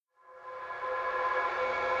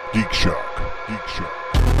GeekShock. GeekShock.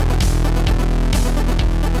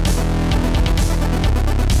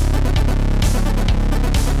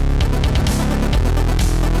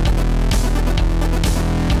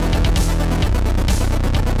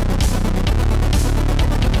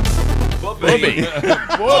 Booby.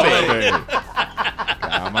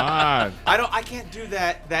 Come on. I can't do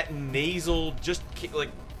that nasal, just like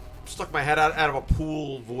stuck my head out of a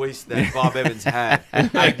pool voice that Bob Evans had.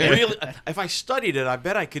 I really, if I studied it, I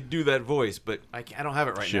bet I could do that voice, but I don't have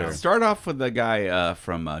it right now. Start off with the guy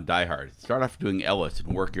from Die Hard. Start off doing Ellis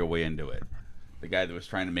and work your way into it. The guy that was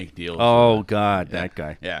trying to make deals. Oh, God, that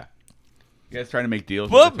guy. Yeah. You guys trying to make deals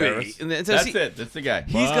Bubby. with the terrorists? That's it. That's the guy.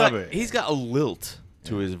 He's got a lilt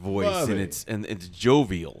to his voice, and it's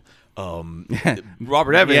jovial.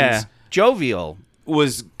 Robert Evans, jovial,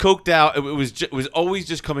 was coked out. It was always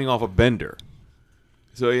just coming off a bender.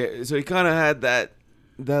 So he kind of had that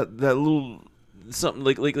little something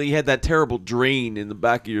like he had that terrible drain in the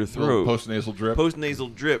back of your throat. Post-nasal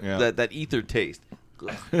drip. Yeah. That ether taste.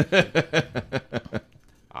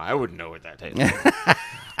 I wouldn't know what that tastes like.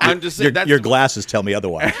 I'm just saying your glasses tell me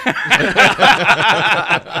otherwise.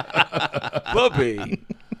 Bubby.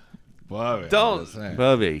 Don't.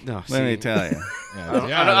 Bubby. No, let me tell you.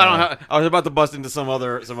 I was about to bust into some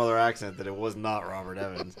other accent that it was not Robert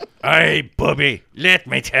Evans. Hey, Bubby, let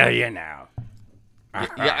me tell you now.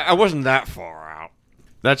 Yeah, I wasn't that far out.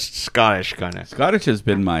 That's Scottish kind of. Scottish has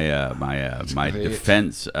been my my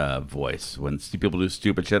defense voice when people do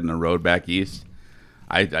stupid shit on the road back east.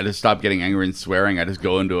 I just stop getting angry and swearing. I just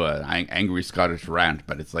go into an angry Scottish rant,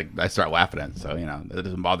 but it's like I start laughing at it, so that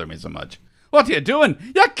doesn't bother me so much. What are you doing?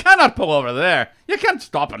 You cannot pull over there. You can't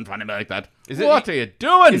stop in front of me like that. What are you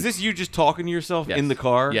doing? Is this you just talking to yourself in the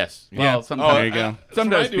car? Yes. Well, sometimes there you go.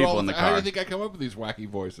 Sometimes people in the car. How do you think I come up with these wacky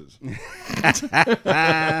voices?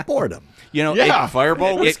 Boredom.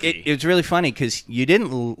 Fireball whiskey. It's really funny because you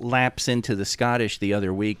didn't lapse into the Scottish the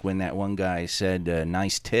other week when that one guy said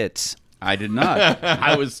nice tits. I did not.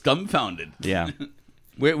 I was dumbfounded. Yeah.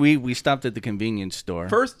 We stopped at the convenience store.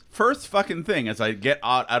 First fucking thing as I get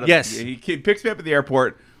out of he picks me up at the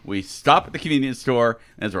airport. We stop at the convenience store,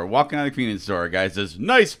 and as we're walking out of the convenience store, a guy says,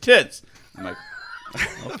 "Nice tits." I'm like,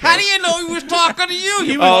 okay. How do you know he was talking to you?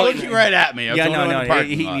 He was looking right at me.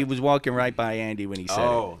 He was walking right by Andy when he said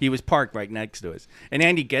it. He was parked right next to us, and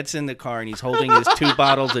Andy gets in the car and he's holding his 2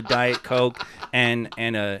 bottles of Diet Coke and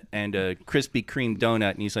a Krispy Kreme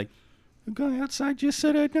donut, and he's like, "The guy outside just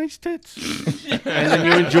said I had nice tits." And then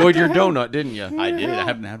you enjoyed your donut, didn't you? I did. I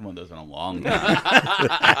haven't had one of those in a long time.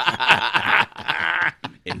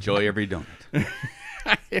 Enjoy every donut.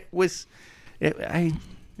 That was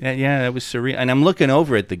surreal. And I'm looking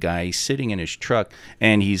over at the guy. He's sitting in his truck,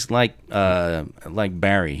 and he's like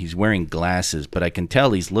Barry. He's wearing glasses, but I can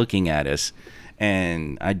tell he's looking at us.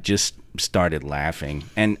 And I just started laughing.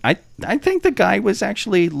 And I think the guy was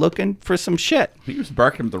actually looking for some shit. He was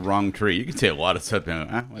barking at the wrong tree. You can say a lot of stuff.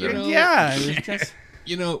 Yeah, it was just...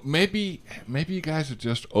 maybe you guys have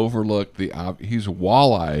just overlooked he's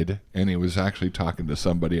wall-eyed, and he was actually talking to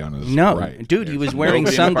somebody on his right. Dude, he was wearing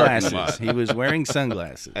sunglasses. He was wearing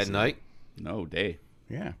sunglasses. At night? No, day.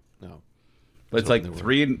 Yeah. No. But it's like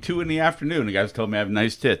 2 in the afternoon. The guys told me I have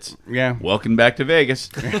nice tits. Yeah. Welcome back to Vegas.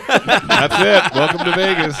 That's it. Welcome to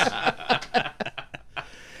Vegas.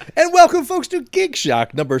 And welcome, folks, to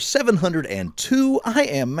GeekShock number 702. I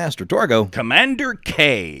am Master Torgo. Commander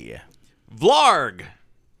K. Vlarg.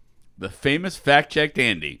 The famous fact-checked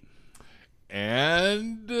Andy.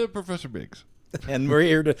 And Professor Biggs. And we're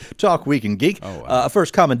here to talk Week in Geek. Oh, wow.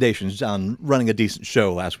 First, commendations on running a decent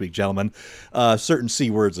show last week, gentlemen. Certain C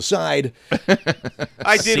words aside.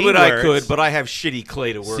 I did what I could, but I have shitty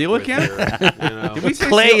clay to work Coelacanth? with. Did we say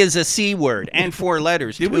Clay is a C word and 4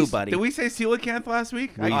 letters, buddy. Did we say coelacanth last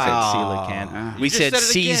week? We said coelacanth. We said said it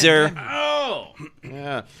Caesar. again, oh!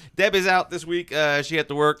 Yeah. Deb is out this week. She had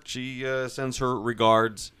to work. She sends her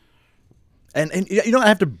regards. And I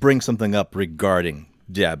have to bring something up regarding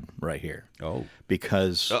Deb right here. Oh.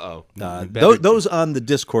 Because those on the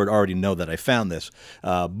Discord already know that I found this.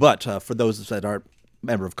 But for those that aren't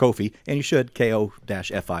member of Ko-fi, and you should,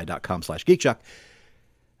 ko-fi.com/geekshock,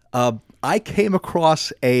 I came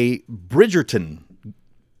across a Bridgerton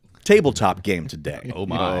tabletop game today. Oh,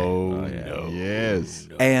 my. No. Yes.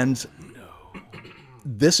 And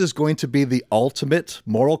this is going to be the ultimate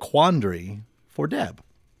moral quandary for Deb.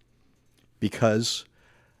 Because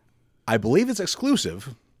I believe it's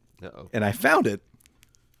exclusive, and I found it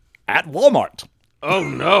at Walmart. Oh,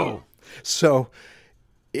 no. So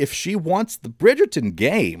if she wants the Bridgerton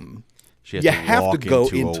game, you have to go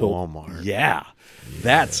into Walmart. Yeah.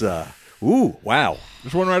 That's, ooh, wow.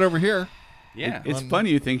 There's one right over here. Yeah. It's funny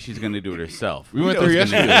you think she's going to do it herself. We went there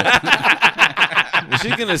yesterday.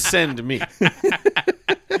 She's gonna send me.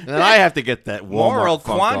 And then I have to get that Moral Walmart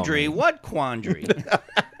funk on quandary. me. What quandary?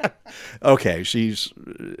 Okay, she's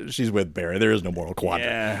with Barry. There is no moral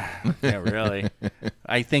quandary. Yeah, really.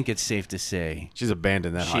 I think it's safe to say She's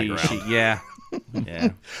abandoned that high ground. yeah.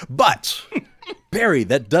 But, Barry,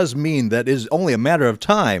 that does mean that it is only a matter of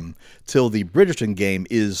time till the Bridgerton game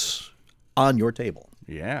is on your table.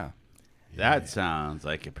 Yeah. That sounds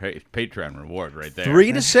like a Patreon reward right there.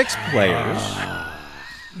 3 to 6 players.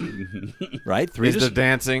 Right? Is there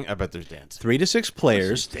dancing? I bet there's dancing. 3 to 6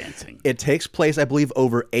 players. Dancing. It takes place, I believe,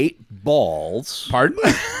 over 8 balls. Pardon?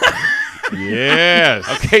 Yes.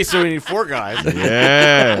 Okay, so we need 4 guys.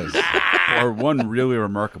 Yes. Or one really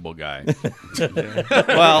remarkable guy.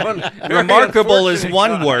 Well, remarkable is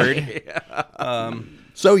one word.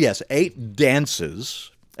 So, yes, 8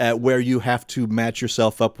 dances where you have to match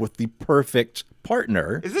yourself up with the perfect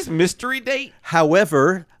partner. Is this mystery date?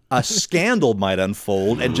 However, a scandal might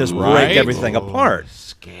unfold and just Right. break everything apart.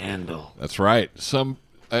 Scandal. That's right.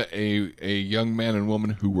 A young man and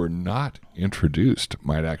woman who were not introduced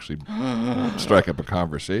might actually strike up a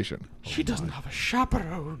conversation. She doesn't have a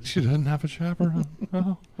chaperone. She doesn't have a chaperone.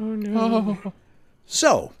 Oh.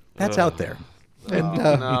 So, that's out there. And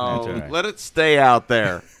No, let it stay out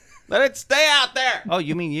there. Let it stay out there. Oh,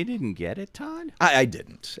 you mean you didn't get it, Todd? I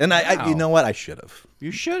didn't. And I you know what? I should have.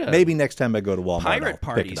 You should have. Maybe next time I go to Walmart, I'll Pirate pick it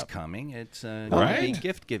Party's up. coming. It's Right.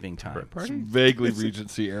 gift-giving time. Vaguely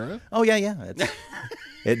Regency era. Oh, yeah.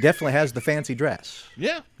 It definitely has the fancy dress.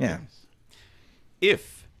 Yeah. Yeah.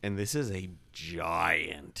 If, and this is a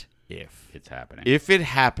giant if, It's happening. if it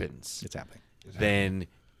happens, It's happening. then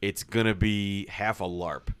it's going to be half a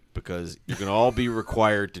LARP because you're going to all be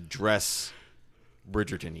required to dress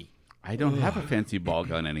Bridgerton-y. I don't have a fancy ball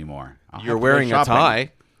gun anymore. I'll You're have to go wearing a shopping.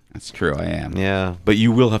 tie. That's true, I am. Yeah, but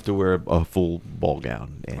you will have to wear a full ball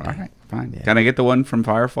gown. Andy. All right, fine. Can I get the one from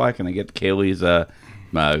Firefly? Can I get Kaylee's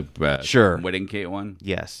Sure. wedding cake one?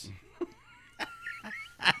 Yes.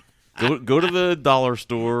 Go to the dollar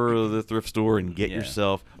store or the thrift store and get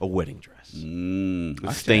yourself a wedding dress.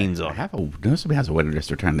 With stains on. Know somebody has a wedding dress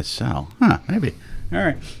they're trying to sell. Huh, maybe. All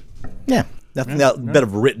right. Yeah. Nothing. That bit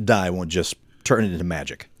of writ dye won't just turn it into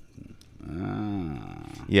magic.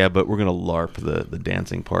 Yeah, but we're gonna LARP the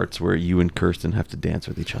dancing parts where you and Kirsten have to dance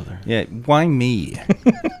with each other. Yeah, why me?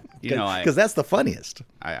 You know, Because that's the funniest.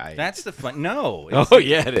 That's the fun. No. Oh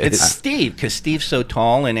yeah, it It's is. Steve, because Steve's so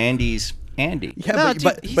tall and Andy's Andy. Yeah, No, but, dude,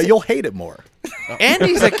 but, he's but a- you'll hate it more.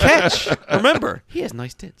 Andy's a catch. Remember, he has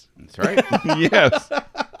nice tits. That's right. Yes.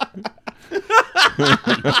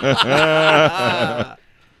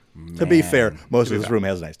 To be fair, most of this room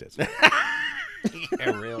has nice tits.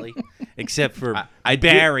 Yeah, really? Except for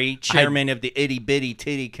Barry, chairman of the Itty Bitty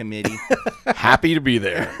Titty Committee. Happy to be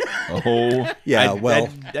there. Oh. Yeah, I well,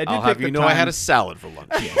 did I'll take have the you know I had time- a salad for lunch.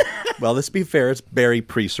 well, let's be fair. It's Barry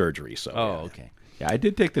pre-surgery, so. Oh, okay. Yeah, I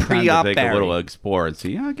did take the time Pre-op to take a little Barry. explore and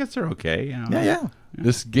see. Yeah, I guess they're okay. You know. Yeah.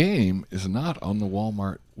 This game is not on the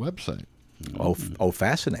Walmart website. Oh,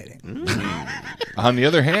 fascinating. On the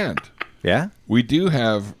other hand, Yeah. we do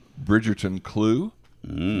have Bridgerton Clue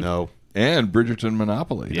No. and Bridgerton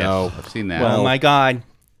Monopoly. Yes, I've seen that. Well, Oh, my God.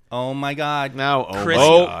 Oh, my God. Now, oh Christmas.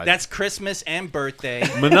 my God. That's Christmas and birthday.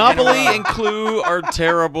 Monopoly and Clue are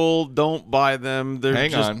terrible. Don't buy them. They're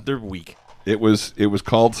Hang on. They're weak. It was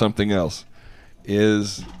called something else.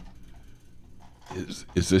 Is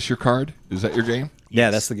this your card? Is that your game? Yeah,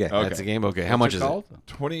 that's the game. Okay. That's a game. Okay, how much is it?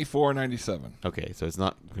 $24.97. Okay, so it's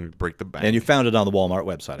not going to break the bank. And you found it on the Walmart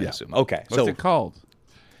website, I Yeah. assume. Okay. What's so it called?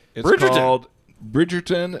 It's Bridgerton. called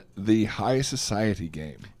Bridgerton, the High Society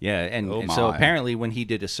game. Yeah, and Oh, so my. apparently when he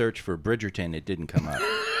did a search for Bridgerton, it didn't come up.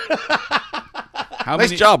 How nice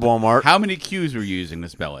many, job, Walmart. How many Q's were you using to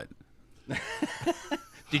spell it?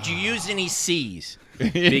 Did you use any C's?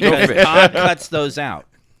 Because Todd cuts those out.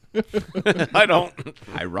 I don't.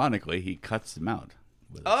 Ironically, he cuts them out.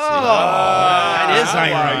 That is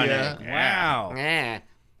ironic. Wow.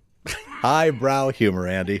 highbrow humor,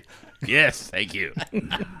 Andy. Yes, thank you.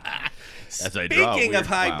 As I draw a Speaking weird of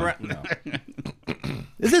high clown. no.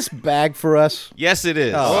 Is this bag for us? Yes, it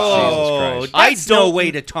is. Oh, Jesus that's I no don't-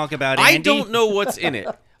 way to talk about Andy. I don't know what's in it.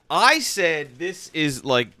 I said this is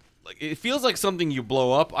like it feels like something you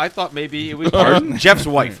blow up. I thought maybe it was Jeff's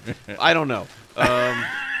wife. I don't know.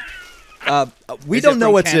 We Is don't it know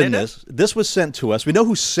from what's in Canada? this. This was sent to us. We know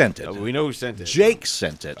who sent it. We know who sent it. Jake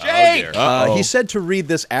sent it. Jake! He said to read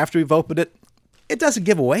this after we've opened it. It doesn't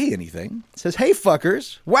give away anything. It says, "Hey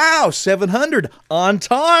fuckers! Wow, 700 on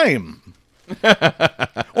time."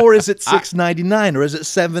 Or is it $6.99? Or is it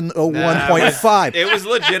 $701.5? It was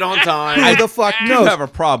legit on time. Who the fuck I knows? have a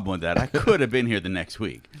problem with that. I could have been here the next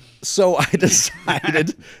week. So I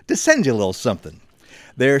decided to send you a little something.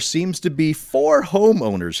 There seems to be 4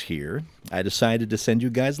 homeowners here. I decided to send you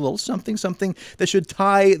guys a little something that should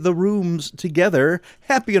tie the rooms together.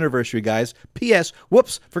 Happy anniversary, guys. P.S.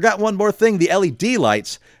 Whoops, forgot one more thing. The LED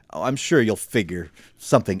lights. Oh, I'm sure you'll figure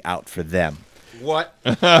something out for them. What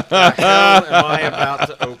the hell am I about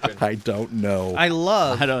to open? I don't know. I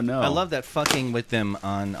don't know. I love that fucking with them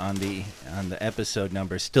on the episode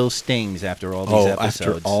number still stings after all these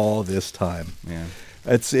episodes. After all this time. Yeah.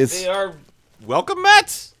 It's They are welcome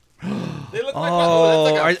mats. They look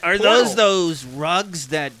like Are those rugs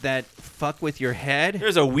that fuck with your head?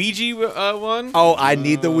 There's a Ouija one. Oh, I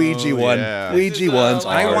need the Ouija one. yeah. Ouija This is, ones.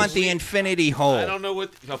 like- I are- want the infinity hole. I don't know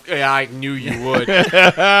what. Yeah, I knew you would.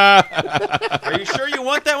 Are you sure you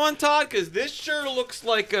want that one, Todd? Because this sure looks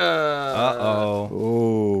like a.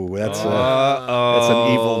 Oh, that's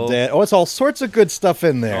an Evil Dead. Oh, it's all sorts of good stuff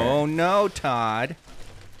in there. Oh no, Todd.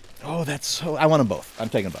 Oh, that's so. I want them both. I'm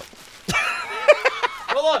taking them both.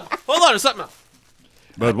 Hold on, there's something else.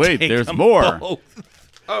 But wait, Take there's them more. both.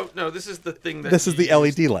 Oh no, this is the thing that. This is the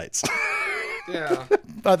LED lights. Yeah.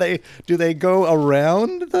 Do they go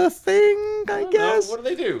around the thing? I guess. What do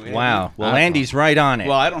they do? Andy? Wow. Well, I don't Andy's right on it.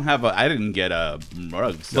 Well, I didn't get a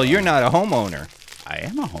rug. So Well, you're not a homeowner. I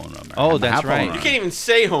am a homeowner. Oh, I'm a that's half right. homeowner. You can't even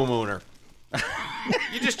say homeowner.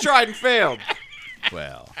 You just tried and failed.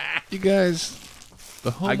 Well, You guys,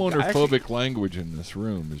 the I homeowner-phobic language in this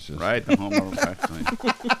room is just... right, the homeowner.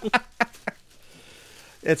 Actually.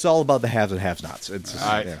 It's all about the haves and have-nots. It's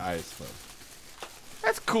yeah. I suppose.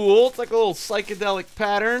 That's cool. It's like a little psychedelic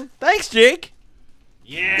pattern. Thanks, Jake.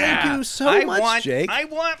 Yeah. Thank you so much, Jake. I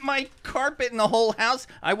want my carpet in the whole house.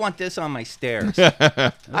 I want this on my stairs.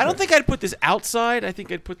 I don't think I'd put this outside. I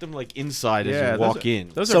think I'd put them like inside as you walk in.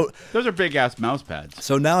 Those So- are big ass mouse pads.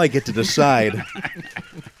 So now I get to decide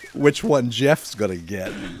which one Jeff's gonna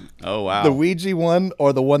get: Oh wow. the Ouija one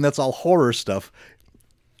or the one that's all horror stuff.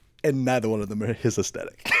 And neither one of them are his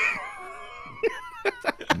aesthetic.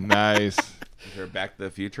 Nice. Is there a Back to the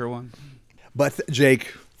Future one? But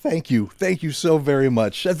Jake, thank you so very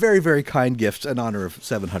much. A very, very kind gift in honor of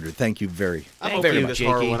 700. Thank you very. I'm Thank opening you, this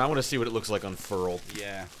horror Jakey. one. I want to see what it looks like unfurled.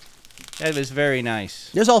 Yeah. That was very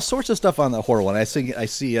nice. There's all sorts of stuff on the horror one. I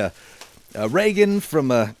see Reagan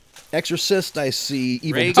from Exorcist. I see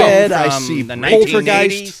Evil Reagan Dead. I from see the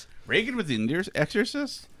Poltergeist. 1980s. Reagan was the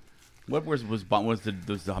Exorcist? What was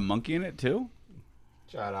the monkey in it too?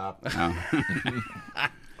 Shut up. Oh.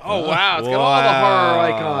 Oh, wow. It's got all the horror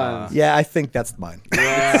icons. Yeah, I think that's mine. And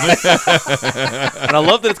I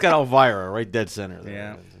love that it's got Elvira right dead center there.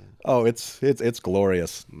 Yeah. Oh, it's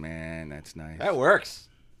glorious. Man, that's nice. That works.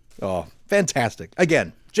 Oh, fantastic.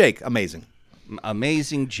 Again, Jake, amazing.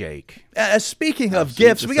 Amazing Jake. Speaking of Absolute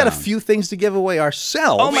gifts, we got a sound. few things to give away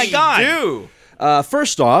ourselves. Oh, my God. Do.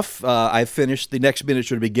 First off, I finished the next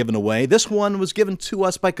miniature to be given away. This one was given to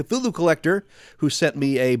us by Cthulhu Collector, who sent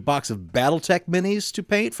me a box of Battletech minis to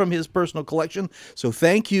paint from his personal collection. So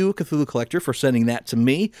thank you, Cthulhu Collector, for sending that to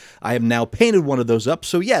me. I have now painted one of those up.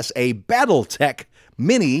 So yes, a Battletech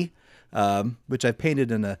mini, which I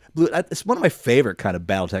painted in a blue. It's one of my favorite kind of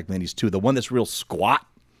Battletech minis too. The one that's real squat.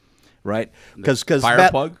 Right, because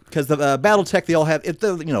Fireplug? Because the BattleTech, they all have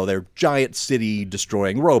they're giant city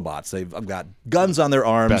destroying robots. They've got guns on their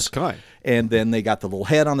arms, Best kind. and then they got the little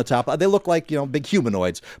head on the top. They look like big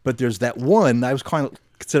humanoids. But there's that one I was kind of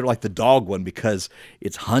consider like the dog one because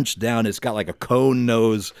it's hunched down. It's got like a cone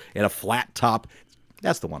nose and a flat top.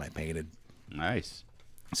 That's the one I painted. Nice.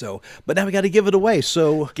 So, but now we got to give it away.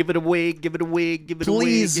 So Give it away, give it away, give it away.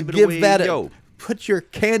 please give it give away. that Yo. Put your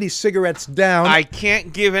candy cigarettes down. I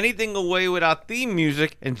can't give anything away without theme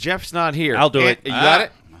music, and Jeff's not here. I'll do it. You got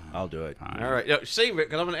it? I'll do it. All right. No, save it,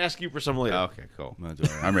 because I'm going to ask you for some later. Okay, cool. That's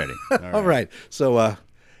all right. I'm ready. All right. So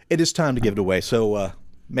it is time to give it away. So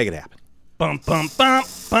make it happen. Bump bump bump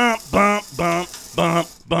bump bump bump bump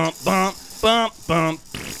bump bump bump bump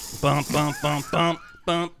bump bump bump bump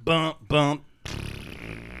bump bump bump.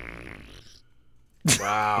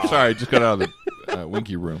 Wow. Sorry, just got out of the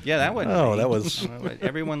Winky room. Yeah, that wasn't. Oh, me. that was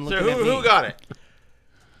Everyone So looking at me. who got it?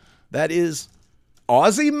 that is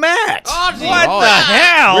Aussie Matt. Oh, What the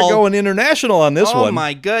hell? We're going international on this Oh one.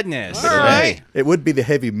 my goodness! All right. It would be the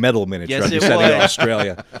heavy metal miniature Yes, if you it sent it would. to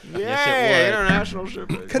Australia. Yay, would. international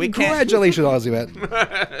shipping. Congratulations, Aussie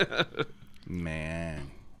Matt.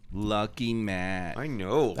 Man, lucky Matt. I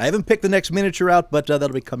know. I haven't picked the next miniature out, but that'll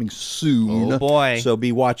be coming soon. Oh, boy. So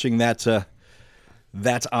be watching that.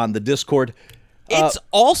 That's on the Discord. It's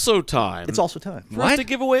also time. It's also time. for us to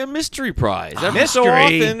give away a mystery prize. Every so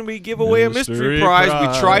Mystery. often we give away a mystery prize.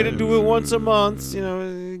 We try to do it once a month,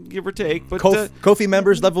 give or take. But Ko-fi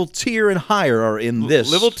members level tier and higher are in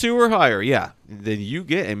this. level 2 or higher, yeah. Then you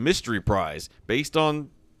get a mystery prize based on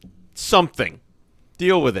something.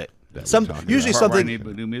 Deal with it. Usually Part where I something. need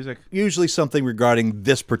new music. Usually something regarding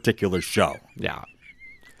this particular show. Yeah.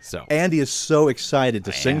 So Andy is so excited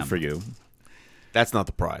to sing am. for you. that's not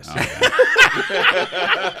the prize.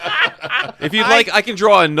 If you'd like, I can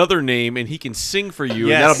draw another name and he can sing for you,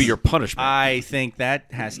 Yes. and that'll be your punishment. I think that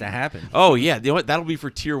has to happen. Oh yeah, you know what? That'll be for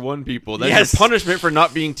tier 1 people. That's Yes. your punishment for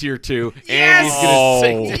not being tier 2. And Yes. he's gonna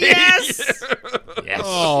sing. Yes. Yes.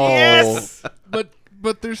 Oh, Yes.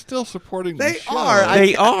 but they're still supporting the They show. are.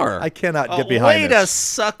 They are. I cannot Oh, get behind way this. to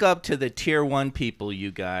suck up to the tier 1 people, you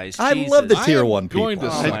guys. I Jesus. love the I tier am 1 people. going to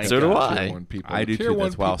Oh sing my for So do tier I. 1 people. I do Tier too. 1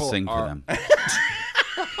 That's why I'll people sing for are- them.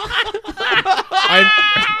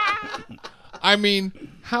 I mean,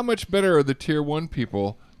 how much better are the tier 1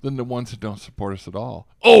 people than the ones that don't support us at all?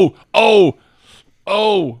 Oh!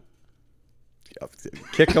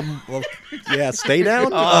 Kick them. Well, yeah, stay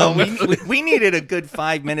down. We needed a good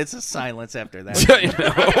 5 minutes of silence after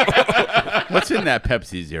that. What's in that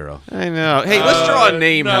Pepsi Zero? I know. Hey, let's draw a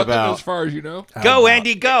name. How Nothing about as far as you know. Go,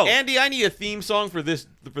 Andy, go. Andy? I need a theme song for this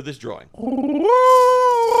drawing.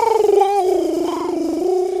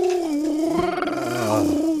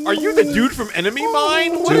 Are you the dude from Enemy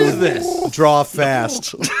Mine? What is this? Draw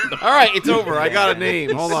fast. All right, it's over. I got a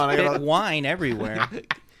name. Hold on. I Spit got. wine everywhere.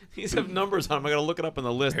 These have numbers on them. I got to look it up in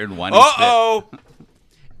the list. Heard one Uh-oh.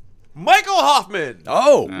 Michael Hoffman.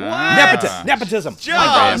 Oh, nepotism.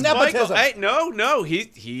 John. Nepotism. Michael. Hey, no.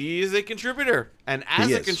 He is a contributor, and as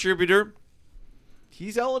He a is. contributor,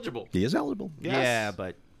 he's eligible. He is eligible. Yes. Yeah,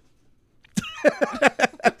 but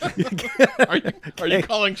Are you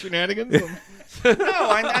calling shenanigans? no,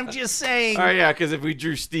 I'm just saying. Oh yeah, because if we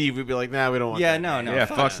drew Steve, we'd be like, nah, we don't want Yeah, that. no. Yeah,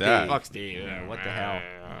 fuck that. Fuck Steve. Yeah, what the hell?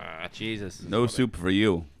 Jesus. No soup for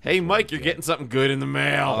you. Hey, Mike, you're getting something good in the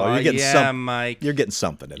mail. Oh, you're getting yeah, Mike. You're getting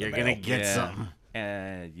something in You're the gonna mail. get something.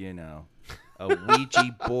 A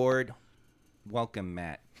Ouija board. Welcome,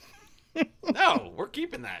 Matt. No, we're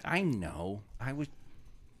keeping that. I know. I was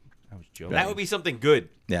joking. That would be something good.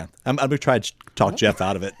 Yeah, I'm gonna try to talk Jeff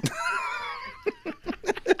out of it.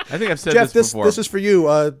 I think I've said Jeff, this before. this is for you.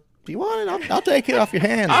 Do you want it? I'll take it off your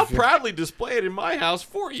hands. I'll proudly display it in my house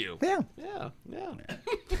for you. Yeah. Yeah.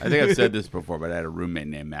 I think I've said this before, but I had a roommate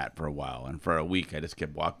named Matt for a while, and for a week I just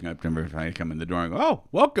kept walking up to him every time he come in the door and go, "Oh,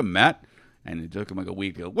 welcome, Matt." And it took him like a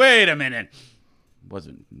week to go, "Wait a minute."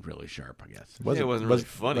 Wasn't really sharp, I guess. It wasn't really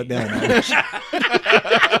funny. No.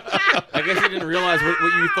 I guess he didn't realize what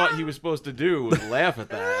you thought he was supposed to do was laugh at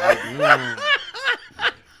that.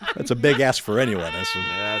 That's a big ask for anyone.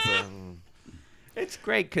 It's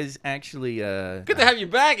great because actually, Good to have you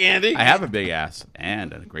back, Andy. I have a big ass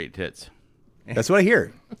and great tits. That's what I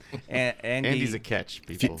hear. Andy's a catch,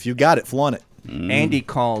 people. If you got it, flaunt it. Andy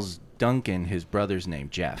calls Duncan his brother's name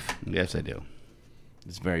Jeff. Yes, I do.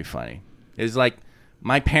 It's very funny. It's like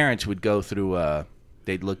my parents would go through.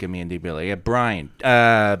 They'd look at me and they'd be like, "Yeah, Brian,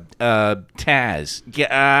 Taz,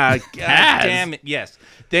 God damn it, yes."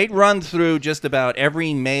 They'd run through just about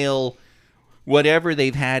every male, whatever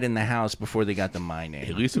they've had in the house before they got to my At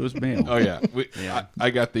name. least it was male. Oh yeah, I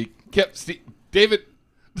got the David.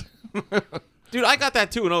 Dude, I got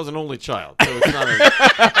that too when I was an only child. So it's not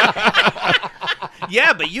a...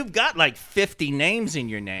 Yeah, but you've got like 50 names in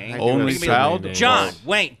your name. Only child? John,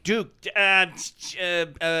 Wayne, Duke,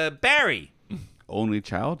 Barry. Only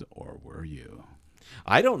child, or were you?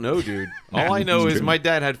 I don't know, dude. All I know is my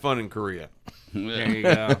dad had fun in Korea. There you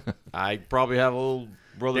go. I probably have a little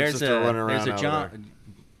brother and sister running around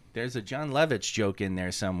There's a John Levitz joke in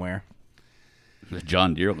there somewhere. There's a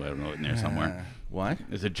John Deere note in there somewhere. What?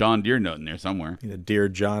 There's a John Deere note in there somewhere. A Dear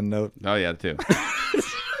John note. Oh, yeah, too.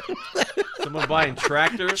 Someone buying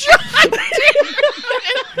tractors.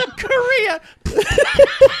 Korea.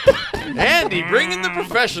 Andy, bring in the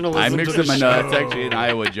professionalism. I mixed to up the my show. notes. It's actually an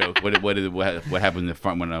Iowa joke. What happens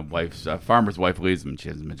when a farmer's wife leaves him? She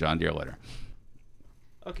has him a John Deere letter.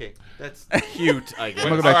 Okay, that's cute, I guess.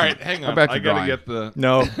 Go All back right, to- hang go on. back to I gotta drawing. get the.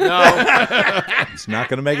 No, No. it's not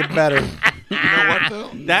going to make it better. You know what though?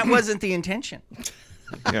 That wasn't the intention.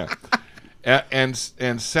 Yeah. And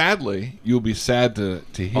sadly, you'll be sad to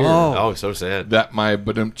hear Oh, so sad. that my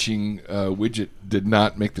Badumching widget did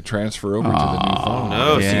not make the transfer over to the new phone.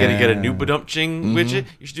 No, so you got to get a Yeah. new Badumching widget.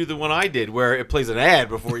 You should do the one I did where it plays an ad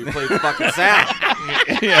before you play the fucking sound.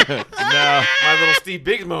 Yeah. No, my little Steve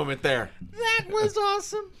Biggs moment there. That was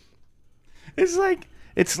awesome. It's like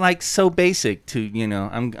It's like so basic to,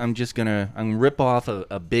 I'm just I'm rip off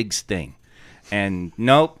a big sting. And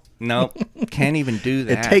nope, can't even do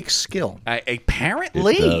that. It takes skill.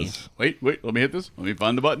 Apparently. It does. Wait, let me hit this. Let me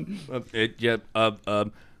find the button.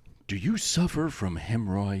 Do you suffer from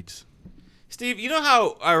hemorrhoids? Steve, you know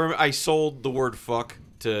how I sold the word fuck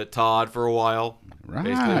to Todd for a while? Right.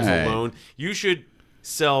 Basically, it was a loan. You should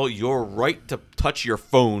sell your right to touch your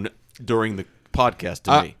phone during the podcast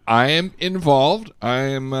to me. I am involved.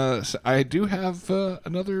 I do have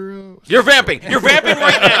another. You're vamping. You're vamping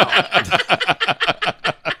right now.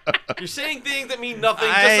 You're saying things that mean nothing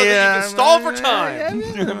just so that you can stall for time.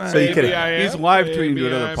 So you could, He's live tweeting to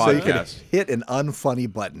another so you could podcast. hit an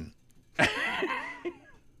unfunny button.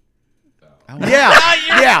 You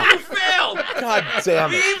failed. God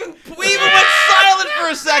damn it. We even went silent for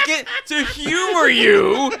a second to humor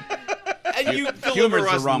you, and you deliver Humor's the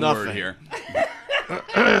us wrong nothing. word here.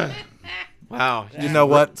 Wow. You know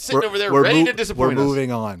what? Sitting over there ready to disappoint We're us.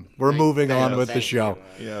 moving on. We're moving on with the show.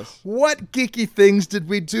 Yes. What geeky things did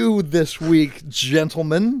we do this week,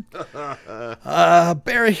 gentlemen?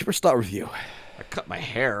 Barry, we'll start with you. I cut my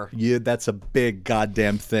hair. That's a big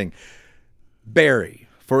goddamn thing. Barry,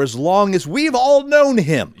 for as long as we've all known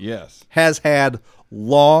him, Yes. has had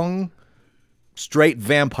long, straight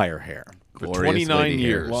vampire hair. For Glorious 29 lady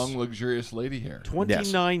years. Long, luxurious lady hair.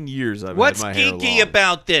 29 years I've What's had my hair geeky long.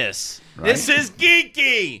 about this? This is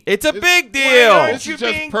geeky. It's a big Why deal. aren't This you is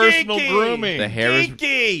just being personal geeky? grooming. The hair is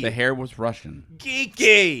Geeky. the hair was Russian.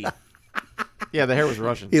 Geeky. Yeah, the hair was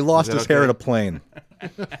Russian. He lost Is that his hair okay? in a plane.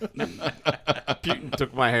 Putin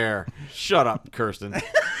took my hair. Shut up, Kirsten.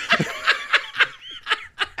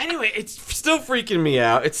 Anyway, it's still freaking me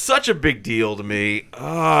out. It's such a big deal to me.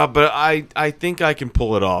 But I think I can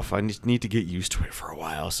pull it off. I just need to get used to it for a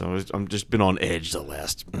while. So I'm just been on edge the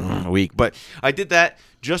last week. But I did that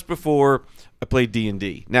just before I played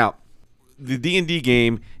D&D. Now, the D&D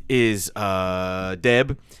game is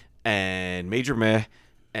Deb and Major Meh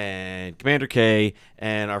and Commander K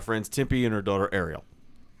and our friends Timpy and her daughter Ariel.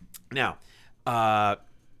 Now, I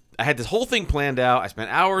had this whole thing planned out. I spent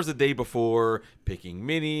hours the day before picking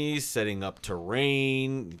minis, setting up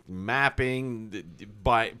terrain, mapping,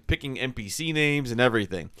 by picking NPC names and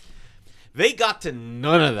everything. They got to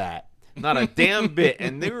none of that. Not a damn bit.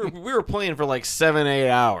 And we were playing for like 7-8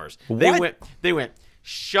 hours. What? They went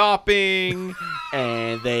shopping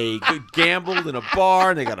and they gambled in a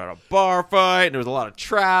bar and they got in a bar fight and there was a lot of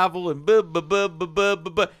travel and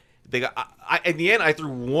they got. In the end, I threw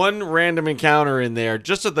one random encounter in there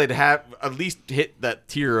just so they'd have at least hit that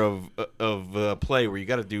tier of play where you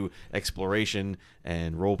got to do exploration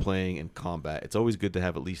and role playing and combat. It's always good to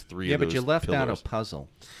have at least three. Yeah, of those but you left out pillars. a puzzle.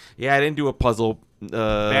 Yeah, I didn't do a puzzle.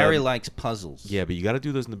 Barry likes puzzles. Yeah, but you got to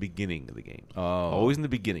do those in the beginning of the game. Oh. Always in the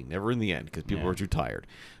beginning, never in the end, because people are too tired.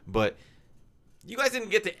 But you guys didn't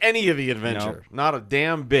get to any of the adventure. No. Not a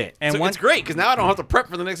damn bit. And So it's great, because now I don't have to prep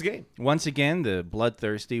for the next game. Once again, the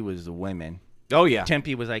bloodthirsty was the women. Oh, yeah.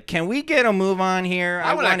 Tempe was like, "Can we get a move on here?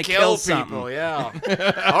 I want want to to kill people, something." yeah.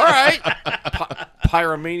 All right.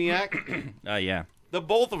 Pyromaniac. Yeah. The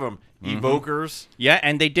both of them. Evokers. Yeah,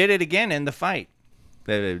 and they did it again in the fight.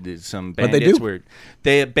 Some What'd they bandits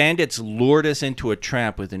do? bandits lured us into a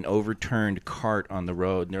trap with an overturned cart on the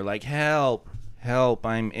road, and they're like, "Help! Help!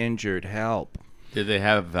 I'm injured! Help!" Did they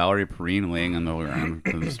have Valerie Perrine laying on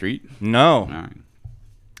the street? No. All right.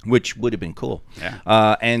 Which would have been cool.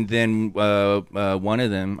 Yeah. And then one of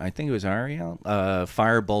them, I think it was Ariel,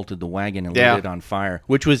 fire bolted the wagon and lit it on fire,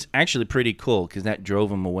 which was actually pretty cool because that drove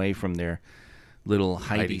them away from their little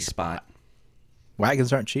hidey spot.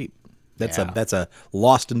 Wagons aren't cheap. That's Yeah. that's a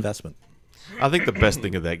lost investment. I think the best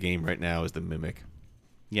thing of that game right now is the Mimic.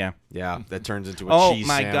 Yeah. Yeah, that turns into a cheese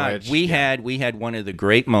my sandwich. God, we had one of the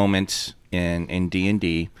great moments in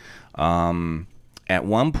D&D. At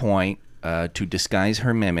one point, to disguise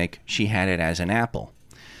her mimic, she had it as an apple,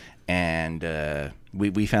 and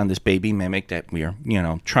we found this baby mimic that we are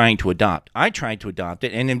trying to adopt. I tried to adopt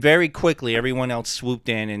it, and then very quickly everyone else swooped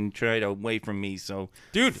in and tried away from me. So,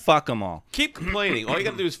 Dude. fuck them all. Keep complaining. All you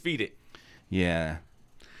got to do is feed it. Yeah,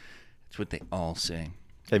 that's what they all say.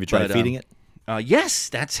 Have you tried But, feeding it? Yes,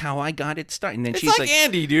 that's how I got it started. And then It's she's like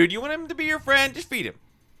Andy, dude. You want him to be your friend, just feed him.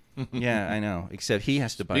 "Yeah, I know." Except he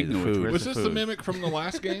has to buy Speaking the of which, food. where's Was the this the food? mimic from the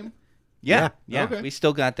last game? Yeah. Okay. We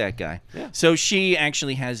still got that guy. So she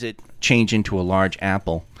actually has it change into a large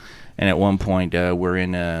apple. And at one point, we're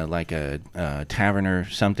in a tavern or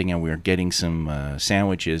something, and we're getting some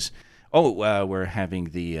sandwiches. We're having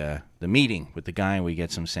the meeting with the guy, and we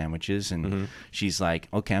get some sandwiches. And she's like,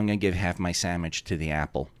 "Okay, I'm going to give half my sandwich to the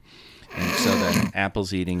apple." And so then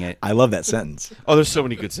Apple's eating it. I love that sentence. Oh, there's so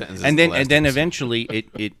many good sentences. And in then the last and then episode.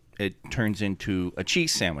 eventually it turns into a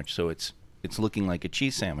cheese sandwich. So it's looking like a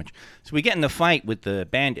cheese sandwich. So we get in the fight with the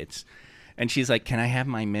bandits, and she's like, "Can I have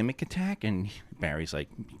my mimic attack?" And Barry's like,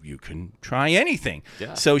 "You can try anything."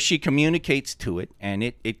 Yeah. So she communicates to it, and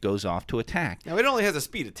it goes off to attack. Now it only has a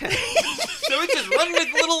speed of 10, so it's just running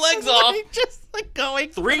its little legs off. Just like going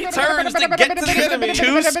 3 turns to get to the enemy.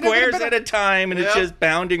 2 squares at a time, and it's Yep. just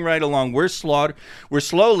bounding right along. We're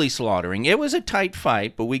slowly slaughtering. It was a tight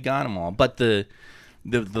fight, but we got them all. But the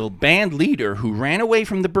band leader who ran away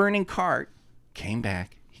from the burning cart came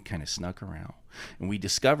back. He kind of snuck around, and we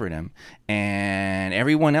discovered him. And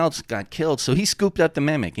everyone else got killed. So he scooped up the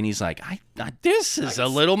mimic, and he's like, "This is a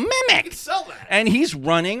little mimic." Sell that. And he's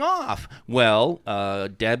running off. Well,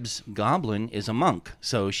 Deb's goblin is a monk,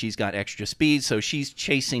 so she's got extra speed, so she's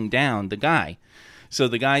chasing down the guy. So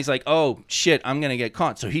the guy's like, "Oh, shit, I'm going to get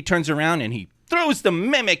caught." So he turns around and he throws the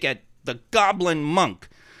mimic at the goblin monk,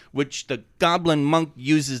 which the goblin monk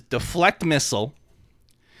uses deflect missile,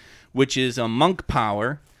 which is a monk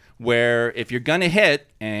power, where if you're going to hit,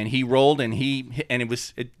 and he rolled and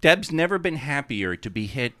Deb's never been happier to be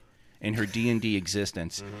hit in her D&D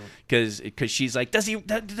existence, because she's like, does he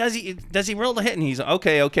roll the hit? And he's like,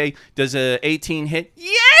 okay, does a 18 hit?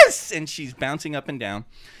 Yes! And she's bouncing up and down,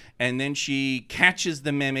 and then she catches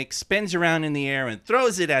the mimic, spins around in the air, and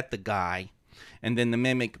throws it at the guy, and then the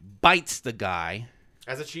mimic bites the guy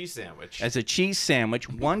As a cheese sandwich. as a cheese sandwich.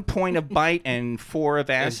 1 point of bite and 4 of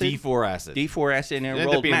And acid. D4 acid. D4 acid, and It it ended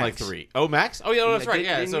rolled up being max. like 3. Oh, max? Oh, yeah, no, that's right.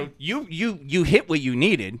 Yeah, so you hit what you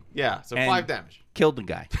needed. yeah, so and 5 damage. Killed the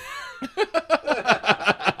guy.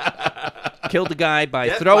 Killed the guy by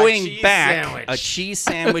Death by throwing cheese back sandwich. a cheese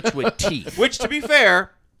sandwich with teeth. Which, to be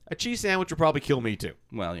fair, a cheese sandwich would probably kill me too.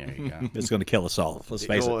 Well, there you go. It's going to kill us all. Let's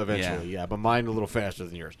face Well, it. eventually, yeah, but mine a little faster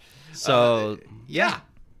than yours. So Yeah.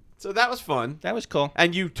 So that was fun. that was cool.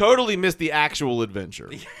 And you totally missed the actual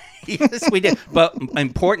adventure. Yes, we did. But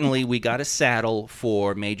importantly, we got a saddle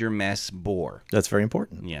for Major Mess Boar. That's very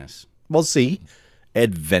important. Yes, Well, see,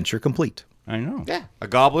 adventure complete. I know. Yeah. A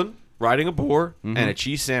goblin riding a boar and a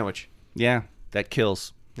cheese sandwich. Yeah, that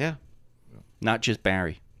kills. Yeah. Not just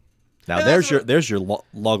Barry. Now there's your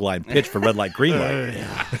log line pitch for red light, green light.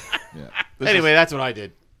 Anyway, that's what I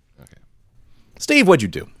did. Steve, what'd you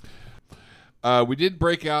do? We did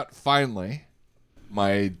break out finally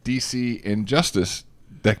my DC Injustice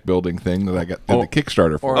deck building thing that I got did the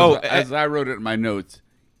Kickstarter for. Or as I wrote it in my notes,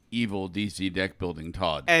 evil DC deck building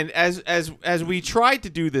Todd. And as we tried to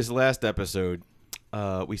do this last episode,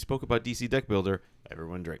 we spoke about DC Deck Builder.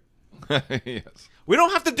 Everyone drink. Yes. We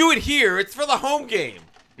don't have to do it here. It's for the home game.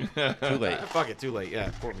 Too late. Fuck it, too late. Yeah,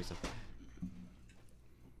 pour me some.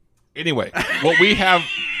 Anyway, what we have,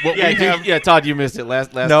 Yeah, Todd, you missed it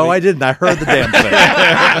last No, week. I didn't. I heard the damn thing.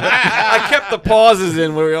 I kept the pauses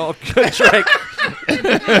in where we all drank.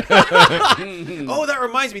 Oh, that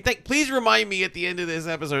reminds me. Please remind me at the end of this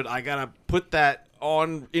episode. I gotta put that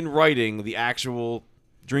on in writing. The actual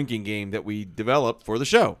drinking game that we developed for the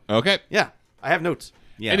show. Okay. Yeah, I have notes.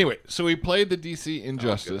 Yeah. Anyway, so we played the DC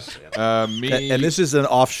Injustice. Me And this is an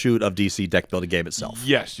offshoot of DC deck building game itself.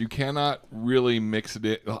 Yes, you cannot really mix it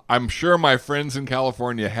in. I'm sure my friends in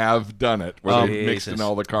California have done it, where they've mixed in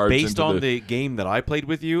all the cards. Based into on the game that I played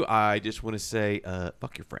with you, I just want to say,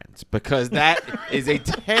 fuck your friends, because that is a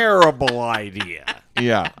terrible idea.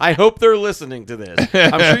 Yeah. I hope they're listening to this.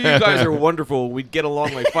 I'm sure you guys are wonderful. We'd get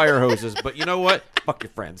along like fire hoses, but you know what? Fuck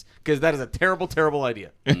your friends, because that is a terrible, terrible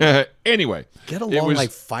idea. Anyway. Get it along was-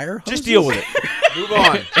 like fire hoses? Just deal with it. Move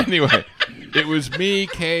on. Anyway, it was me,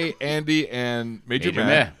 Kay, Andy, and Major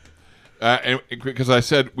Mad. And because I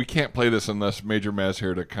said we can't play this unless Major Mad's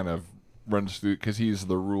here to kind of run us through, because he's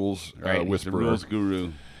the rules Right, he's the whisperer. rules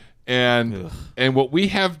guru. And what we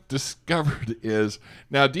have discovered is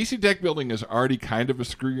now DC deck building is already kind of a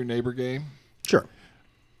screw your neighbor game. Sure.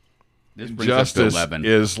 This brings us to Justice 11.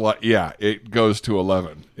 is like it goes to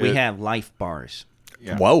 11. We have life bars.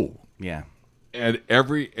 Yeah. Whoa. Yeah. And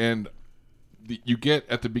you get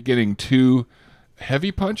at the beginning 2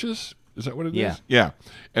 heavy punches. Is that what it is? Yeah. Yeah.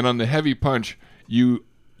 And on the heavy punch, you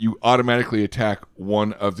automatically attack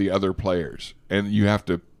one of the other players, and you have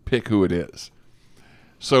to pick who it is.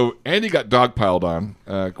 So Andy got dogpiled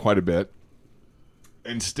on quite a bit,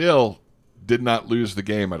 and still did not lose the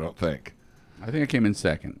game, I don't think. I think I came in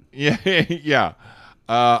second. Yeah, yeah.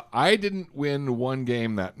 I didn't win one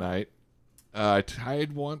game that night. I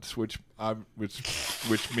tied once, which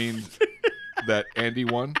means that Andy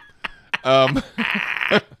won.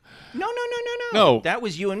 No. No. That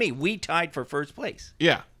was you and me. We tied for first place.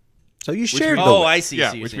 Yeah, So you shared the Oh, win. I see.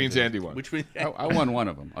 Yeah, see, which see, means see. Andy won. Which means I won one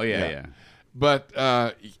of them. Oh yeah, yeah. But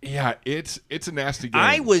yeah, it's a nasty game.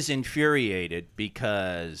 I was infuriated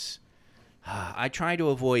because I try to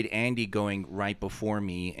avoid Andy going right before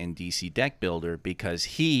me in DC Deck Builder because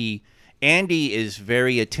Andy is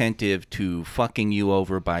very attentive to fucking you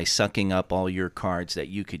over by sucking up all your cards that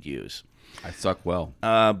you could use. I suck well.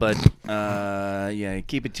 But yeah,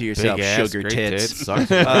 keep it to yourself, Big ass, sugar great tits.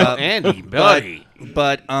 Sucks. Andy, buddy.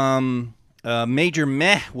 But Major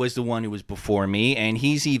Meh was the one who was before me, and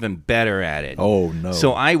he's even better at it. Oh, no.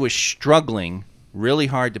 So I was struggling really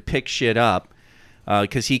hard to pick shit up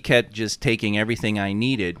because he kept just taking everything I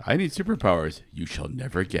needed. I need superpowers. You shall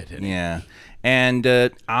never get any. Yeah. And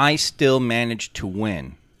I still managed to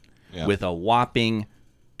win with a whopping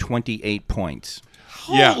 28 points.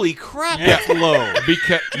 Yeah. Holy crap, that's low.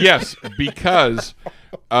 Because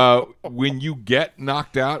when you get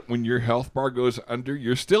knocked out, when your health bar goes under,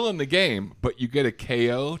 you're still in the game, but you get a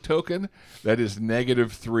KO token that is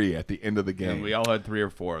 -3 at the end of the game. And we all had 3 or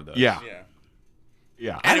 4 of those. Yeah.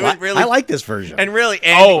 And it was really, I like this version. and really,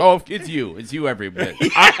 Andy, Oh, it's you. It's you every bit.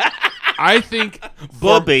 I think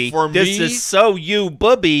Booby, for this me, is so you,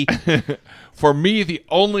 Booby. for me, the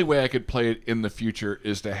only way I could play it in the future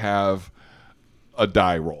is to have a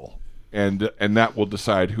die roll, and that will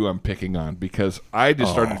decide who I'm picking on, because I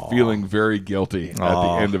just started feeling very guilty at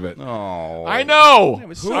the end of it. Oh, I know.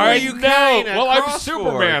 Who are you carrying that Well, I'm cross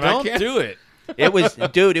Superman. for? I Don't can't do it. it was,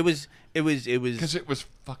 dude. It was. because it was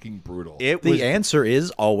fucking brutal. It The was. answer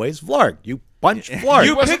is always Vlarg. You punch Vlarg.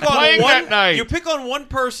 You wasn't pick on playing one. that night. You pick on one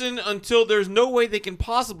person until there's no way they can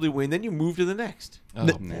possibly win. Then you move to the next.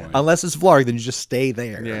 Unless it's Vlarg, then you just stay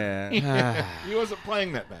there. Yeah. He wasn't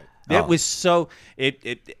playing that night. It was so.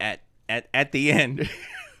 At the end.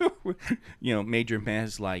 Major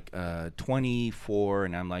Man's like 24,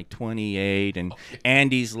 and I'm like 28, and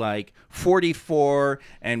Andy's like 44,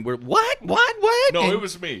 and we're what? No, and, it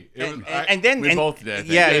was me. It was, and then we both did.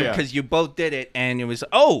 Yeah, Yeah. because you both did it, and it was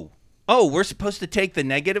we're supposed to take the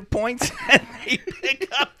negative points, and they pick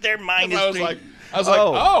up their minus. I was 3. like,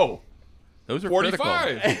 oh, Those are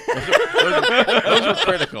 45. critical. Those are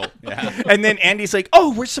critical. Yeah. And then Andy's like,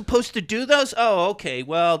 we're supposed to do those? Oh, okay.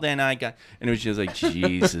 Well, then I got, and it was just like,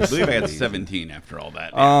 Jesus. I believe I got 17 after all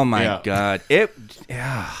that. Oh my Yeah. God!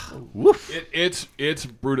 Woof. It's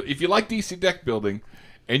brutal. If you like DC deck building,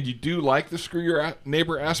 and you do like the screw your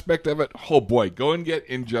neighbor aspect of it, oh boy, go and get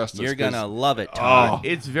Injustice. You're 'cause- gonna love it, Todd.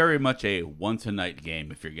 It's very much a once a night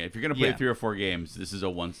game. If you're gonna play Yeah. 3 or 4 games, this is a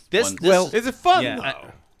once. This- once- Is it fun? Yeah,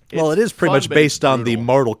 though? Well, it is pretty fun, much but based on the brutal.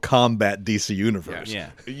 Mortal Kombat DC universe. Yeah.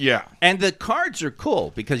 Yeah. And the cards are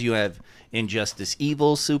cool because you have Injustice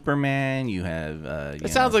Evil Superman. You have.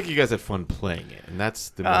 It sounds like you guys had fun playing it, and that's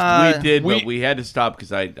the most. we did, we- but we had to stop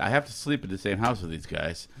because I have to sleep in the same house with these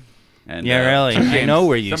guys. And, Yeah, really. I James- know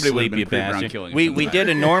where you somebody would've sleep, been you creeping around bastard. killing We somebody. did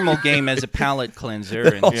a normal game as a palate cleanser,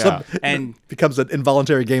 and Also, and becomes an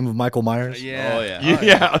involuntary game of Michael Myers. yeah. Oh yeah.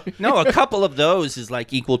 Yeah. No, a couple of those is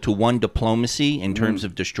like equal to 1 diplomacy in terms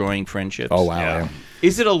of destroying friendships. Oh, wow. Yeah.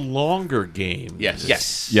 Is it a longer game? Yes.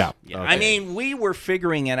 Yes. Yeah. Yeah. I mean, we were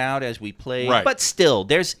figuring it out as we played, Right. but still,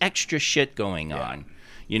 there's extra shit going on.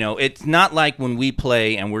 It's not like when we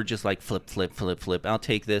play and we're just like flip, flip, flip, flip. I'll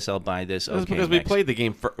take this. I'll buy this. That's Okay, because we next. played the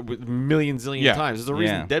game for millions, zillion Yeah. times. There's a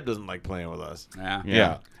reason Yeah. Deb doesn't like playing with us. Yeah.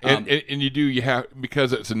 Yeah. And you have,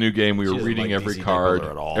 because it's a new game, we were doesn't reading like every DC Deck card.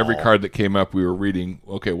 Builder at all. Every card that came up, we were reading,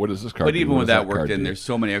 okay, what does this card But do? even What with does that worked card in, do? there's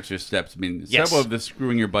so many extra steps. I mean, Yes. several of the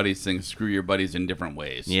screwing your buddies things screw your buddies in different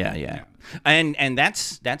ways. Yeah. And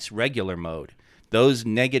that's regular mode. Those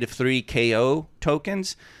 -3 KO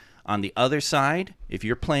tokens. On the other side, if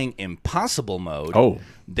you're playing impossible mode,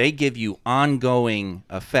 they give you ongoing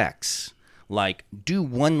effects, like do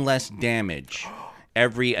 1 less damage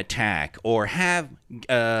every attack, or have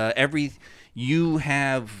you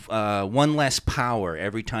have 1 less power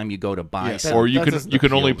every time you go to buy Yes. something. Or you that can doesn't you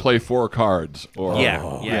can only appeal to play 4 cards. Or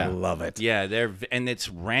I love it. Yeah, and it's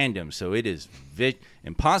random, so it is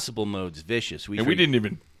impossible mode's vicious. And we didn't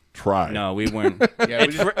even try. No, we weren't. Yeah,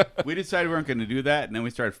 we decided we weren't going to do that, and then we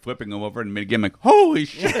started flipping them over and mid game like, holy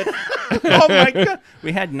shit! Oh my God!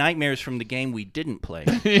 We had nightmares from the game we didn't play.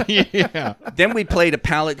 Yeah. Then we played a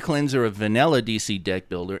palate cleanser of vanilla DC deck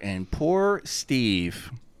builder, and poor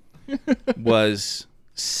Steve was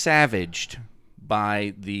savaged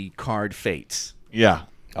by the card fates. Yeah.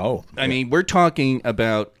 Oh. I mean, we're talking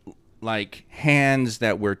about like hands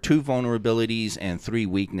that were 2 vulnerabilities and 3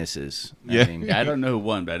 weaknesses. Yeah. I mean, I don't know who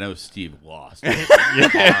won, but I know Steve lost.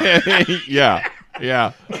 Yeah.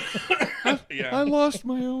 Yeah. I lost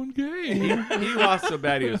my own game. He lost so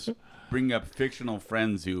bad he was bring up fictional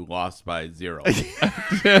friends who lost by 0.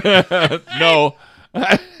 No,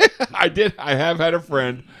 I have had a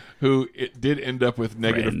friend who it did end up with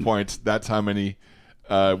negative points. That's how many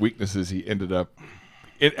weaknesses he ended up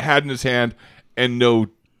had in his hand, and no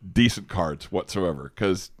decent cards whatsoever.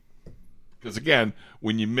 Because again,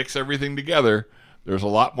 when you mix everything together, there's a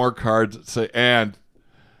lot more cards that say. And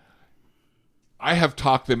I have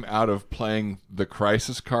talked them out of playing the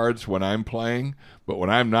crisis cards when I'm playing, but when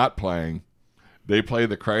I'm not playing, they play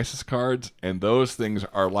the crisis cards, and those things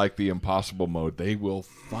are like the impossible mode. They will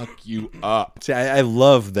fuck you up. See, I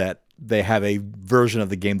love that they have a version of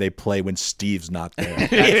the game they play when Steve's not there.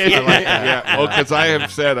 Yeah, well, because I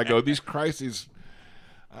have said, I go, these crises,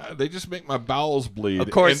 they just make my bowels bleed. Of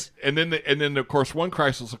course. And then of course, one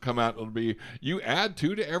crisis will come out. It'll be, you add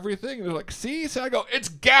 2 to everything. And they're like, see? So I go, it's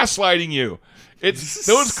gaslighting you. It's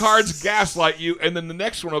those cards gaslight you. And then the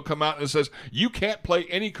next one will come out and it says, you can't play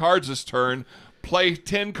any cards this turn. Play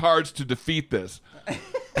 10 cards to defeat this.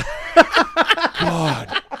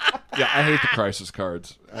 God. Yeah, I hate the crisis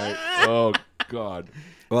cards. Oh, God.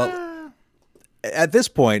 Well, at this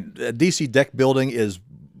point, DC deck building is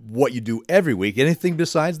what you do every week. Anything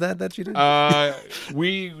besides that you do?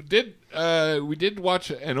 We did watch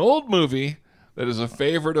an old movie that is a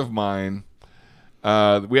favorite of mine.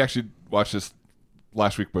 We actually watched this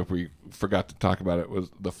last week, but we forgot to talk about it. Was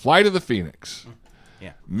The Flight of the Pheonix.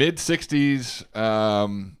 Yeah. Mid-60s. Oh,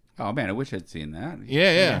 man, I wish I'd seen that.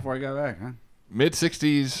 Yeah. Before I got back, huh?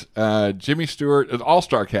 Mid-60s, Jimmy Stewart, an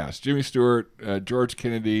all-star cast. Jimmy Stewart, George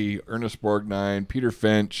Kennedy, Ernest Borgnine, Peter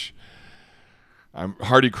Finch,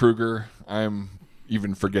 Hardy Kruger. I'm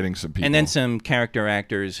even forgetting some people. And then some character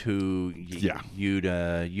actors who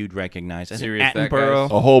you'd recognize. Serious that Attenborough.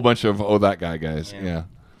 a whole bunch of that guy guys. Yeah.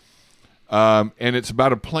 And it's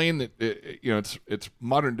about a plane that it's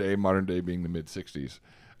modern day being the mid-60s.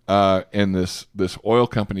 And this oil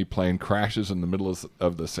company plane crashes in the middle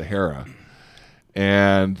of the Sahara,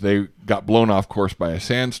 and they got blown off course by a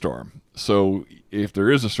sandstorm. So if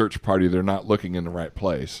there is a search party, they're not looking in the right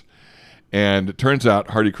place. And it turns out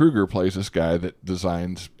Hardy Kruger plays this guy that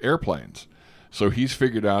designs airplanes. So he's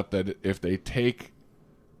figured out that if they take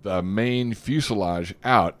the main fuselage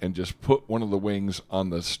out and just put one of the wings on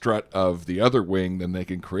the strut of the other wing, then they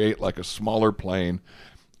can create like a smaller plane.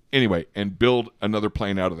 Anyway, and build another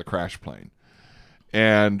plane out of the crash plane.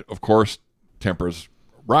 And, of course, tempers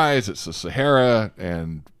rise. It's the Sahara,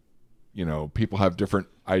 and, people have different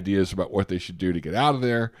ideas about what they should do to get out of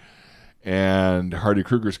there. And Hardy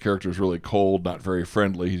Kruger's character is really cold, not very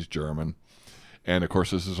friendly. He's German. And, of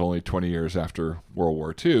course, this is only 20 years after World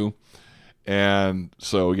War II. And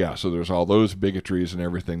so there's all those bigotries and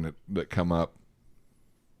everything that come up.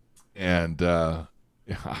 And I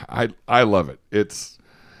love it.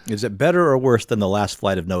 Is it better or worse than The Last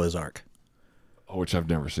Flight of Noah's Ark? Which I've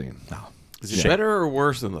never seen. No. Is it better or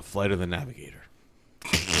worse than The Flight of the Navigator?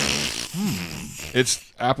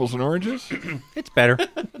 It's apples and oranges? It's better.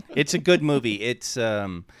 It's a good movie. It's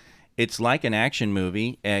like an action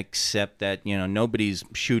movie, except that nobody's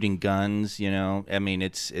shooting guns. I mean,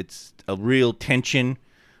 it's a real tension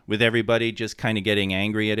with everybody just kind of getting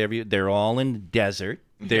angry at They're all in the desert.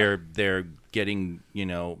 They're getting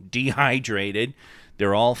dehydrated.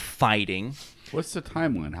 They're all fighting. What's the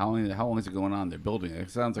timeline? How long is it going on? They're building it. It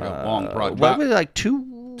sounds like a long project. What was it, like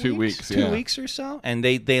 2 weeks? 2 weeks or so. And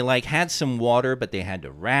they like had some water, but they had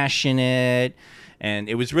to ration it. And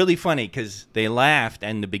it was really funny because they laughed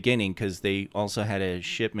in the beginning because they also had a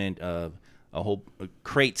shipment of a whole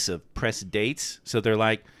crates of pressed dates. So they're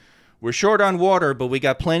like, we're short on water, but we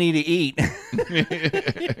got plenty to eat.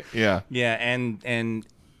 Yeah. Yeah, and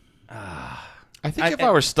I think if I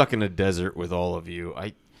were stuck in a desert with all of you,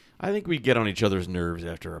 I think we'd get on each other's nerves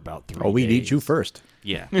after about 3 days. Oh, we'd eat you first.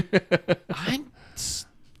 yeah. I'm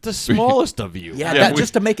the smallest of you. Yeah,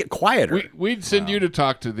 just to make it quieter. We'd send you to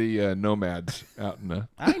talk to the nomads out in the...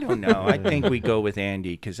 I don't know. I think we go with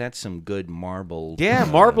Andy because that's some good marble. Yeah,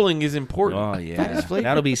 marbling is important. Oh yeah,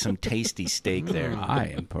 that'll be some tasty steak there.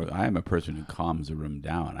 I am a person who calms the room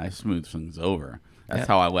down. I smooth things over. That's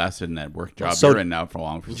how I lasted in that work job you're in now for so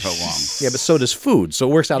long. Yeah, but so does food, so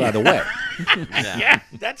it works out either way. Yeah,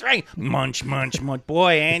 that's right. Munch, munch, munch.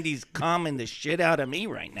 Boy, Andy's calming the shit out of me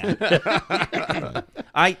right now.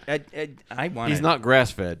 I want. He's not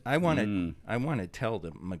grass fed. I want to tell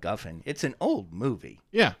the MacGuffin. It's an old movie.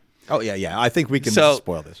 Yeah. Oh, yeah. I think we can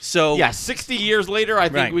spoil this. So Yeah, 60 years later, I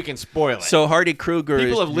think we can spoil it. So Hardy Kruger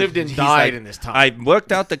People have lived and he's died in this time. I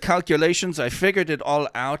worked out the calculations. I figured it all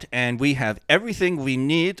out, and we have everything we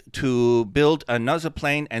need to build another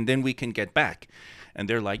plane, and then we can get back. And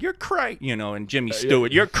they're like, "You're crazy," and Jimmy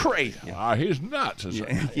Stewart, "You're crazy." He's nuts.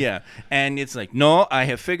 Yeah, and it's like, "No, I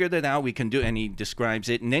have figured it out. We can do," and he describes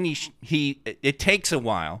it, and then it takes a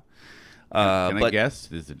while. Can I guess?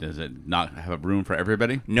 Does it not have room for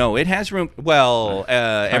everybody? No, it has room. Well,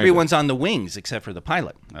 everyone's on the wings except for the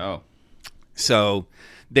pilot. Oh. So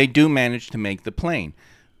they do manage to make the plane.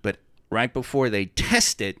 But right before they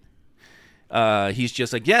test it, he's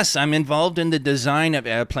just like, "Yes, I'm involved in the design of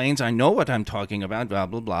airplanes. I know what I'm talking about, blah,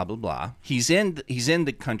 blah, blah, blah, blah." He's in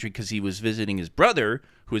the country because he was visiting his brother,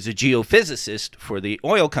 who is a geophysicist for the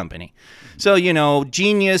oil company. So,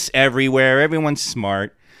 genius everywhere. Everyone's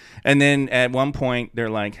smart. And then at one point, they're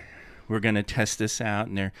like, "We're going to test this out."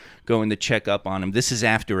 And they're going to check up on him. This is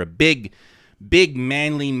after a big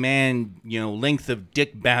manly man, length of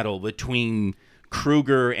dick battle between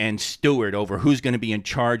Kruger and Stewart over who's going to be in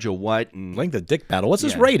charge of what. And Length of dick battle. What's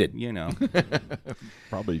this rated?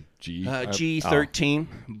 Probably G. G13.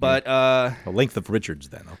 But The length of Richards,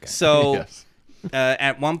 then. Okay. so Yes.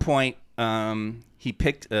 at one point,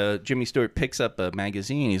 Jimmy Stewart picks up a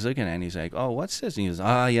magazine. He's looking at it, and he's like, "Oh, what's this?" And he goes,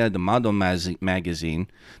 "Yeah, the model magazine.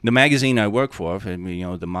 The magazine I work for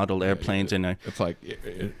the model airplanes." And It's like,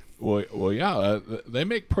 well, yeah, they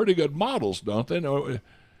make pretty good models, don't they? No,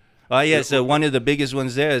 so one of the biggest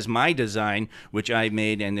ones there is my design, which I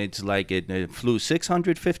made, and it's like it flew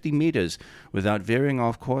 650 meters without veering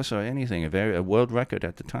off course or anything. A world record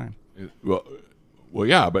at the time. well,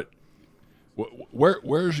 yeah, but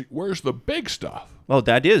where's the big stuff? Well,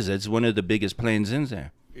 it's one of the biggest planes in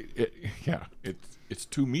there. It's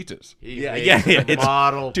 2 meters. Yeah, It's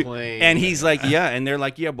model plane. And he's like, "Yeah," and they're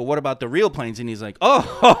like, "Yeah, but what about the real planes?" And he's like,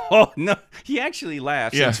 "Oh, no." He actually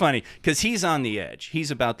laughs. Yeah. It's funny because he's on the edge. He's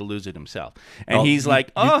about to lose it himself, and he's like,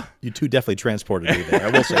 "Oh." You two definitely transported me there. I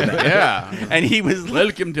will say that. Yeah. And he was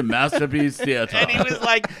Welcome to Masterpiece Theater. and he was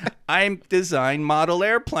like, "I'm design model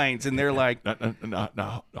airplanes," and they're like,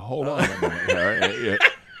 No, hold on a minute.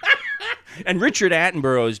 and Richard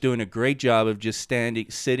Attenborough is doing a great job of just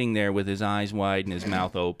sitting there with his eyes wide and his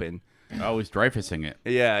mouth open. Oh, he's Dreyfusing it.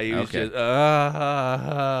 Yeah, he was Okay.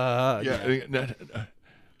 just,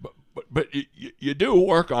 But you do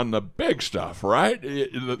work on the big stuff, right?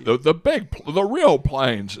 The real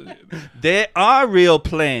planes. There are real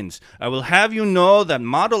planes. I will have you know that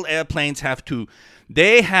model airplanes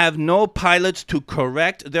they have no pilots to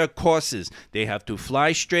correct their courses. They have to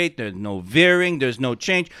fly straight. There's no veering. There's no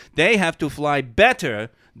change. They have to fly better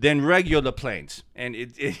than regular planes. And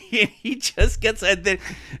he just gets at that,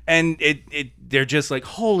 and they're just like,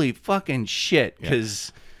 "Holy fucking shit!"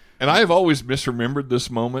 Because And I've always misremembered this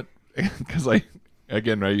moment because I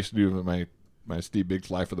used to do my Steve Biggs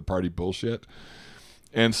Life of the Party bullshit.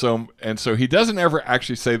 And so he doesn't ever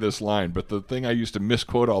actually say this line, but the thing I used to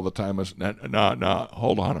misquote all the time was, "No,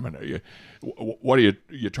 hold on a minute. What are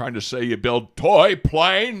you trying to say? You build toy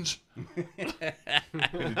planes?"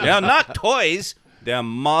 they're not toys. They're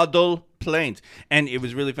model planes. And it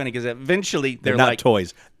was really funny because eventually They're not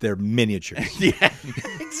toys. They're miniatures. Yeah,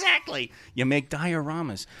 exactly. You make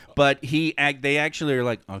dioramas. But they actually are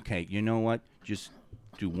like, "Okay, you know what? Just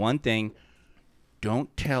do one thing.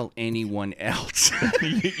 Don't tell anyone else."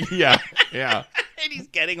 Yeah. And he's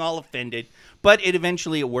getting all offended. But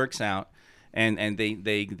it works out. And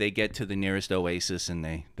they get to the nearest oasis and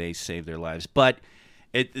they save their lives. But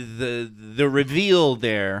the reveal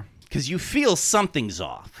there, because you feel something's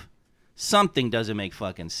off. Something doesn't make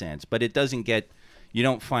fucking sense. But it doesn't you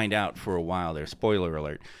don't find out for a while there. Spoiler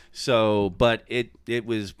alert. So, but it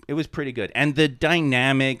was pretty good. And the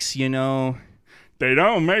dynamics, they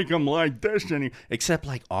don't make them like this except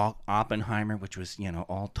like Oppenheimer, which was,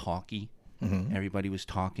 all talky. Mm-hmm. Everybody was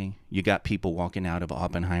talking. You got people walking out of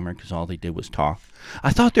Oppenheimer because all they did was talk. I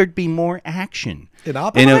thought there'd be more action In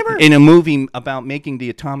Oppenheimer? in a movie about making the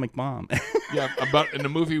atomic bomb. Yeah, in a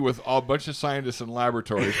movie with a bunch of scientists in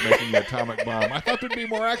laboratories making the atomic bomb. I thought there'd be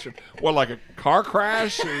more action. What, like a car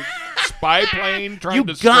crash? A spy plane trying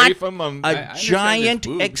to strafe them? A giant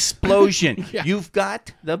boobs. explosion. Yeah. You've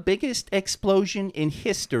got the biggest explosion in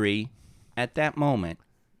history at that moment.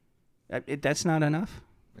 That's not enough?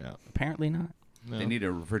 Yeah. Apparently not. They need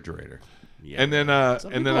a refrigerator. Yeah. And then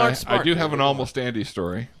I do have an almost Andy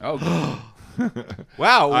story. Oh,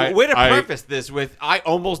 Wow, I- way to I- preface this with "I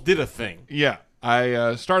almost did a thing." Yeah,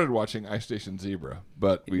 I started watching Ice Station Zebra,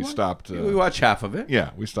 but we stopped. we watch half of it. Yeah,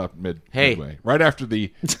 we stopped Hey. midway, right after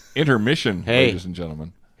the intermission, Hey. ladies and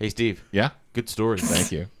gentlemen. Hey, Steve. Yeah, Good story.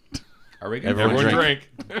 thank you. Are we gonna Everyone Everyone drink.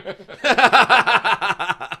 drink.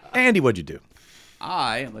 Andy, what'd you do?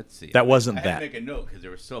 Let's see. That wasn't I had that. to make a note because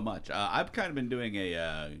there was so much. I've kind of been doing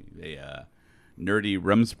a nerdy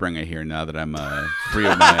Rumspringa here now that I'm free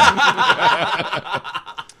of my.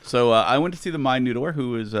 So I went to see the Mind Noodler, who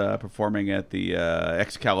was performing at the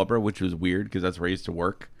Excalibur, which was weird because that's where I used to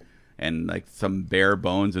work, and like some bare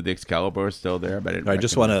bones of the Excalibur are still there. But I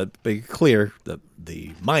just want to be clear: the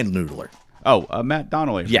Mind Noodler. Oh, Matt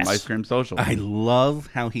Donnelly from Yes. Ice Cream Social. I love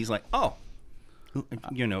how he's like, oh,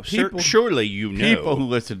 you know, People- surely you know. People who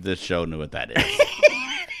listen to this show know what that is.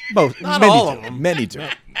 Both. Not many all do. of them. Many do.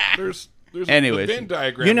 There's Anyways, the Venn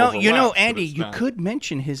diagram. You know, overlaps, but Andy, it's you not. could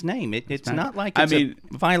mention his name. It's not like I it's mean,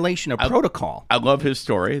 a violation of protocol. I love his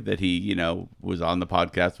story that he, was on the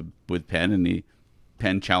podcast with Penn, and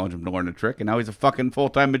Penn challenged him to learn a trick, and now he's a fucking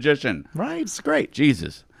full-time magician. Right? It's great.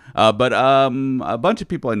 Jesus. But a bunch of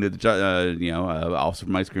people I knew, also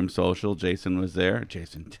from Ice Cream Social. Jason was there.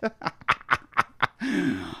 Jason.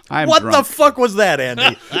 I'm What drunk. the fuck was that,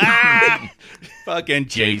 Andy? Fucking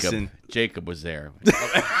Jason. Jacob was there.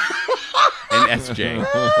 And SJ.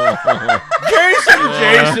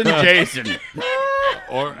 Jason.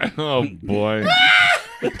 Oh boy.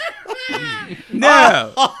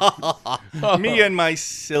 No. Me and my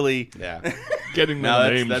silly. Yeah. Getting the No,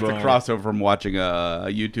 names that's a wrong. crossover from watching a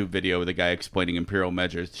YouTube video with a guy explaining imperial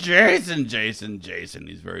measures. Jason.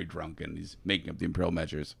 He's very drunk and he's making up the imperial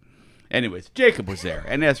measures. Anyways, Jacob was there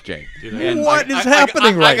and SJ. And What is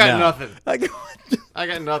happening right I got now? nothing. I got I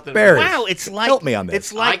got nothing. Barry. Wow, it's like Help me on this.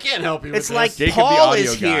 It's like I can't help you with It's this. like Jacob, the Paul audio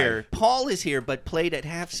is guy. here. Paul is here, but played at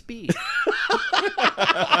half speed.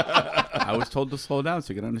 I was told to slow down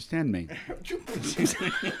so you can understand me.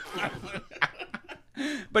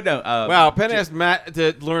 But no. Wow, Penn asked Matt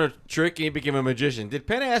to learn a trick and he became a magician. Did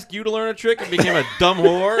Penn ask you to learn a trick and became a dumb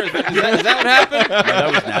whore? Is that what happened? Yeah,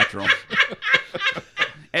 that was natural.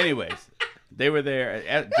 Anyways, they were there.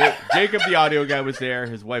 Jacob, the audio guy, was there.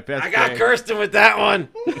 His wife, SJ. I got Kirsten with that one.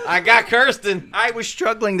 I got Kirsten. I was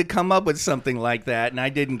struggling to come up with something like that, and I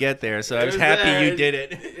didn't get there, so I was happy you did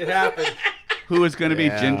it. It happened. Who was going to be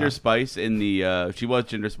Ginger Spice in the... she was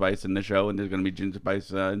Ginger Spice in the show, and there's going to be Ginger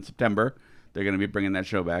Spice in September. They're going to be bringing that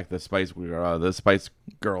show back, the Spice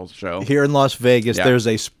Girls show. Here in Las Vegas, Yeah. there's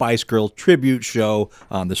a Spice Girl tribute show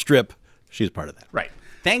on the Strip. She's part of that. Right.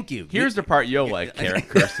 Thank you. Here's the part you'll like,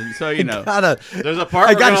 Kirsten. So, There's a part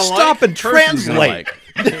I we're gotta gonna stop like. and Kirsten's gonna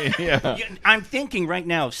translate. like. I'm thinking right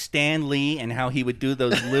now of Stan Lee and how he would do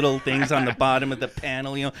those little things on the bottom of the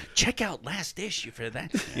panel. Check out last issue for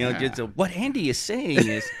that. Just, what Andy is saying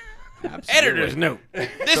is, Editor's note.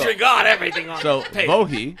 Disregard everything on So, the page.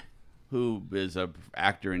 Vohi, who is a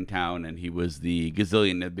actor in town, and he was the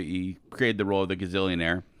gazillion. He created the role of the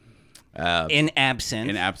gazillionaire. in absence.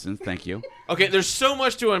 In absence, thank you. Okay, there's so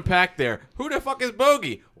much to unpack there. Who the fuck is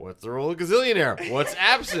Bogey? What's the role of gazillionaire? What's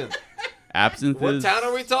absent? Absence What is town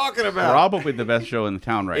are we talking about? probably the best show in the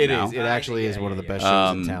town right It now. is. It actually is one of the best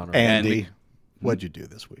shows in town. Right? Andy, what'd you do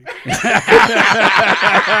this week? Thank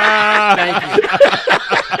you.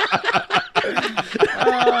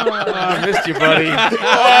 I missed you, buddy.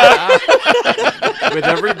 With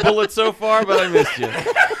every bullet so far, but I missed you.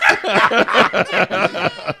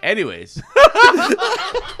 Anyways,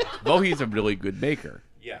 Vohi's a really good baker.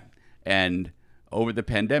 Yeah. And over the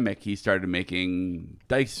pandemic, he started making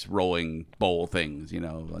dice rolling bowl things,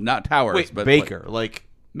 not towers, Wait, but Baker, like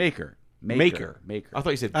maker. Maker. I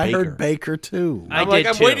thought you said Baker. I heard Baker too. I I'm like, did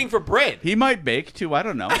I'm too. waiting for bread. He might bake too. I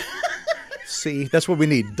don't know. See, that's what we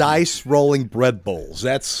need. Dice rolling bread bowls.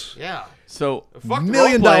 That's Yeah. So Fuck $1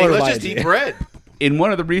 million role-playing. Let's just idea. eat bread. in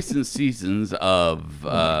one of the recent seasons of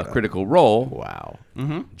Critical Role, wow.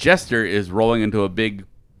 Jester is rolling into a big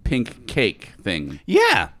pink cake thing.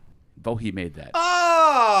 Yeah. Vohi made that.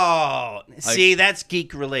 Oh, see, that's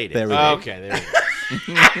geek related. There we go. Okay, there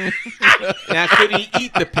we go. Now, could he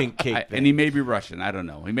eat the pink cake? And he may be Russian. I don't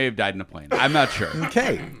know. He may have died in a plane. I'm not sure.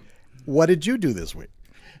 Okay. What did you do this week?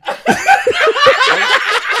 I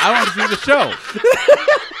want to see the show.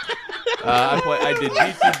 I did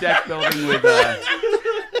DC deck building with.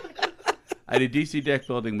 I did DC deck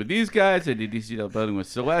building with these guys. I did DC deck building with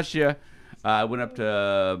Celestia. I went up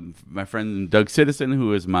to my friend Doug Citizen,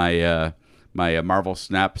 who is my Marvel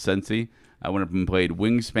Snap sensei. I went up and played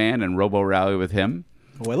Wingspan and Robo Rally with him.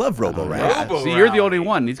 Oh, I love Robo Rally. Robo See, you're the Rally. only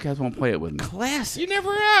one. These guys won't play it with me. Classic. You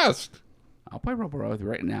never asked. I'll play Robo Rally with you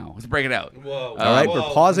right now. Let's break it out. Whoa. All right, we're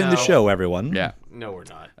pausing the show, everyone. Yeah. No, we're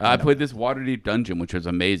not. I played this Waterdeep Dungeon, which was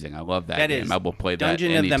amazing. I love that That game. is I will play that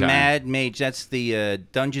Dungeon anytime. of the Mad Mage. That's the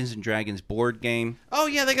Dungeons and Dragons board game. Oh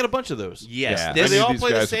yeah, they got a bunch of those. Yes, Yeah. Do this they all These play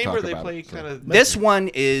the guys will same, talk or they about play it, so. kind of?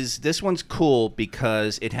 this one's cool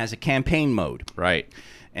because it has a campaign mode. Right.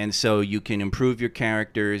 And so you can improve your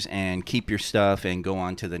characters and keep your stuff and go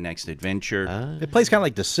on to the next adventure. It plays kind of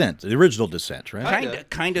like Descent, the original Descent, right?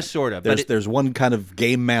 Kind of, sort of. But There's one kind of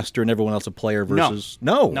game master and everyone else a player versus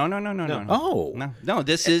no. Oh. No.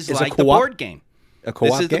 This is It's a like the co-op? board game. A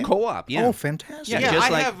co-op This is game? the co-op. Yeah. Oh, fantastic! Yeah, Yeah, just I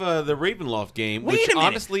like- have the Ravenloft game, which Wait a minute.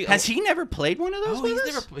 honestly Has he never played one of those? Oh, with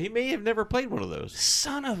he's us? he may have never played one of those.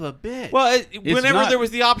 Son of a bitch. Well, whenever not- there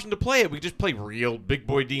was the option to play it, we could just play real big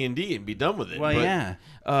boy D&D and be done with it. Well, But, yeah.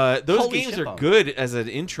 Those Holy games shit, are Bob. good as an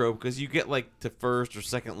intro because you get like to first or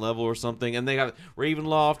second level or something, and they got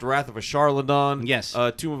Ravenloft, Wrath of a Charladon, Yes.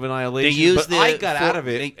 Tomb of Annihilation. They use but the- I got for- out of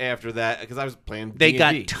it they- after that because I was playing. They D&D.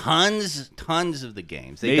 got tons of the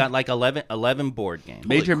games. They Ma- got like 11 board games.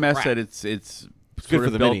 Major Mess crap. said it's good sort for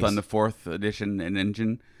of the built minis. on the 4th edition and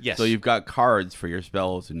engine. Yes. So you've got cards for your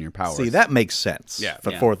spells and your powers. See, that makes sense Yeah.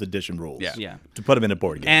 for Yeah. 4th edition rules. Yeah. Yeah. To put them in a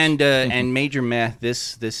board game. And Major Meth,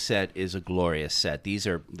 this set is a glorious set. These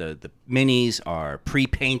are the minis are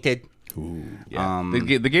pre-painted. Yeah.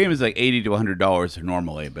 The game is like $80 to $100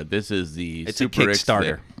 normally, but this is the It's a Super X Kickstarter.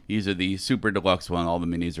 that- These are the super deluxe one. All the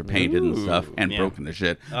minis are painted and stuff and Yeah. broken to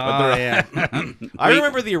shit. Oh, yeah. I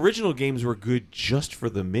remember the original games were good just for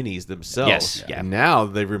the minis themselves. Yes, yeah. And now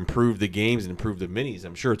they've improved the games and improved the minis.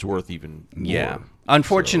 I'm sure it's worth even more. Yeah.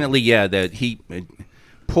 Unfortunately, that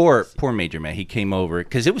poor Major Man, he came over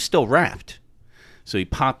because it was still wrapped. So he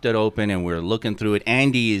popped it open and we're looking through it.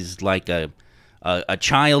 Andy is like a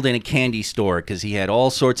child in a candy store because he had all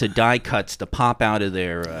sorts of die cuts to pop out of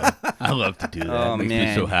there. I love to do that. Oh it makes man,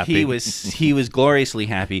 me so happy. he was gloriously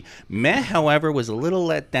happy. Meh, however, was a little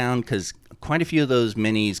let down because quite a few of those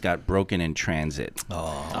minis got broken in transit.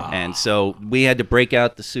 And so we had to break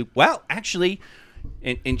out the soup. Well, actually,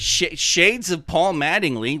 in shades of Paul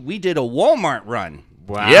Mattingly, we did a Walmart run.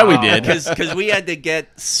 Wow. Yeah, we did. Because we had to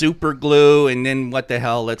get super glue and then what the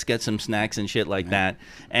hell, let's get some snacks and shit like that.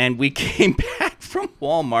 And we came back from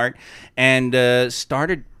Walmart and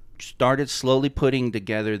started slowly putting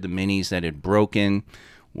together the minis that had broken.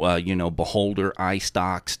 Beholder eye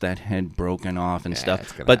stalks that had broken off and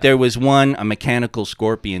stuff. But there was one, a mechanical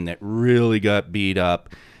scorpion, that really got beat up.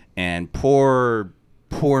 And poor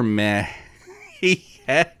Meh,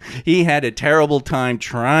 he had a terrible time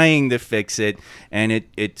trying to fix it. And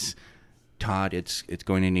it's Todd, it's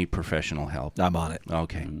going to need professional help. I'm on it.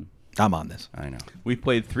 Okay. I'm on this. I know. We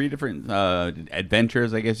played 3 different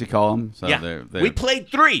adventures, I guess you call them. So they're we played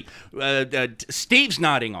 3. Steve's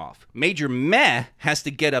nodding off. Major Meh has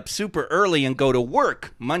to get up super early and go to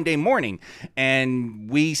work Monday morning, and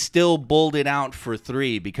we still bowled it out for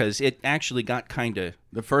 3 because it actually got kind of.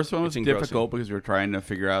 The first one was engrossing. difficult because we were trying to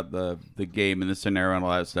figure out the game and the scenario and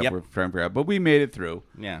all that stuff. Yep. We were trying to figure out, but we made it through.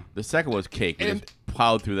 Yeah. The second was cake. We And- just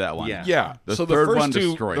plowed through that one. Yeah. Yeah. The so third the first one two,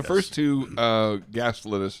 destroyed the us. first two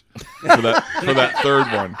gaslit us for that third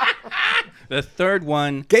one. The third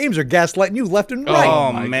one. Games are gaslighting you left and right.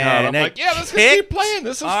 Oh, my man. God. I'm that like, yeah, let's keep kicked playing.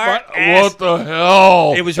 This is our fun. ass. What the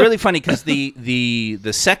hell? It was really funny because the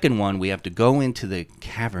second one, we have to go into the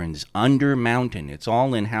caverns under mountain. It's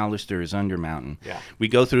all in Hallister's under mountain. Yeah. We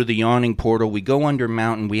go through the yawning portal. We go under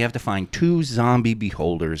mountain. We have to find 2 zombie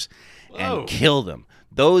beholders Whoa. and kill them.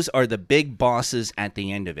 Those are the big bosses at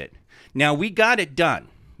the end of it. Now, we got it done.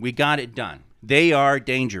 They are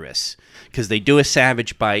dangerous because they do a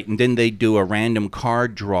savage bite and then they do a random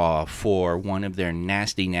card draw for one of their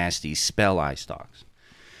nasty spell eye stalks.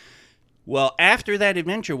 Well, after that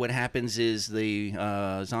adventure, what happens is the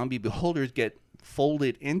zombie beholders get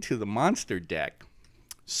folded into the monster deck.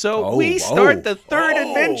 So we start the third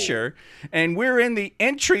adventure, and we're in the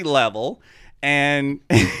entry level, and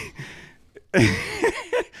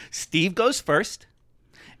Steve goes first.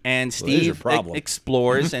 And there's your Steve problem.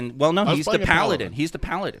 explores, and well, no, was he's the playing a paladin. paladin. He's the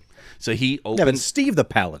paladin. So he Yeah, but opens. Steve the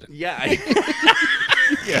Paladin. Yeah,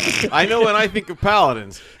 I know when I think of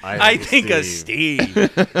paladins, I think of Steve.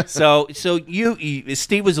 So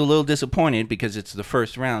Steve was a little disappointed because it's the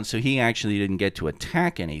first round, so he actually didn't get to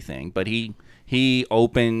attack anything. But he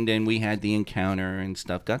opened, and we had the encounter, and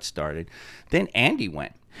stuff got started. Then Andy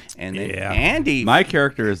went, and then Andy. My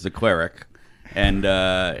character is the cleric, and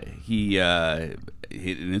he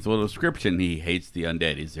in his little description, he hates the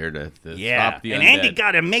undead. He's there to stop the and undead. Andy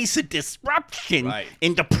got a Mace of Disruption Right.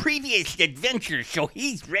 in the previous adventure, so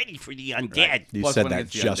he's ready for the undead. You Plus said one that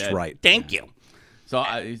against the just undead. right. Thank you. So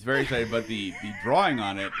he's very excited, but the drawing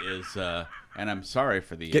on it is And I'm sorry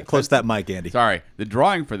for the Get close to that mic, Andy. Sorry, the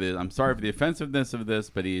drawing for this. I'm sorry for the offensiveness of this,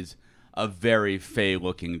 but he's a very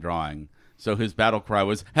fey-looking drawing. So his battle cry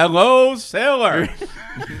was, "Hello, sailor!"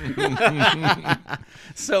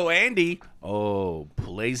 So Andy,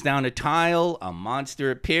 lays down a tile. A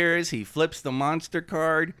monster appears. He flips the monster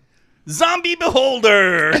card. Zombie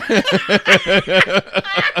Beholder! The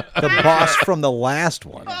boss from the last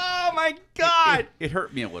one. Oh, my God. It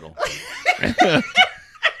hurt me a little. That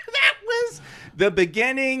was the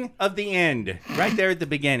beginning of the end. Right there at the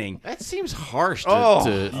beginning. That seems harsh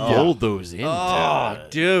to fold those in. Oh,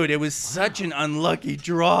 dude, it was such an unlucky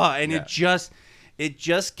draw, and it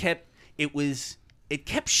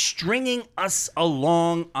kept stringing us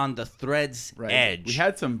along on the thread's edge. We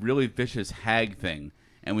had some really vicious hag thing,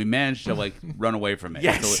 and we managed to run away from it.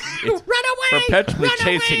 Yes. So it's perpetually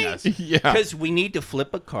chasing us. Yeah. Because we need to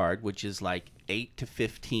flip a card, which is like 8 to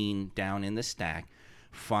 15 down in the stack.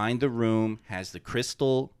 Find the room, has the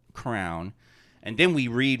crystal crown, and then we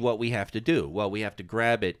read what we have to do. Well, we have to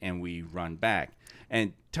grab it, and we run back.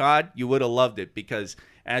 And Todd, you would have loved it, because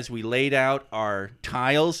as we laid out our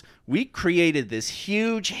tiles, we created this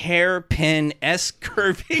huge hairpin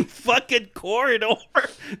S-curving fucking corridor.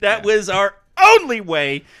 That was our only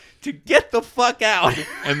way to get the fuck out.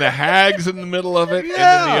 And the hag's in the middle of it. And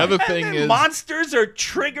then the other thing and is... monsters are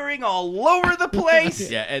triggering all over the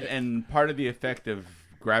place. Yeah, and part of the effect of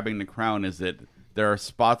grabbing the crown is that there are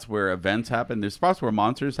spots where events happen. There's spots where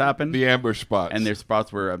monsters happen. The ambush spots. And there's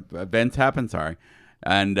spots where events happen,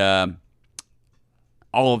 And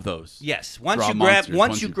all of those. Yes. Draw Once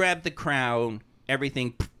monsters. you grab the crown,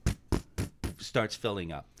 everything starts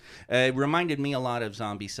filling up. It reminded me a lot of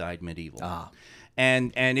Zombicide Medieval.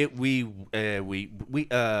 And did we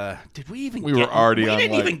even We were already on, we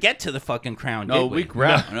didn't like- even get to the fucking crown, No, did we? we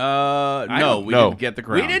grabbed. No, we No. didn't get the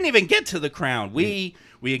crown. We didn't even get to the crown. We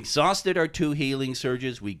exhausted our 2 healing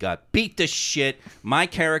surges. We got beat to shit. My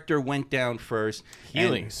character went down first.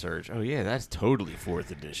 Healing And- surge. Oh yeah, that's totally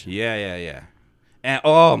 4th edition. Yeah. And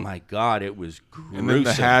oh my God, it was gruesome. And then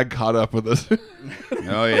the hag caught up with us.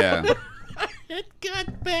 Oh, yeah. It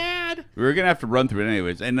got bad. We were going to have to run through it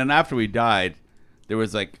anyways. And then after we died, there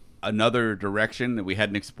was another direction that we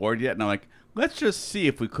hadn't explored yet. And I'm like, let's just see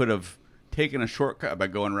if we could have taken a shortcut by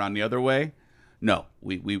going around the other way. No,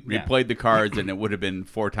 we replayed the cards, and it would have been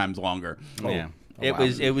 4 times longer. Yeah.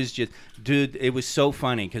 It was just, dude, it was so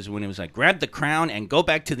funny because when it was like, grab the crown and go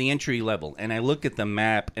back to the entry level. And I look at the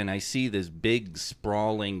map and I see this big,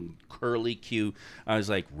 sprawling, curly queue. I was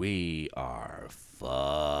like, we are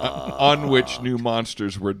fucked. On which new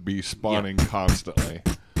monsters would be spawning constantly.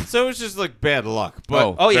 So it's just like bad luck.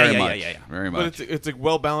 But Very yeah. Very but much. it's a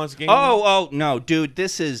well balanced game. Oh no, dude,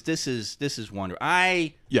 this is wonderful.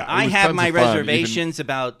 I have tons my of fun, reservations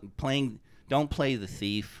about playing. Don't play the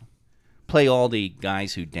thief. Play all the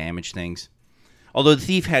guys who damage things. Although the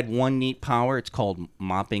thief had one neat power, it's called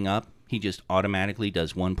mopping up. He just automatically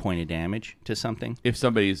does 1 point of damage to something. If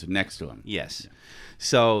somebody's next to him. Yes.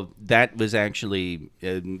 So that was actually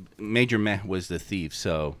Major Meh was the thief.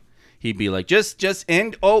 So he'd be like, just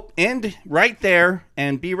end right there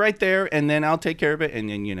and be right there, and then I'll take care of it. And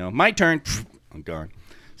then my turn. I'm gone.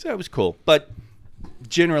 So that was cool. But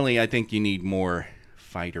generally, I think you need more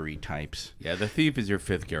fightery types. Yeah, the thief is your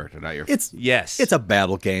 5th character, not your Yes. It's a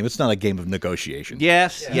battle game. It's not a game of negotiation.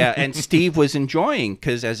 Yes, yeah. And Steve was enjoying,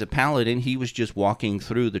 because as a paladin, he was just walking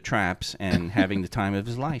through the traps and having the time of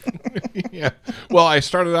his life. Yeah. Well, I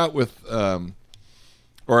started out with, or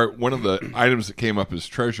one of the items that came up as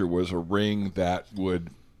treasure was a ring that would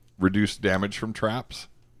reduce damage from traps.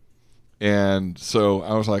 And so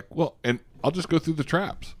I was like, well, and I'll just go through the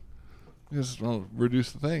traps. Just I'll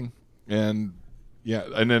reduce the thing. And yeah,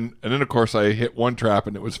 and then of course I hit one trap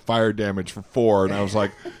and it was fire damage for 4, and I was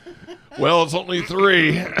like, well, it's only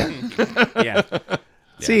 3. Yeah.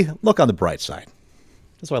 See, look on the bright side.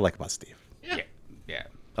 That's what I like about Steve. Yeah.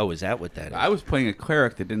 Oh, is that what that is? I was playing a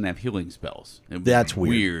cleric that didn't have healing spells. It was That's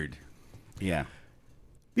weird. Yeah.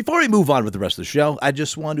 Before we move on with the rest of the show, I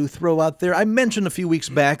just want to throw out there, I mentioned a few weeks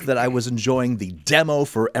back that I was enjoying the demo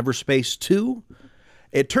for Everspace 2.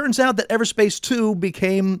 It turns out that Everspace 2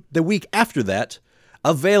 became, the week after that,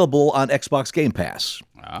 available on Xbox Game Pass.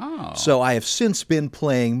 Oh. So I have since been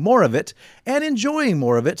playing more of it and enjoying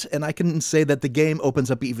more of it, and I can say that the game opens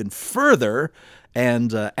up even further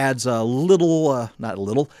and adds a lot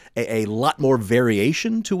more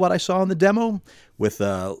variation to what I saw in the demo, with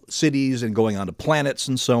cities and going onto planets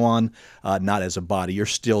and so on, not as a body. You're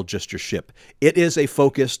still just your ship. It is a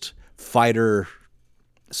focused fighter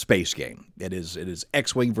space game. It is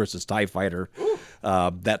X-Wing versus TIE Fighter,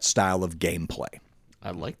 that style of gameplay.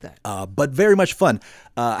 I like that. but very much fun.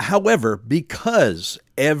 However, because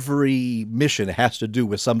every mission has to do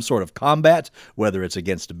with some sort of combat, whether it's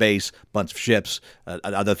against a base, bunch of ships,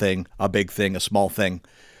 another thing, a big thing, a small thing,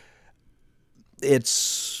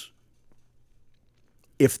 if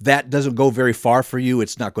that doesn't go very far for you,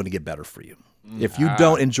 it's not going to get better for you. If you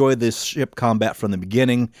don't enjoy this ship combat from the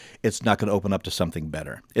beginning, it's not going to open up to something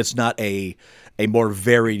better. It's not a more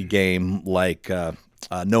varied game like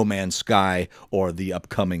No Man's Sky or the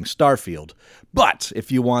upcoming Starfield. But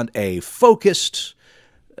if you want a focused,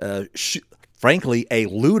 frankly, a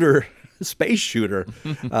looter space shooter,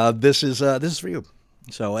 this is for you.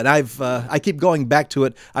 So, and I keep going back to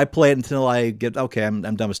it. I play it until I get okay.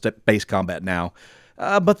 I'm done with space combat now.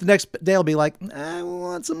 But the next day I'll be like, I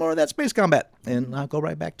want some more of that space combat, and I'll go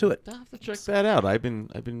right back to it. I'll have to check that out. I've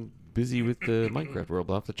been busy with the Minecraft world.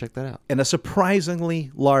 I'll have to check that out. And a surprisingly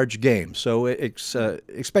large game, so it's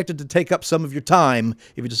expected to take up some of your time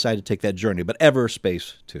if you decide to take that journey. But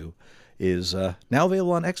Everspace 2 is now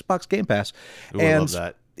available on Xbox Game Pass. Ooh, and I love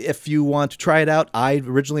that. If you want to try it out, I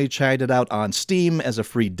originally tried it out on Steam as a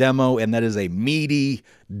free demo, and that is a meaty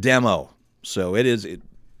demo. So it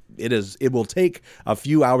will take a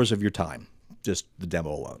few hours of your time, just the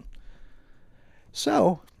demo alone.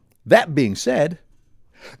 So, that being said,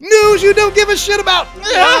 news you don't give a shit about. I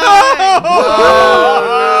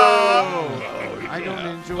don't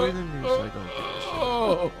enjoy the news. I don't give a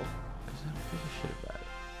shit. Because I don't give a shit about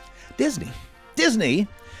it. Disney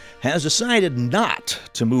has decided not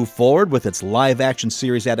to move forward with its live-action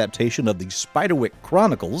series adaptation of the Spiderwick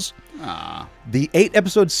Chronicles. The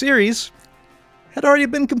 8-episode series had already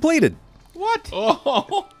been completed. What?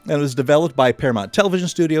 Oh. And it was developed by Paramount Television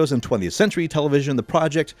Studios and 20th Century Television. The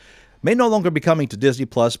project may no longer be coming to Disney+,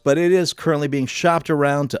 but it is currently being shopped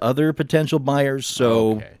around to other potential buyers,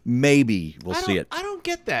 so maybe we'll see it. I don't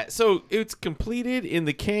get that. So it's completed, in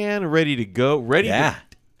the can, ready to go,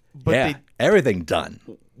 But everything done.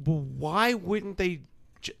 Why wouldn't they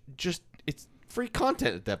just... It's free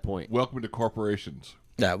content at that point. Welcome to corporations.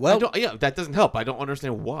 Yeah, well, that doesn't help. I don't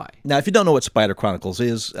understand why. Now, if you don't know what Spider Chronicles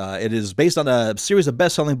is, it is based on a series of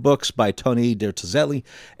best-selling books by Tony Dertzelli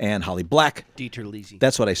and Holly Black. Dieter Lisi.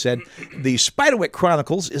 That's what I said. The Spiderwick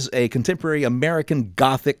Chronicles is a contemporary American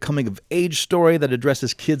Gothic coming-of-age story that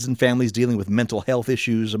addresses kids and families dealing with mental health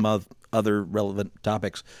issues, among other relevant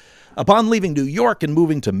topics. Upon leaving New York and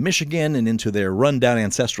moving to Michigan and into their rundown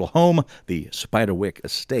ancestral home, the Spiderwick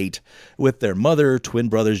Estate, with their mother, twin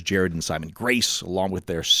brothers Jared and Simon Grace, along with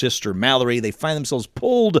their sister Mallory, they find themselves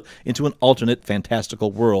pulled into an alternate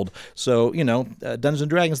fantastical world. So, Dungeons &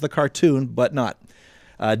 Dragons the cartoon, but not.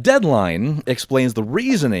 Deadline explains the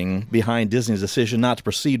reasoning behind Disney's decision not to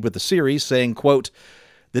proceed with the series, saying, quote,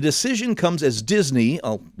 "The decision comes as Disney,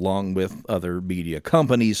 along with other media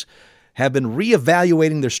companies, have been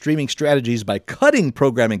reevaluating their streaming strategies by cutting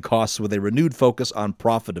programming costs with a renewed focus on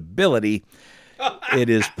profitability. It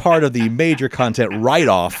is part of the major content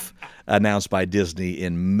write-off announced by Disney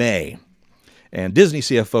in May." And Disney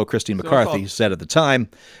CFO Christine McCarthy said at the time,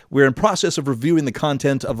 "We're in process of reviewing the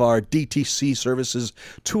content of our DTC services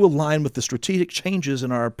to align with the strategic changes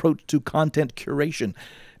in our approach to content curation.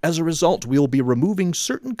 As a result, we will be removing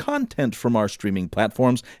certain content from our streaming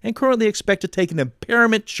platforms and currently expect to take an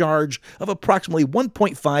impairment charge of approximately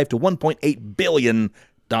 $1.5 to $1.8 billion,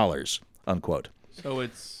 unquote. So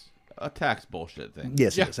it's a tax bullshit thing.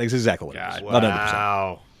 Yes, yes, that's exactly what it is. 100%.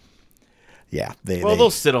 Wow. Yeah. They'll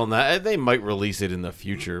sit on that. They might release it in the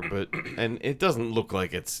future, and it doesn't look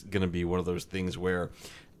like it's going to be one of those things where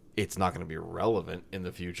it's not going to be relevant in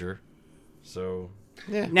the future. So,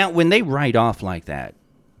 yeah. Now, when they write off like that,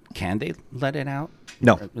 can they let it out?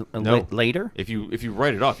 No. Later? If you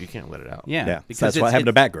write it off, you can't let it out. Yeah. Because that's what happened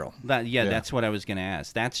to Batgirl. That's what I was going to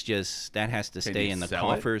ask. That has to stay in the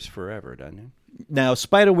coffers forever, doesn't it? Now,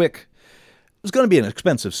 Spiderwick was going to be an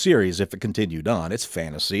expensive series if it continued on. It's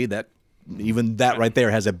fantasy. Even that right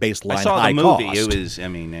there has a baseline I saw high the movie. cost. It was,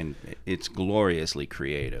 and it's gloriously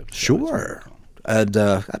creative. So sure. And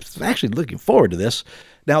I'm actually looking forward to this.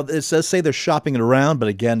 Now, it says say they're shopping it around, but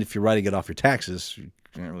again, if you're writing it off your taxes, you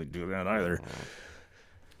can't really do that either.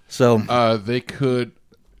 So they could.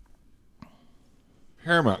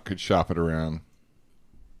 Paramount could shop it around,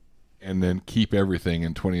 and then keep everything,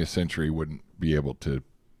 and 20th Century wouldn't be able to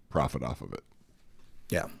profit off of it.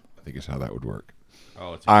 yeah, I think is how that would work.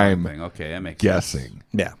 Oh, it's a I'm thing. Okay, that makes guessing.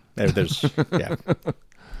 yeah. There's yeah.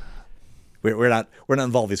 We're not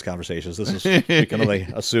involved in these conversations. This is we can only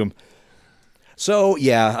assume. So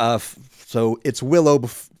so it's Willow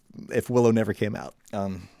if Willow never came out.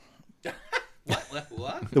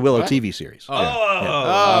 What? The Willow TV series.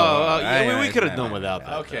 We could have done without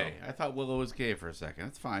that. Okay, I thought Willow was gay for a second.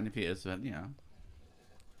 That's fine if he is, but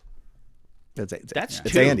That's it's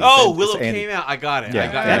two. Andy. Oh, It's Willow Andy. came out. I got it. Yeah.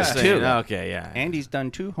 I got That's what you're two. saying. Okay, yeah. Andy's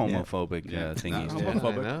done 2 homophobic thingies. Not too.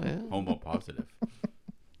 homophobic. Homo positive.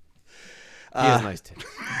 He has nice tits.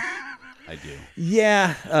 I do.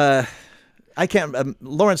 Yeah, I can't.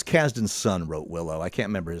 Lawrence Kasdan's son wrote Willow. I can't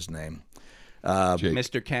remember his name. Jake.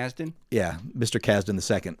 Mr. Kasdan? Yeah, Mr. Kasdan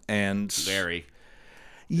II. And Very.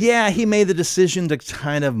 yeah, he made the decision to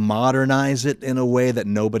kind of modernize it in a way that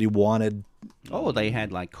nobody wanted. Oh, they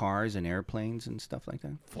had like cars and airplanes and stuff like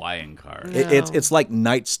that? Flying car. It's like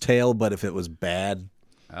Knight's Tale, but if it was bad.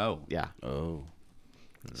 Oh. Yeah. Oh.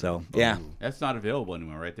 So yeah, That's not available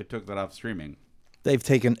anymore, right? They took that off streaming. they've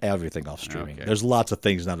taken everything off streaming. Okay. There's lots of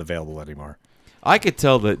things not available anymore. I could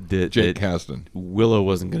tell that Jake Kasdan. Willow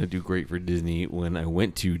wasn't going to do great for Disney when I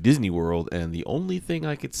went to Disney World, and the only thing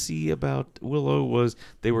I could see about Willow was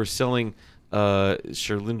they were selling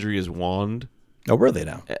Cherlindria's wand, Oh, were they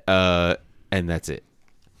now? and that's it.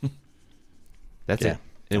 That's Yeah. it.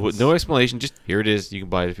 And with no explanation, just here it is. You can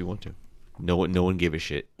buy it if you want to. No one gave a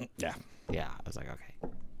shit. Yeah. Yeah, I was like,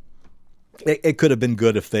 okay. It could have been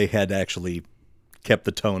good if they had actually kept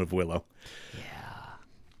the tone of Willow.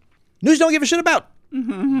 News don't give a shit about.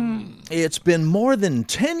 It's been more than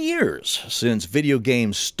 10 years since video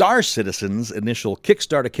game Star Citizen's initial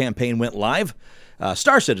Kickstarter campaign went live.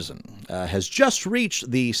 Star Citizen has just reached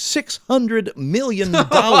the $600 million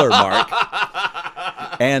mark.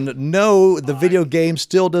 And no, the video game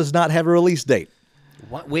still does not have a release date.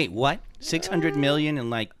 What? Wait, what? 600 million in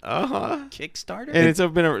like Kickstarter? And it's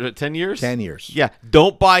been 10 years? 10 years. Yeah,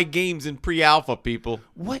 don't buy games in pre-alpha, people.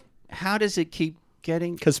 What? How does it keep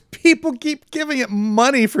getting? Because people keep giving it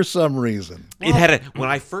money for some reason. It had when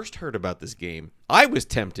I first heard about this game, I was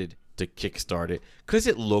tempted to kickstart it because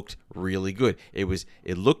it looked really good.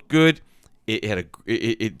 It looked good.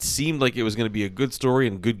 It seemed like it was going to be a good story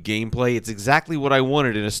and good gameplay. It's exactly what I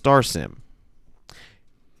wanted in a Star Sim.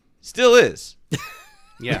 Still is.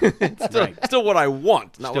 Yeah. Still what I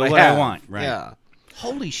want, not Still what what I I have. want, right. Yeah.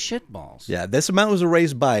 Holy shitballs. Yeah, this amount was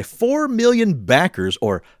raised by 4 million backers,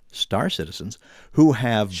 or Star Citizens, who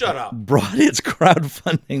have Shut up. brought its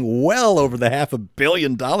crowdfunding well over the $500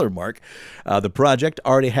 million mark. The project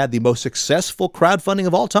already had the most successful crowdfunding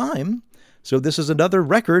of all time, so this is another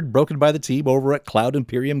record broken by the team over at Cloud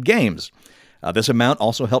Imperium Games. This amount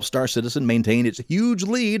also helped Star Citizen maintain its huge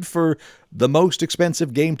lead for the most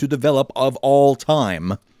expensive game to develop of all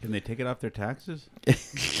time. Can they take it off their taxes?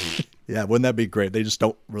 Yeah, wouldn't that be great? They just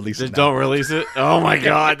don't release it Just now. don't release it. Oh my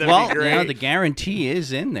God, that'd Well, be great. you know, the guarantee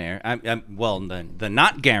is in there. Well, the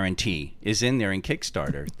not guarantee is in there in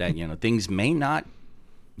Kickstarter that things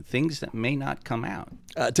that may not come out.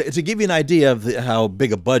 To give you an idea of how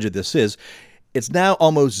big a budget this is, it's now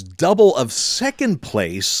almost double of second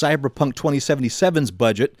place Cyberpunk 2077's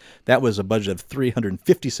budget. That was a budget of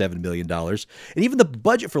 $357 million. And even the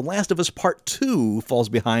budget for Last of Us Part 2 falls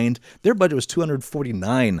behind. Their budget was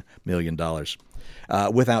 $249 million.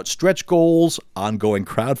 Without stretch goals, ongoing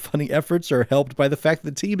crowdfunding efforts are helped by the fact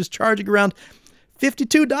that the team is charging around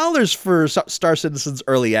 $52 for Star Citizen's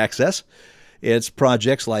early access. It's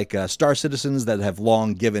projects like Star Citizens that have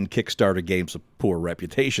long given Kickstarter games a poor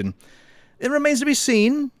reputation. It remains to be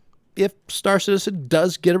seen if Star Citizen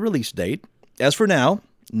does get a release date. As for now,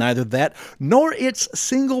 neither that nor its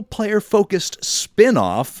single-player-focused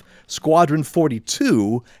spin-off, Squadron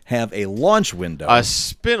 42, have a launch window. A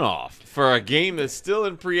spin-off for a game that's still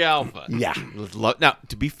in pre-alpha. Yeah. Now,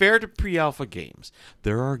 to be fair to pre-alpha games,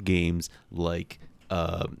 there are games like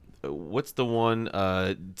what's the one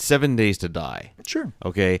 7 Days to Die? Sure.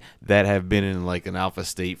 Okay, that have been in like an alpha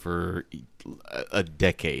state for a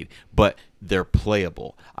decade, but they're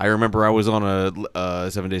playable. I remember I was on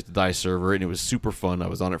a 7 Days to Die server, and it was super fun. I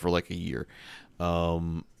was on it for like a year.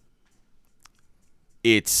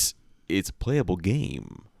 It's a playable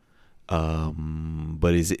game,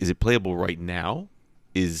 but is it playable right now?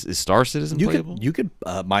 Is Star Citizen playable? You could.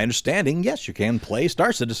 My understanding, yes, you can play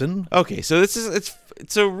Star Citizen. Okay, so it's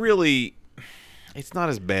so really, it's not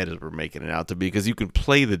as bad as we're making it out to be because you can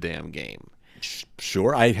play the damn game.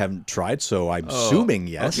 Sure, I haven't tried, so I'm assuming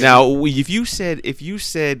yes. Okay. Now, if you said,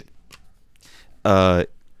 Hello.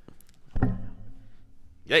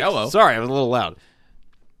 Sorry, I was a little loud.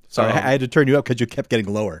 Sorry, I had to turn you up because you kept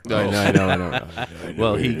getting lower. I know.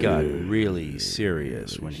 Well, he got really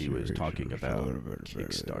serious when he was talking about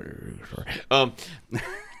Kickstarter.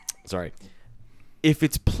 Sorry. if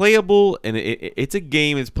it's playable and it's a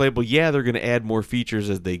game, it's playable. Yeah, they're going to add more features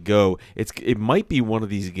as they go. It might be one of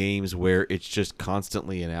these games where it's just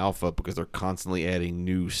constantly in alpha because they're constantly adding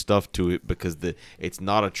new stuff to it because it's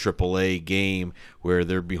not a AAA game where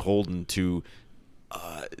they're beholden to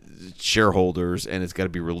shareholders and it's got to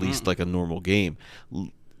be released like a normal game.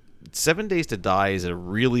 7 Days to Die is a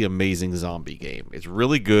really amazing zombie game. It's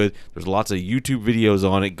really good. There's lots of YouTube videos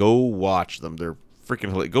on it. Go watch them. They're freaking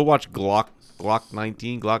hilarious. Go watch Glock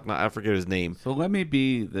 19, I forget his name. So let me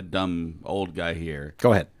be the dumb old guy here.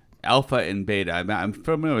 Go ahead. Alpha and beta. I'm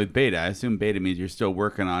familiar with beta. I assume beta means you're still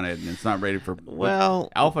working on it and it's not ready for.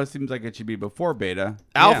 Well, alpha seems like it should be before beta.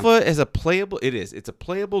 Alpha is a playable. It is. It's a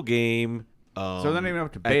playable game. So they're not even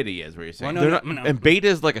up to beta yet, is what you're saying. Well, No. And beta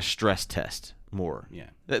is like a stress test more. Yeah.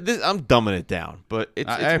 I'm dumbing it down, but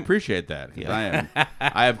I appreciate that. Yeah.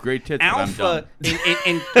 I have great tits. Alpha, but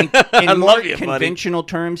I'm in I more love you, buddy. conventional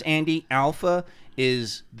terms, Andy, alpha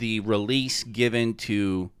is the release given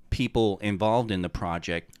to people involved in the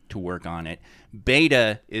project to work on it.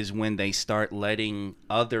 Beta is when they start letting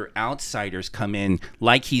other outsiders come in,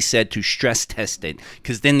 like he said, to stress test it.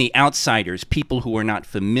 Because then the outsiders, people who are not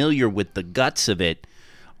familiar with the guts of it,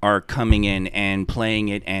 are coming in and playing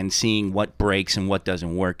it and seeing what breaks and what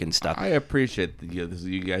doesn't work and stuff. I appreciate you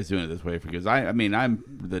guys doing it this way because I'm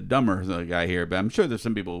the dumber guy here, but I'm sure there's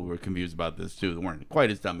some people who were confused about this too that weren't quite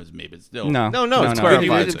as dumb as me, but still. No, it's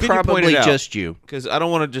It's good you probably pointed out. just you. because I don't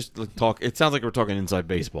want to just talk. It sounds like we're talking inside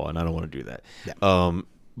baseball, and I don't want to do that. Yeah.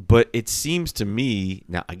 But it seems to me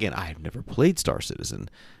now. Again, I have never played Star Citizen.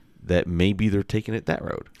 That maybe they're taking it that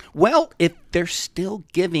road. Well, if they're still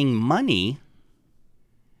giving money,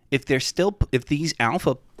 if these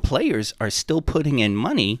alpha players are still putting in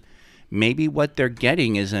money, maybe what they're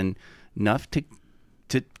getting is enough to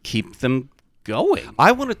keep them going.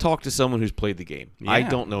 I want to talk to someone who's played the game. Yeah. I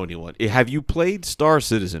don't know anyone. Have you played Star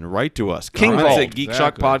Citizen? Write to us. King Comments Vault. at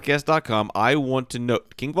geekshockpodcast.com. I want to know.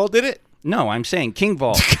 King Vault did it? No, I'm saying King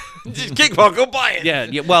Vault. King Vault, go buy it.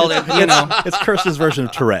 Yeah. Well, you know. It's Kirsten's version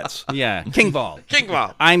of Tourette's. Yeah, King Vault. King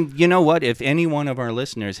Vault. You know what? If any one of our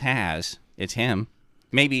listeners has, it's him.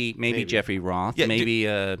 Maybe Jeffrey Roth. Yeah, maybe.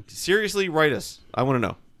 Seriously, write us. I want to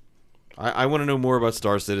know. I want to know more about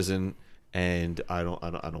Star Citizen, and I don't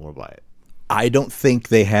want to buy it. I don't think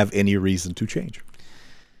they have any reason to change.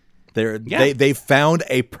 They found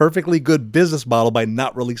a perfectly good business model by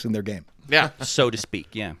not releasing their game. Yeah. so to speak.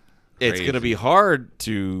 Yeah. It's going to be hard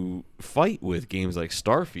to fight with games like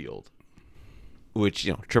Starfield, which,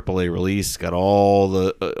 AAA release, got all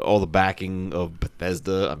the backing of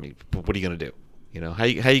Bethesda. I mean, what are you going to do? How are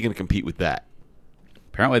you going to compete with that?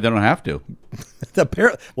 Apparently, they don't have to.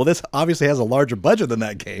 Well, this obviously has a larger budget than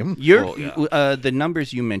that game. The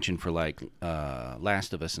numbers you mentioned for like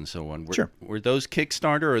Last of Us and so on. Were those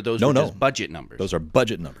Kickstarter or those were just budget numbers? Those are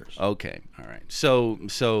budget numbers. Okay, all right. So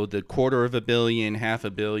the $250 million,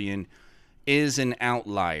 $500 million is an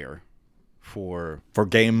outlier for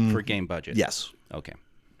game budget. Yes. Okay.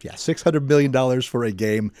 Yeah, $600 million for a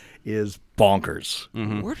game is bonkers.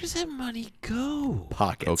 Mm-hmm. Where does that money go?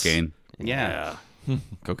 Pockets. Cocaine. Yeah.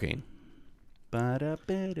 Cocaine.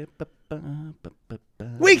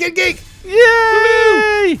 Weekend Geek!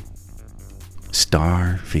 Yay!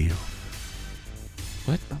 Starfield.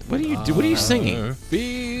 What do you do? What are you singing?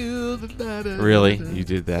 Feel the light. Really? You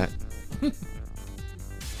did that?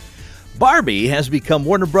 Barbie has become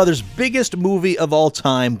Warner Brothers' biggest movie of all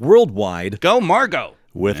time worldwide, Go Margot.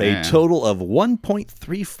 with a total of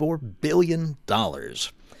 $1.34 billion.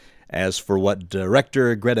 As for what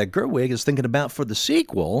director Greta Gerwig is thinking about for the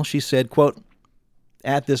sequel, she said, quote,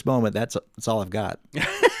 "At this moment, that's all I've got."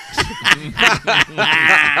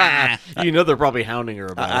 They're probably hounding her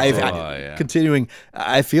about it. Continuing,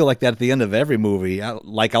 I feel like that at the end of every movie,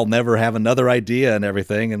 I'll never have another idea and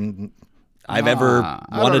everything, and I've ever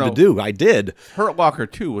wanted to do. I did. Hurt Locker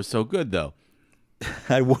 2 was so good, though.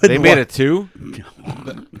 I would. They made it too?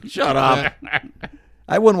 Shut up.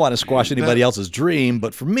 I wouldn't want to squash anybody else's dream,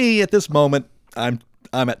 but for me, at this moment, I'm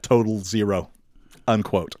at total zero.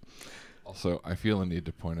 Unquote. Also, I feel a need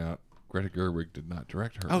to point out Greta Gerwig did not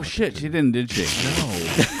direct her. Oh, shit. She didn't, did she?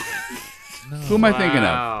 No. Who am I thinking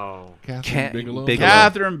of? Catherine Bigelow.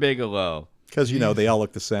 Catherine Bigelow. Because, they all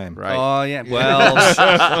look the same. Right. Oh yeah. Well,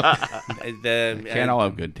 Can't all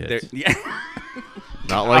have good tits.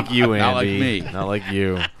 Not like you, Andy. Not like me. Not like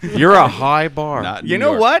you. You're a high bar. Not You New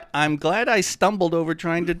know York. what? I'm glad I stumbled over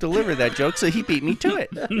trying to deliver that joke, so he beat me to it.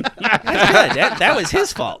 That's good. That was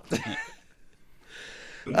his fault.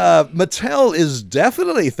 Mattel is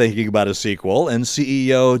definitely thinking about a sequel, and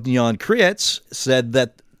CEO Jan Kriets said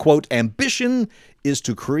that, quote, "ambition is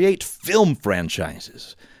to create film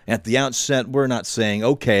franchises At the outset, we're not saying,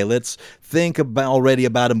 okay, let's think already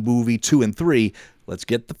about a movie 2 and 3. Let's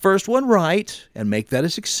get the first one right and make that a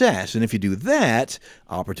success. And if you do that,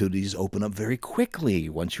 opportunities open up very quickly.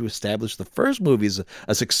 Once you establish the first movie is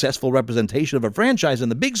a successful representation of a franchise on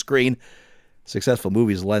the big screen, successful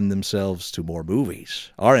movies lend themselves to more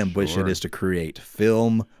movies. Our ambition is to create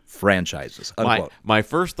film franchises. My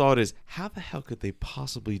first thought is, how the hell could they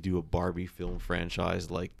possibly do a Barbie film franchise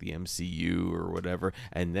like the MCU or whatever?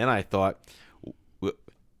 And then I thought,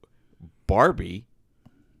 Barbie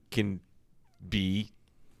can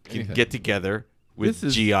get together with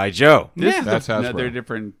G.I. Joe. That's Hasbro. No, they're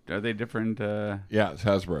different. Are they different? Yeah, it's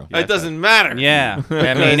Hasbro. It doesn't matter. Yeah.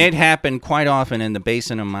 I mean, it happened quite often in the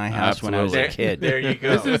basement of my house when I was a kid. There you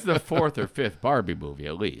go. This is the 4th or 5th Barbie movie,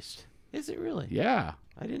 at least. Is it really? Yeah.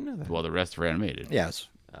 I didn't know that. Well, the rest are animated. Yes.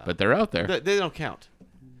 But they're out there. They don't count.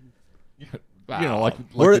 You know, like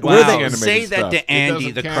Were the they- Disney animated Say that stuff. to It Andy,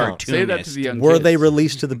 doesn't the count. cartoonist. Say that to the young Were kids. they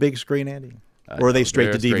released to the big screen, Andy? Or are they straight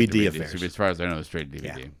They're to DVD DVD. affairs? As far as I know, they're straight to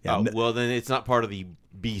Yeah. DVD. Yeah. Oh, well, then it's not part of the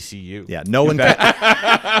BCU. Yeah, no one. In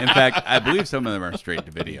fact, I believe some of them are straight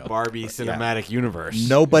to video. Barbie Cinematic Universe.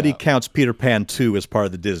 Nobody counts Peter Pan 2 as part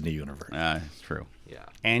of the Disney universe. It's true. Yeah.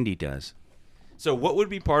 Andy does. So what would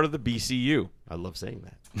be part of the BCU? I love saying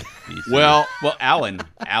that. Well, Alan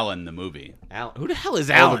the movie. Alan. Who the hell is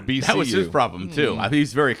Oh, Alan? the That was his BCU. problem too. I think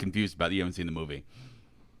he's very confused about. You haven't seen the movie.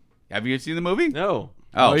 Have you seen the movie? No.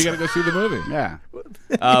 Oh, you got to go see the movie. Yeah.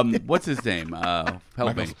 What's his name?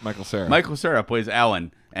 Help me. Michael Cera. Michael Cera plays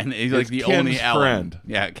Alan, and he's like It's the Ken's only Alan. friend.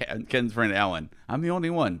 Yeah, Ken's friend Alan. I'm the only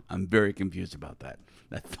one. I'm very confused about that.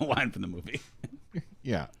 That's the line from the movie.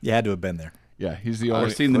 Yeah, You had to have been there. yeah. He's the I've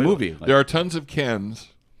only. seen the movie. There are tons of Kens,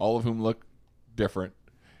 all of whom look different,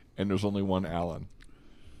 and there's only one Alan.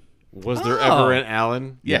 Was there ever an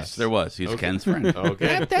Alan? Yes, there was. He's Ken's friend.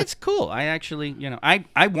 Okay. That's cool. I actually,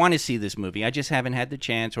 I want to see this movie. I just haven't had the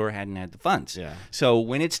chance or hadn't had the funds. Yeah. So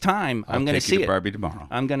when it's time, I'm going to Take you see to it. Barbie tomorrow.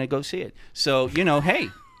 I'm going to go see it. So, hey.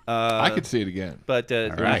 I could see it again. But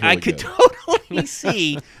right. I Really could good. totally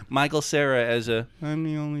see Michael Cera as I'm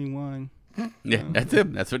the only one. Yeah, that's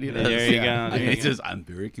him. That's what he does. There you go. There He you go. says, "I'm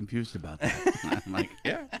very confused about that." I'm like,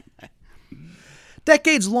 yeah.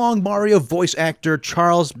 Decades-long Mario voice actor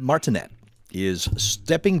Charles Martinet is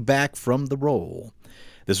stepping back from the role.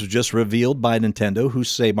 This was just revealed by Nintendo, who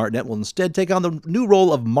say Martinet will instead take on the new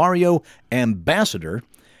role of Mario Ambassador.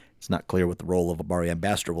 It's not clear what the role of a Mario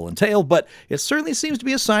Ambassador will entail, but it certainly seems to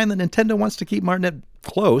be a sign that Nintendo wants to keep Martinet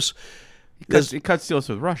close. He cuts deals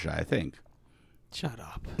with Russia, I think. Shut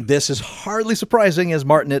up. This is hardly surprising, as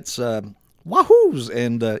Martinet's wahoos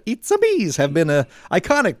and it's-a-bees have been an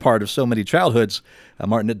iconic part of so many childhoods.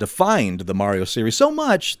 Martinet defined the Mario series so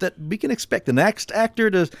much that we can expect the next actor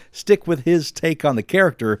to stick with his take on the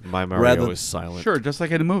character My Mario rather, is silent. Sure, just like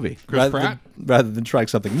in a movie. rather than trying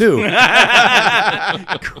something new.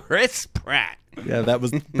 Chris Pratt. Yeah, that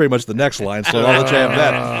was pretty much the next line, so I'll let you have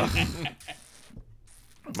that.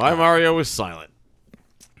 My Mario is silent.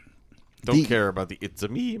 Don't The- care about the It's a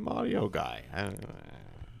Me Mario guy.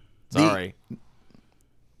 Sorry.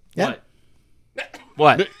 Yeah.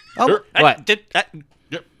 What? Oh, What?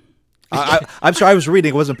 I'm sorry, I was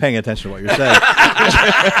reading. I wasn't paying attention to what you're saying.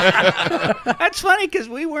 That's funny because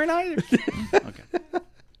we weren't either.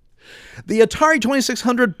 The Atari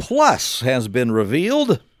 2600 Plus has been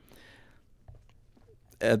revealed.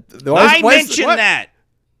 I mentioned that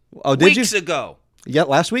Oh, did weeks you? ago. Yeah,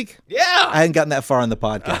 last week? Yeah. I hadn't gotten that far on the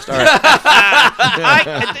podcast. All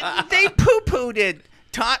right. They poo-pooed it.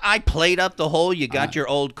 I played up the whole, you got your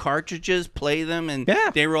old cartridges, play them, and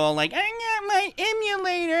Yeah. they were all like, I got my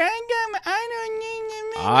emulator. I don't need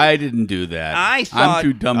I didn't do that. I thought- I'm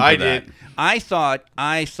too dumb for I that. did. I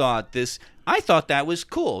thought that was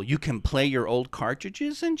cool. You can play your old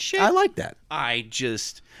cartridges and shit. I like that. I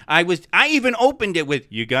even opened it with,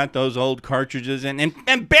 you got those old cartridges,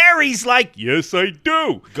 and Barry's like, yes, I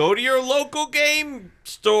do. Go to your local game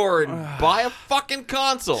store and buy a fucking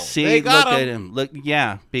console. See, they got look 'em. at him. Look,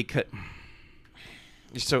 yeah, because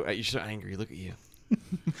You're so angry. Look at you.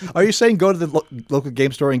 Are you saying go to the local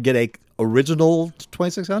game store and get a original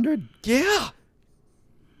 2600? Yeah.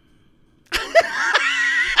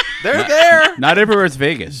 They're there. Not everywhere is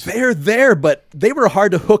Vegas. They're there, but they were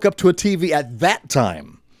hard to hook up to a TV at that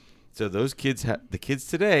time. So those kids, the kids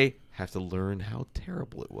today, have to learn how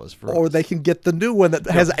terrible it was for Or us. they can get the new one that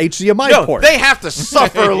has an HDMI No, port. they have to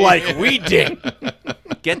suffer like we did.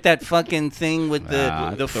 get that fucking thing with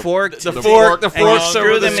the fork. The fork and you over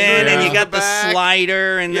screw the them in, and you screw got in the the back.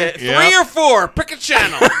 slider, and Yeah, the, 3 or 4. Pick a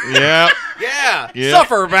channel. Yeah. Yeah. Yeah.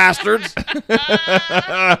 Suffer, bastards.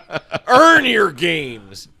 Earn your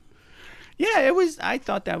games. Yeah, it was. I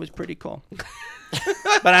thought that was pretty cool.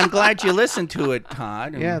 But I'm glad you listened to it,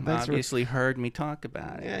 Todd. And Yeah, thanks for- obviously heard me talk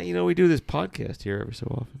about it. Yeah, you know, we do this podcast here every so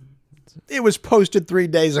often. It was posted 3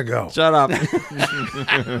 days ago. Shut up.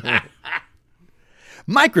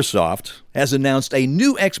 Microsoft has announced a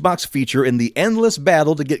new Xbox feature in the endless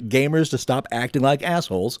battle to get gamers to stop acting like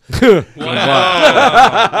assholes. I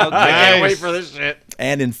can't wait for this shit.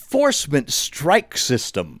 An enforcement strike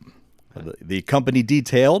system. The company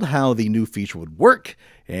detailed how the new feature would work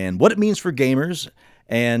and what it means for gamers,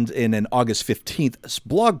 and in an August 15th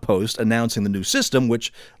blog post announcing the new system,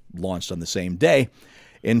 which launched on the same day,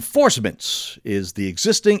 enforcements is the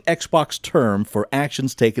existing Xbox term for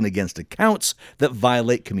actions taken against accounts that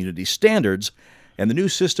violate community standards, and the new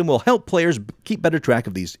system will help players keep better track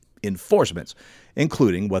of these enforcements,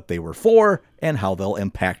 including what they were for and how they'll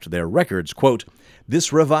impact their records. Quote,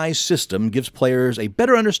 this revised system gives players a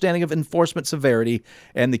better understanding of enforcement severity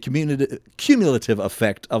and the cumulative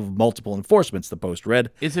effect of multiple enforcements, the post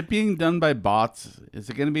read. Is it being done by bots?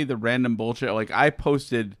 Is it going to be the random bullshit? Like, I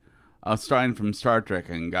posted a sign from Star Trek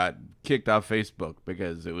and got kicked off Facebook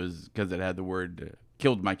because it had the word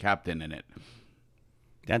 "killed my captain" in it.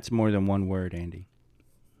 That's more than one word, Andy.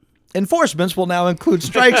 Enforcements will now include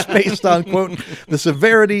strikes based on, quote, the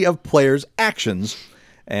severity of players' actions.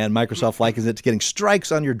 And Microsoft likens it to getting strikes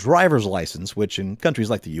on your driver's license, which in countries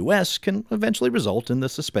like the U.S. can eventually result in the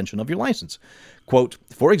suspension of your license. Quote,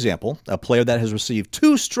 for example, a player that has received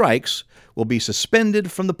 2 strikes will be suspended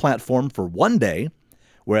from the platform for 1 day,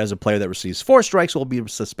 whereas a player that receives 4 strikes will be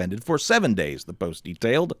suspended for 7 days, the post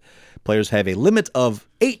detailed. Players have a limit of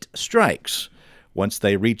 8 strikes. Once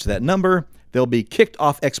they reach that number, they'll be kicked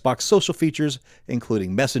off Xbox social features,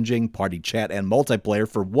 including messaging, party chat, and multiplayer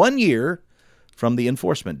for 1 year from the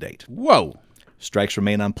enforcement date. Whoa. Strikes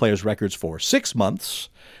remain on players' records for 6 months.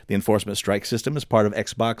 The enforcement strike system is part of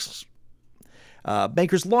Xbox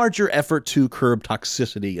makers' larger effort to curb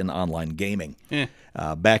toxicity in online gaming.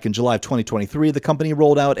 Back in July of 2023, the company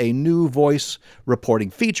rolled out a new voice reporting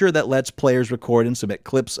feature that lets players record and submit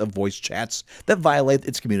clips of voice chats that violate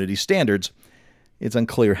its community standards. It's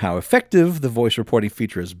unclear how effective the voice reporting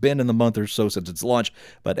feature has been in the month or so since its launch,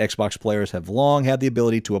 but Xbox players have long had the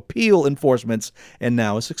ability to appeal enforcements, and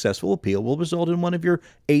now a successful appeal will result in one of your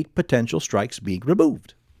 8 potential strikes being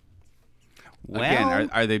removed. Well,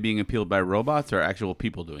 Again, are they being appealed by robots or actual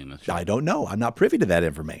people doing this shit? I don't know. I'm not privy to that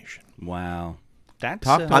information. wow. That's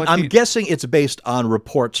Talk to I'm guessing it's based on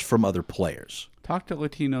reports from other players. Talk to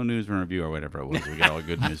Latino News and Review or whatever it was. We got all the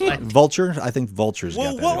good news. From. Vulture? I think Vulture's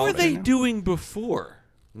Well, got that what were information. they doing before?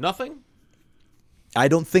 Nothing? I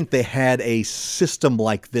don't think they had a system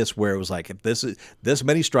like this where it was like, if this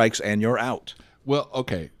many strikes and you're out. Well,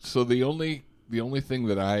 okay. So the only thing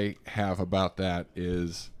that I have about that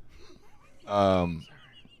is,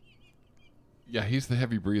 yeah, he's the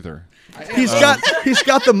heavy breather. He's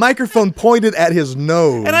got the microphone pointed at his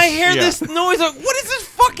nose. And I hear Yeah. this noise. Like, what is this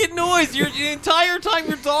fucking noise? The entire time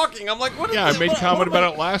you're talking. I'm like, what is Yeah, this? I made What- comment what am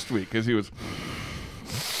about it last week because he was.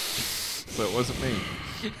 So it wasn't me.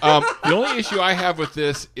 The only issue I have with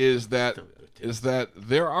this is that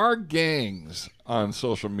there are gangs on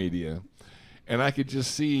social media, and I could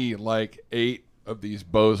just see like 8 of these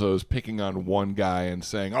bozos picking on one guy and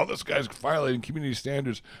saying, "Oh, this guy's violating community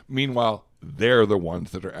standards." Meanwhile, they're the ones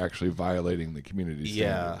that are actually violating the community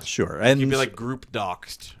standards. Sure. And You'd be like group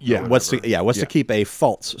doxed. Yeah. what's to keep a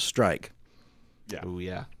false strike? Yeah. Oh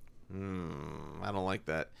yeah. I don't like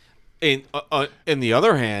that. And on the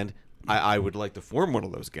other hand, I would like to form one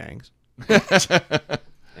of those gangs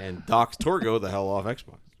and dox Torgo the hell off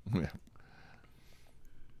Xbox. Yeah.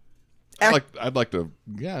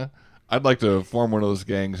 I'd like to form one of those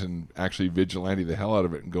gangs and actually vigilante the hell out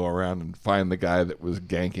of it and go around and find the guy that was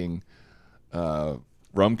ganking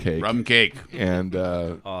Rum Cake. Rum cake. And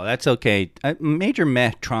Oh, that's okay. Major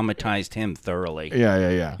Meh traumatized him thoroughly.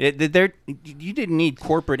 yeah. You didn't need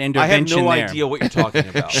corporate I have intervention no there. idea what you're talking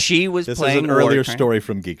about. She was This is playing an earlier Warcraft. story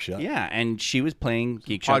from Geek Shop. Yeah, and she was playing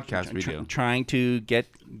GeekShock Podcast we do. trying to get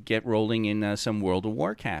rolling in some World of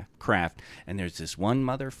Warcraft. And there's this one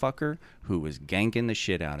motherfucker who was ganking the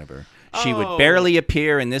shit out of her. She would barely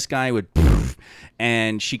appear, and this guy would poof,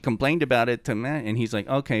 and she complained about it to Matt, and he's like,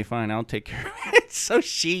 okay, fine, I'll take care of it. So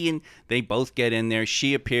they both get in there.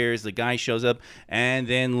 She appears, the guy shows up, and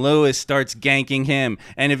then Lewis starts ganking him.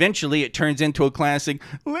 And eventually it turns into a classic,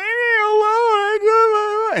 leave me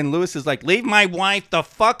alone. And Lewis is like, leave my wife the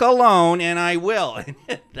fuck alone, and I will. And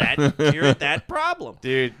that cured that problem.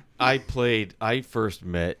 Dude, I first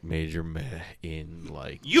met Major Meh in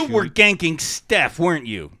like You were ganking Steph, weren't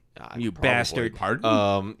you? You bastard.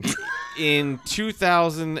 Pardon? In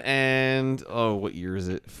 2000 and what year is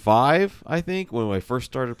it? 5, I think, when I first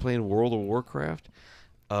started playing World of Warcraft.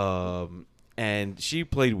 And she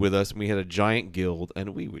played with us, and we had a giant guild, and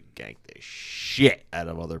we would gank the shit out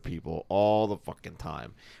of other people all the fucking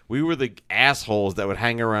time. We were the assholes that would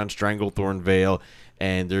hang around Stranglethorn Vale,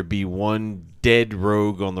 and there'd be one dead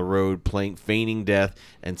rogue on the road feigning death,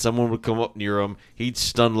 and someone would come up near him, he'd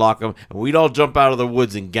stun lock him, and we'd all jump out of the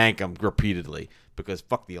woods and gank him repeatedly, because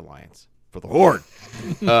fuck the Alliance. For the Horde.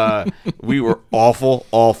 We were awful,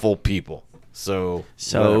 awful people. So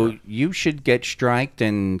whatever. You should get striked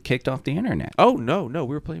and kicked off the internet. Oh, no,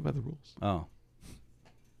 we were playing by the rules. Oh.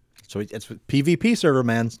 So it's a PvP server,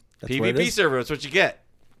 man. That's what it PvP is. server, that's what you get.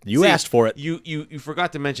 You asked for it. You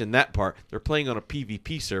forgot to mention that part. They're playing on a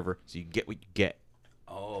PvP server, so you get what you get.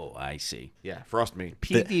 Oh, I see. Yeah, Frostmain.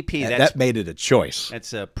 PvP, That made it a choice.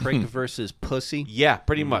 that's a prig versus pussy. Yeah,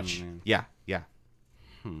 pretty much. Yeah.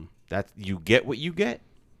 That's you get what you get.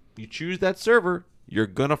 You choose that server, you're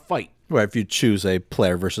gonna fight. Where if you choose a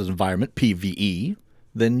player versus environment, PvE,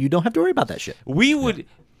 then you don't have to worry about that shit. We would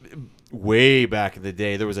way back in the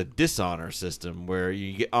day, there was a dishonor system where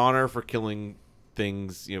you get honor for killing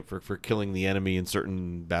things, for killing the enemy in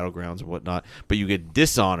certain battlegrounds and whatnot, but you get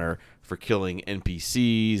dishonor for killing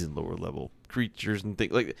NPCs and lower level creatures and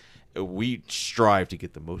things like that. We strive to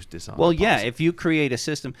get the most dishonor. Well, yeah, possible. if you create a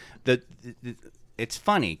system that it's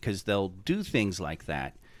funny because they'll do things like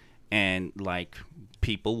that, and like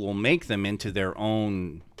people will make them into their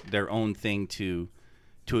own thing to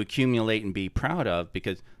accumulate and be proud of.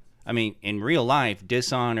 Because I mean, in real life,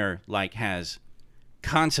 dishonor has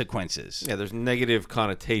consequences. Yeah, there's negative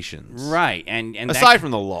connotations, Right, and aside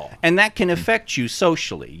from the law, and that can affect you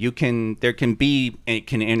socially. It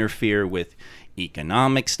can interfere with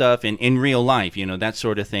economic stuff, and in real life, that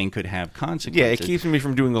sort of thing could have consequences. yeah, it keeps me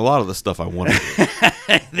from doing a lot of the stuff I want to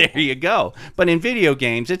do. There you go. But in video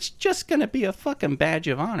games, it's just going to be a fucking badge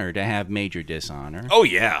of honor to have major dishonor. Oh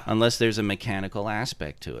yeah, Unless there's a mechanical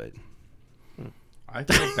aspect to it. I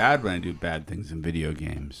feel bad when I do bad things in video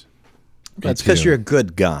games. That's because too. you're a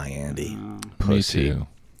good guy, Andy. Me too.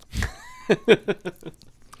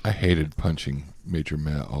 I hated punching Major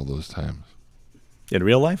Matt all those times. In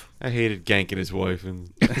real life? I hated ganking his wife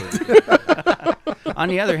and. On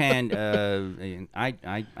the other hand,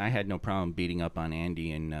 I had no problem beating up on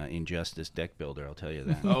Andy in Injustice Deck Builder, I'll tell you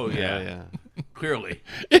that. Oh, yeah. Clearly.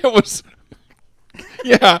 It was.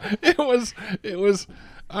 Yeah, it was.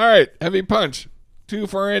 All right, heavy punch, 2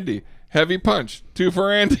 for Andy. Heavy punch, 2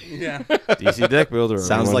 for Andy. Yeah. DC Deck Builder.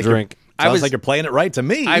 Sounds like drink. Sounds like you're playing it right to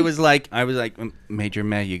me. I was like, Major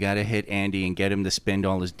Matt, you got to hit Andy and get him to spend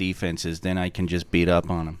all his defenses. Then I can just beat up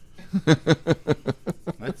on him.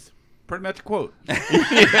 That's pretty much a quote.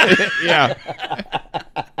 Yeah.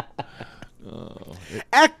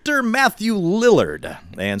 Actor Matthew Lillard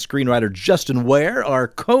and screenwriter Justin Ware are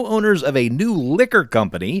co-owners of a new liquor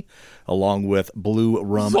company, along with Blue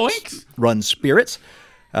Zoinks! Run Spirits.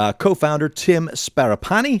 Co-founder Tim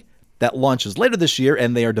Sparapani, that launches later this year,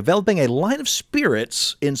 and they are developing a line of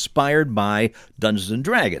spirits inspired by Dungeons &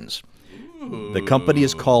 Dragons. Ooh. The company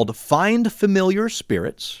is called Find Familiar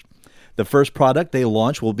Spirits. The first product they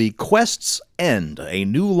launch will be Quest's End, a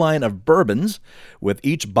new line of bourbons, with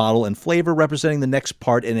each bottle and flavor representing the next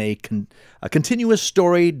part in a continuous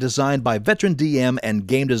story designed by veteran DM and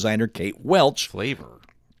game designer Kate Welch. Flavor.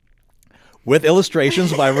 With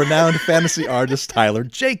illustrations by renowned fantasy artist Tyler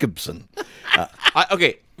Jacobson.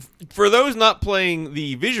 Okay, for those not playing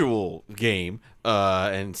the visual game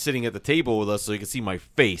and sitting at the table with us so you can see my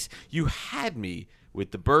face, you had me with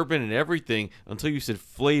the bourbon and everything until you said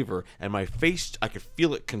flavor, and my face, I could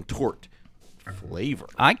feel it contort. Flavor.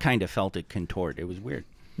 I kind of felt it contort. It was weird.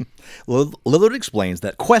 Lillard explains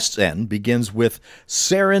that Quest's End begins with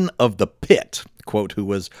Saren of the Pit, quote, who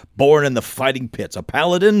was born in the fighting pits, a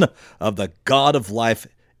paladin of the god of life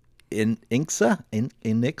Inixa?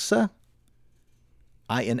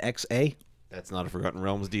 I-N-X-A? That's not a Forgotten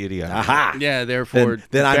Realms deity. Aha! Yeah, therefore,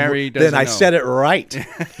 then Barry doesn't I know. said it right.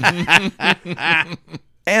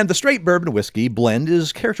 And the straight bourbon whiskey blend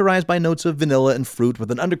is characterized by notes of vanilla and fruit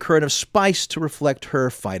with an undercurrent of spice to reflect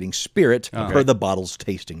her fighting spirit, per the bottle's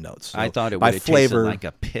tasting notes. So I thought it by would have flavor, tasted like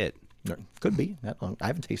a pit. Could be. I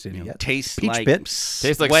haven't tasted it yet. Tastes Peach like pit.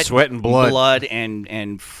 Tastes like sweat and blood. Blood and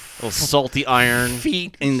little salty iron.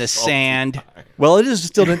 feet in the sand. Well, it is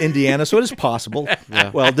distilled in Indiana, so it is possible.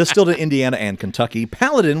 Well, distilled in Indiana and Kentucky.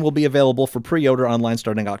 Paladin will be available for pre-order online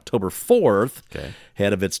starting October 4th,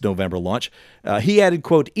 ahead of its November launch. He added,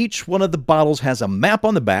 quote, each one of the bottles has a map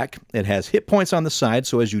on the back. It has hit points on the side,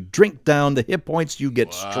 so as you drink down the hit points, you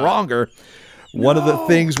get stronger. One of the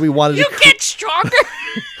things we wanted to Get stronger.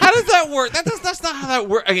 How does that work? That's not how that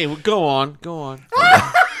works. Okay, well, go on.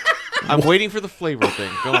 I'm waiting for the flavor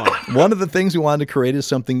thing. Go on. One of the things we wanted to create is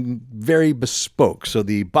something very bespoke. So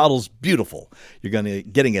the bottle's beautiful. You're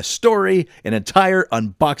getting a story, an entire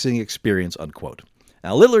unboxing experience, unquote.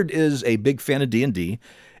 Now, Lillard is a big fan of D&D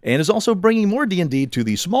and is also bringing more D&D to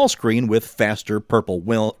the small screen with Faster Purple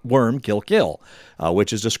Worm Kill,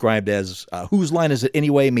 which is described as Whose Line Is It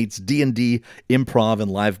Anyway meets D&D improv and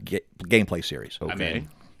live gameplay series. Okay.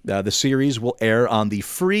 The series will air on the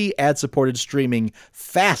free ad-supported streaming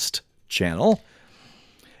Fast channel.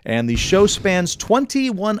 And the show spans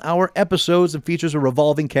 21-hour episodes and features a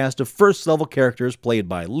revolving cast of first-level characters played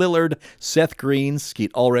by Lillard, Seth Green,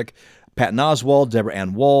 Skeet Ulrich, Patton Oswalt, Deborah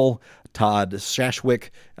Ann Wall, Todd Shashwick,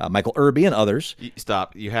 Michael Irby, and others.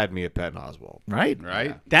 Stop. You had me at Patton Oswalt. Right?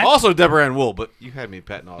 Also Deborah Ann Wool, but you had me at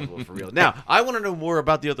Patton Oswalt for real. Now, I want to know more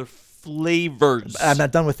about the other flavors. I'm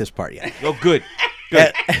not done with this part yet. Oh, good.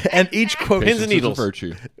 And each quote, Pins and needles.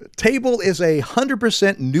 Virtue. table is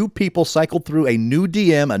 100% new people cycled through a new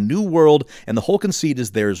DM, a new world, and the whole conceit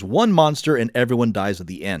is there's one monster and everyone dies at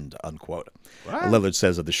the end, unquote. Lillard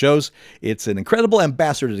says of the shows, it's an incredible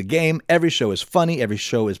ambassador to the game. Every show is funny. Every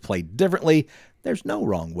show is played differently. There's no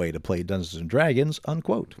wrong way to play Dungeons and Dragons,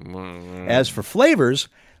 unquote. As for flavors,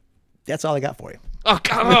 that's all I got for you. Oh,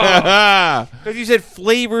 God. Because you said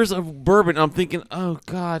flavors of bourbon. I'm thinking, oh,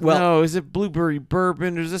 God, no. Is it blueberry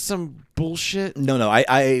bourbon or is this some bullshit? No.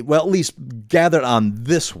 I at least gathered on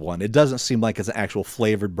this one. It doesn't seem like it's an actual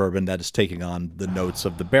flavored bourbon that is taking on the notes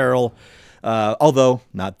of the barrel. Although,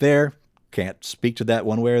 not there. Can't speak to that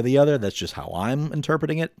one way or the other. That's just how I'm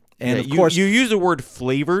interpreting it. And of course, you use the word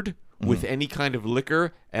flavored with any kind of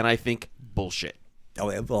liquor, and I think bullshit.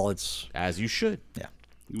 Oh, well, it's as you should. Yeah.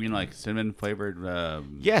 You mean like cinnamon flavored?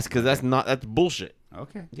 Yes, because that's bullshit.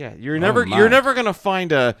 Okay. Yeah, you're never gonna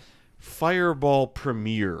find a Fireball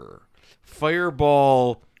Premier,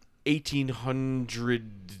 Fireball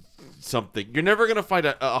 1800 something. You're never gonna find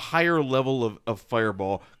a higher level of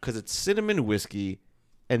Fireball because it's cinnamon whiskey.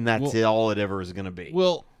 And that's all it ever is going to be.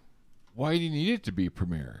 Well, why do you need it to be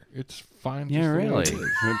Premier? It's fine. Yeah, just the way really. it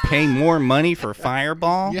is. We're paying more money for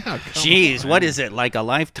Fireball? Yeah, Jeez, what is it? Like a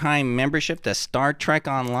lifetime membership to Star Trek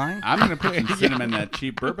Online? I'm gonna put some cinnamon in that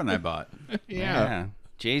cheap bourbon I bought. Yeah.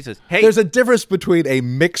 Jesus. Hey, There's a difference between a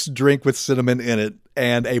mixed drink with cinnamon in it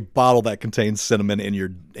and a bottle that contains cinnamon in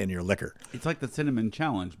your liquor. It's like the cinnamon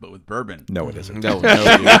challenge, but with bourbon. No, it isn't. No.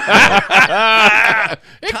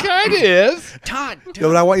 It kind of is. Todd. So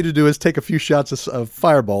what I want you to do is take a few shots of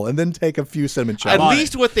Fireball and then take a few cinnamon shots. At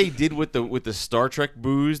least what they did with the Star Trek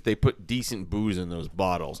booze, they put decent booze in those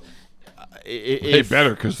bottles. They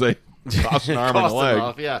better because they cost an arm and a cost leg.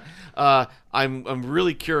 enough, yeah. I'm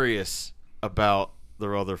really curious about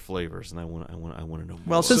their other flavors, and I want to know more.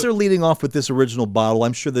 Well, since they're leading off with this original bottle,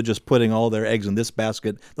 I'm sure they're just putting all their eggs in this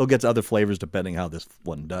basket. They'll get to other flavors depending how this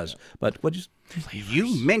one does. But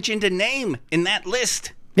You mentioned a name in that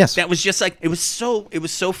list. Yes. That was just like it was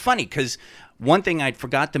so funny because one thing I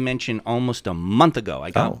forgot to mention almost a month ago. I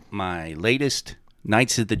got my latest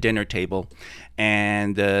Nights at the Dinner Table,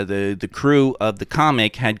 and the crew of the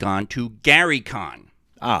comic had gone to GaryCon.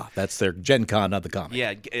 That's their Gen Con, not the comic.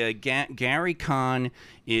 Yeah, GaryCon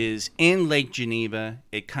is in Lake Geneva.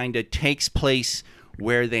 It kind of takes place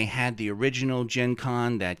where they had the original Gen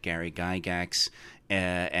Con that Gary Gygax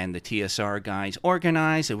and the TSR guys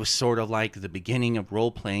organized. It was sort of like the beginning of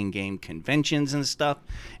role-playing game conventions and stuff.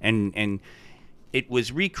 And it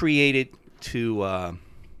was recreated to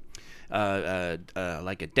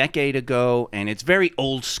like a decade ago, and it's very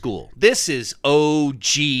old school. This is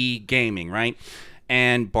OG gaming, right?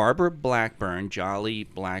 And Barbara Blackburn, Jolly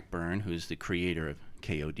Blackburn, who's the creator of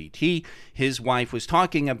KODT, his wife was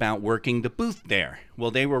talking about working the booth there. Well,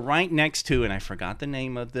 they were right next to, and I forgot the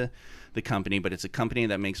name of the company, but it's a company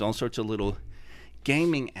that makes all sorts of little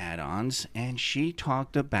gaming add-ons, and she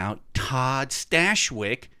talked about Todd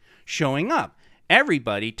Stashwick showing up.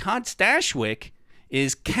 Everybody, Todd Stashwick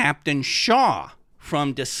is Captain Shaw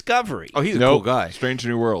from Discovery. Oh, he's a cool guy. Strange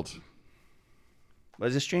New Worlds.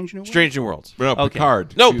 Was it Strange New Worlds? Strange New Worlds. No, Okay.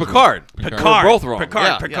 Picard. No, Excuse me. Picard. Picard. We're both wrong.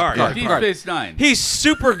 Picard. Yeah, Deep Space Nine. He's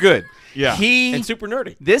super good. Yeah. And super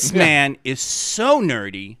nerdy. This man is so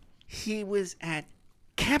nerdy. He was at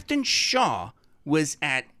Captain Shaw was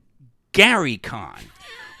at GaryCon,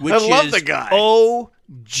 which I love is the guy.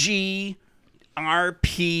 OG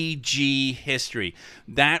RPG history.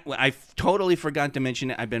 That I totally forgot to mention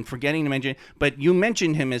it. I've been forgetting to mention it, but you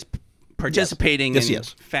mentioned him as participating Yes, in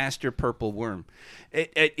yes. Faster Purple Worm.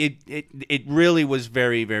 It really was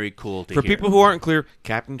very, very cool to For hear. people who aren't clear,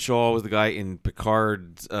 Captain Shaw was the guy in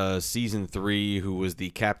Picard's season 3 who was the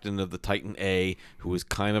captain of the Titan A, who was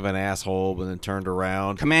kind of an asshole, but then turned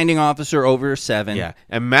around. Commanding officer over 7. Yeah,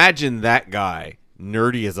 imagine that guy,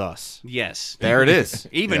 nerdy as us. Yes. There it is.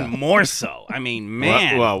 Even more so. I mean,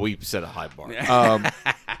 man. Well, we set a high bar.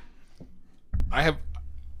 I have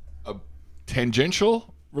a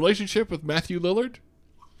tangential relationship with Matthew Lillard.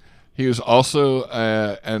 He was also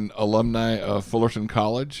an alumni of Fullerton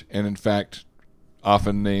College, and in fact,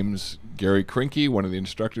 often names Gary Krinke, one of the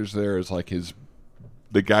instructors there, as like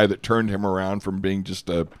the guy that turned him around from being just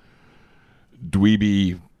a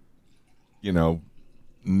dweeby,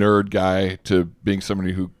 nerd guy to being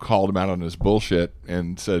somebody who called him out on his bullshit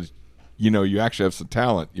and said, you actually have some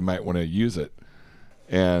talent, you might want to use it.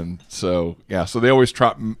 And so they always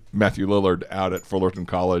trot Matthew Lillard out at Fullerton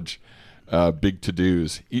College. Big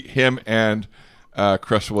to-dos. Him and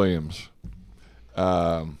Cress Williams.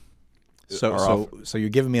 So you're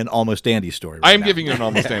giving me an Almost Andy story. I Right am now. giving you an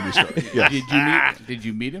Almost Andy story. Yes. Did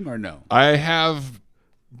you meet him or no? I have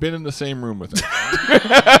been in the same room with him.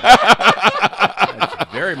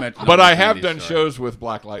 Very much. But I have done shows with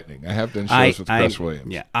Black Lightning. I have done shows with Cress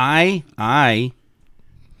Williams. Yeah, I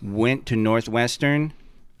went to Northwestern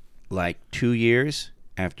like 2 years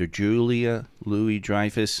after Julia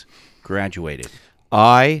Louis-Dreyfus graduated.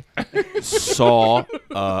 I saw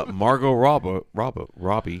Margot Robbie Robo.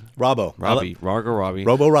 Robbie Robbie.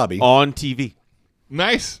 on TV.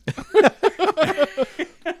 Nice.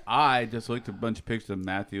 I just looked at a bunch of pictures of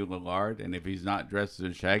Matthew Lillard, and if he's not dressed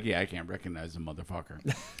as Shaggy, I can't recognize the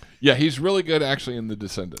motherfucker. Yeah, he's really good actually in The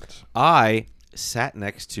Descendants. I sat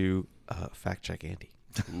next to Fact Check Andy.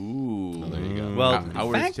 Ooh. There you go. Well, How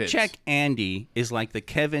were his Fact tits? Check Andy is like the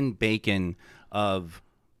Kevin Bacon of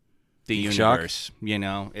the GeekShock? universe.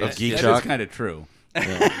 It's GeekShock? just- That is kind of true.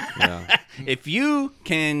 Yeah. if you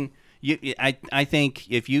can, I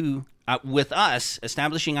think if you, with us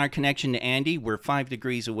establishing our connection to Andy, we're 5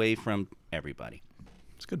 degrees away from everybody,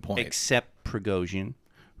 That's a good point. except Prigozhin,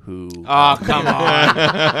 who. Oh, come on.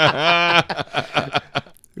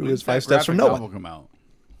 Who is 5 steps from no Graphic one? novel come out.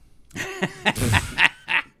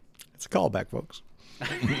 It's a callback, folks.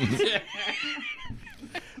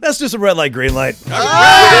 Let's do some red light, green light. Green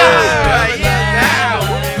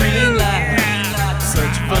light,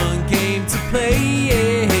 such a fun game to play.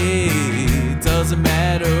 Doesn't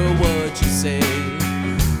matter what you say,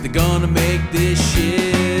 they're gonna make this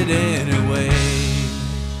shit anyway.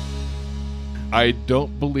 I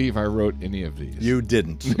don't believe I wrote any of these. You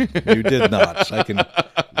didn't. You did not. I can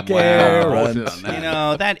Bullshit guarantee. on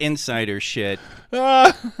that. That insider shit.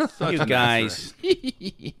 Such You a guys.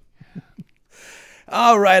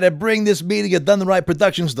 All right, I bring this meeting of Done the Right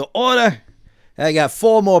Productions to order. I got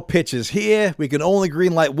 4 more pitches here. We can only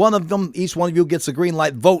green light one of them. Each one of you gets a green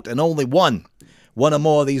light vote, and only one. One or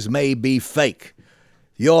more of these may be fake.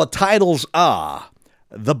 Your titles are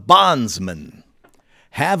The Bondsman,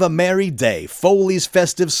 Have a Merry Day, Foley's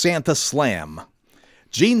Festive Santa Slam,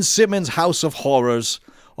 Gene Simmons' House of Horrors,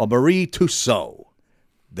 or Marie Tussaud.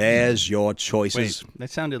 There's your choices. Wait, that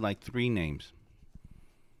sounded like 3 names.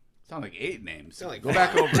 Sound like 8 names. Go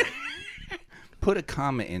back over it. Put a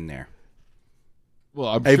comma in there. Well,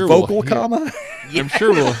 I'm A sure vocal we'll hear, comma? I'm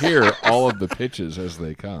sure we'll hear all of the pitches as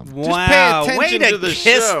they come. Wow, pay way attention to to the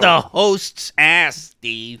kiss show. the host's ass,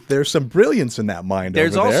 Steve. There's some brilliance in that mind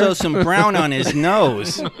There's over there. also some brown on his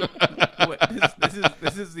nose. Wait,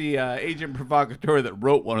 this is the agent provocateur that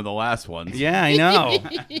wrote one of the last ones. Yeah, I know.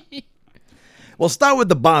 We'll start with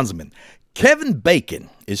The Bondsman. Kevin Bacon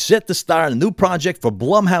is set to star in a new project for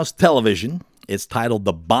Blumhouse Television. It's titled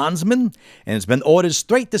The Bondsman, and it's been ordered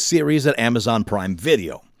straight to series at Amazon Prime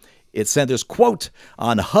Video. It centers, quote,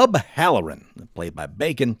 on Hub Halloran, played by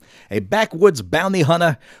Bacon, a backwoods bounty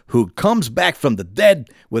hunter who comes back from the dead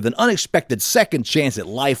with an unexpected second chance at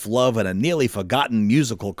life, love, and a nearly forgotten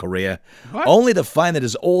musical career, only to find that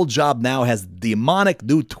his old job now has a demonic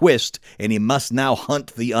new twist and he must now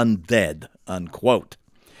hunt the undead, unquote.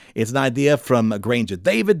 It's an idea from Granger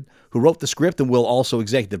David, who wrote the script and will also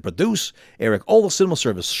executive produce. Eric Olson will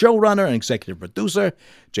serve as showrunner and executive producer.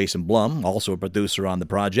 Jason Blum, also a producer on the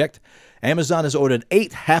project. Amazon has ordered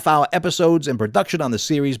 8 half-hour episodes, and production on the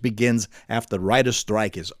series begins after the writer's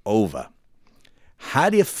strike is over. How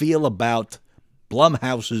do you feel about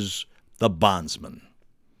Blumhouse's The Bondsman?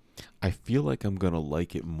 I feel like I'm going to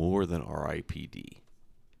like it more than R.I.P.D.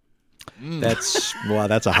 That's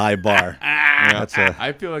a high bar. That's a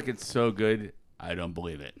I feel like it's so good, I don't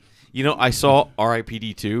believe it. You know, I saw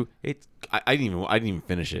R.I.P.D. 2. I didn't even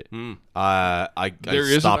finish it. I There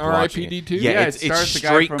is an stopped watching R.I.P.D. it. 2? Yeah, Yeah, it's it stars the guy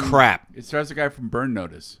straight from- crap. It stars the guy from Burn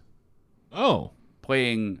Notice Oh.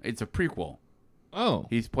 playing. It's a prequel. Oh.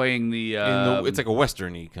 He's playing the. It's like a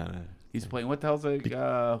western-y kind of. He's playing. What the hell's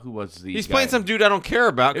the? Who was the? He's guy? playing some dude I don't care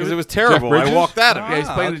about because It it was was terrible. Jeff Bridges? I walked at him. Yeah, he's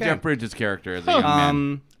playing the okay. Jeff Bridges character as a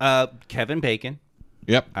young man. Kevin Bacon.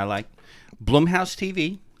 Yep. I like Blumhouse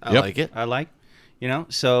TV. I Yep. like it. I like,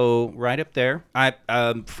 so right up there. I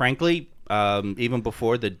frankly, even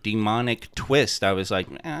before the demonic twist, I was like,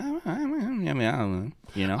 you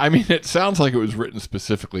know. I mean, it sounds like it was written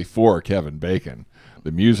specifically for Kevin Bacon.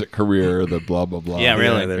 The music career, the blah, blah, blah. Yeah,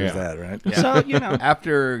 really. There's Yeah. that, right? So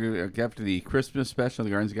After the Christmas special, the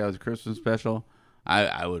Guardians of the Galaxy Christmas special,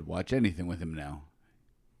 I would watch anything with him now.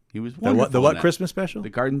 He was The wonderful. what, the in what that. Christmas special? The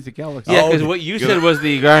Guardians of the Galaxy. Yeah, because what you said was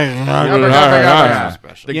the Gabba, gabba, gabba.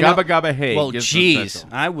 special. The You know- Gabba Gabba Hey. well, Gibson geez, special.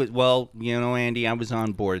 I was Andy, I was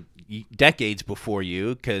on board decades before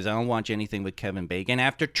you because I don't watch anything with Kevin Bacon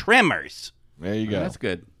after Tremors. There you go. That's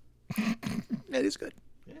good. That is good.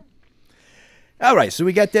 All right, so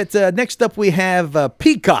we got that. Next up, we have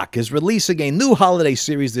Peacock is releasing a new holiday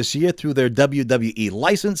series this year through their WWE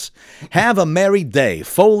license. Have a Merry Day.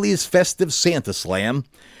 Foley's Festive Santa Slam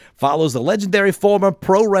follows the legendary former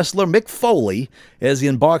pro wrestler Mick Foley as he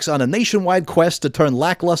embarks on a nationwide quest to turn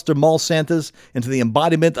lackluster mall Santas into the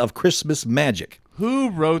embodiment of Christmas magic. Who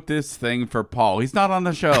wrote this thing for Paul? He's not on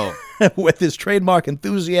the show. With his trademark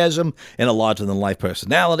enthusiasm and a larger-than-life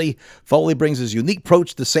personality, Foley brings his unique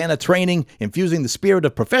approach to Santa training, infusing the spirit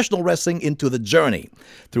of professional wrestling into the journey.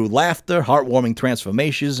 Through laughter, heartwarming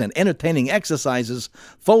transformations, and entertaining exercises,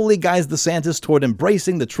 Foley guides the Santas toward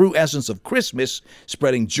embracing the true essence of Christmas,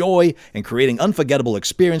 spreading joy, and creating unforgettable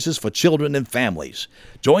experiences for children and families.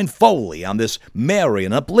 Join Foley on this merry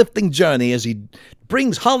and uplifting journey as he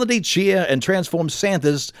brings holiday cheer and transforms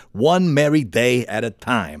Santas one merry day at a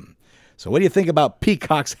time. So what do you think about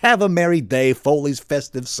Peacock's Have a Merry Day, Foley's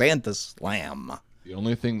Festive Santa Slam? The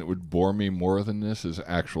only thing that would bore me more than this is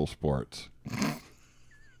actual sports.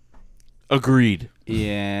 Agreed.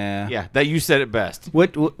 Yeah. Yeah, that you said it best.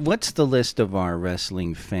 What's the list of our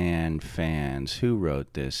wrestling fans? Who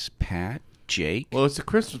wrote this? Pat? Jake? Well, it's a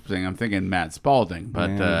Christmas thing. I'm thinking Matt Spalding, but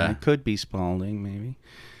It could be Spalding, maybe.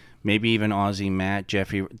 Maybe even Aussie Matt,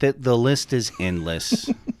 Jeffrey. The list is endless.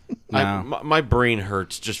 No. My brain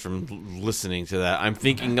hurts just from listening to that. I'm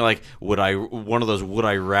thinking like, one of those would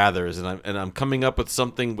I rathers, and I'm coming up with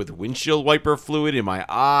something with windshield wiper fluid in my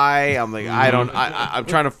eye. I'm like, I'm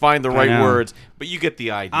trying to find the right know. words, but you get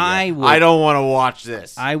the idea. I don't want to watch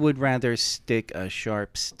this. I would rather stick a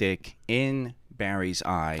sharp stick in Barry's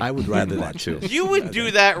eye. I would rather that too. You would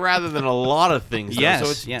do that rather than a lot of things, though, Yes, so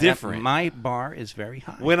it's yeah, different. My bar is very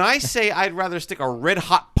high. When I say I'd rather stick a red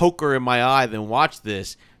hot poker in my eye than watch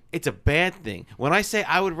this, it's a bad thing. When I say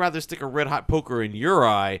I would rather stick a red hot poker in your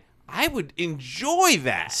eye, I would enjoy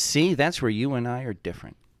that. See, that's where you and I are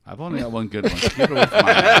different. I've only got one good one. Keep it away from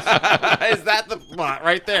my ass. Is that the spot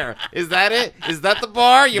right there? Is that it? Is that the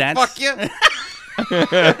bar? Fuck you.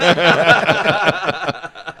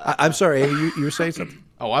 I'm sorry, you were saying something?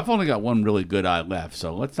 Oh, I've only got one really good eye left,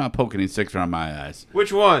 so let's not poke any sticks around my eyes.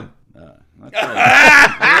 Which one? That's right.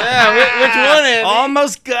 Yeah, which one, Andy?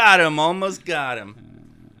 Almost got him.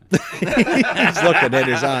 He's looking at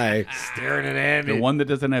his eye. Staring at Andy. The one that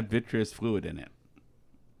doesn't have vitreous fluid in it.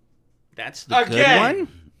 That's the good Again. one?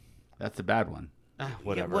 That's the bad one.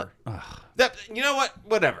 Whatever. You know what?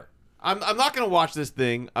 Whatever. I'm not gonna watch this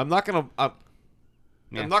thing. I'm not gonna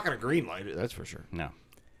greenlight it. That's for sure. No.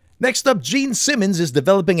 Next up, Gene Simmons is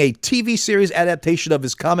developing a TV series adaptation of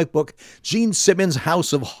his comic book, Gene Simmons'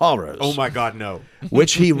 House of Horrors. Oh my God, no.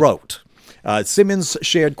 Which he wrote. Simmons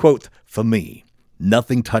shared, quote, "For me,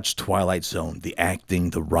 nothing touched Twilight Zone. The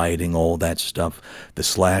acting, the writing, all that stuff. The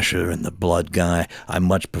slasher and the blood guy. I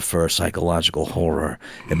much prefer psychological horror.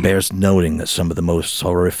 It bears noting that some of the most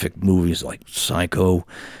horrific movies like Psycho,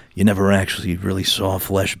 you never actually really saw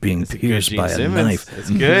flesh being pierced by a knife.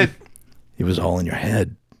 It's good. It was all in your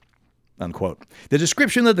head." Unquote. The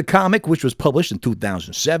description of the comic, which was published in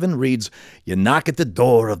 2007, reads, "You knock at the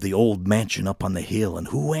door of the old mansion up on the hill, and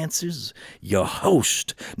who answers? Your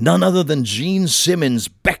host, none other than Gene Simmons,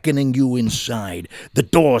 beckoning you inside. The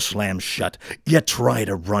door slams shut. You try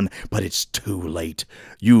to run, but it's too late.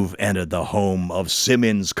 You've entered the home of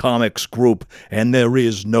Simmons Comics Group, and there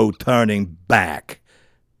is no turning back."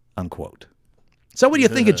 Unquote. So what do you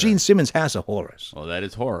think of Gene Simmons' House of Horrors? Well, that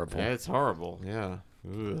is horrible. Yeah, it's horrible. Yeah.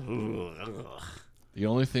 The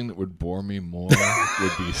only thing that would bore me more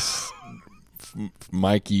would be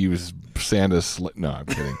Mikey's Santa. No, I'm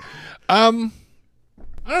kidding.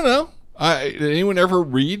 I don't know. Did anyone ever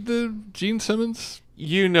read the Gene Simmons?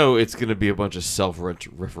 You know it's going to be a bunch of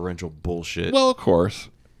self-referential bullshit. Well, of course.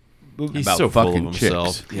 He's about so full of fucking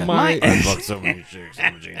himself. chicks. Yeah. My- fucked so many chicks.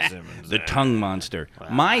 I'm Gene Simmons. The tongue monster.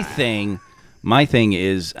 My thing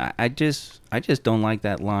is I just don't like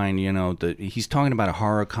that line. You know, he's talking about a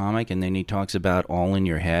horror comic, and then he talks about all in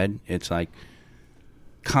your head. It's like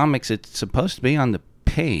comics. It's supposed to be on the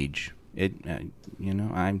page.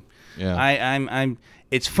 I'm.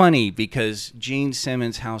 It's funny because Gene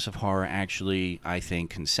Simmons' House of Horror actually, I think,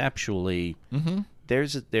 conceptually,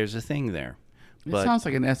 there's a thing there. It sounds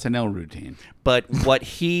like an SNL routine. But what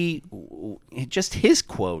just his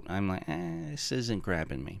quote, I'm like, this isn't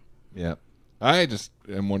grabbing me. Yeah. I just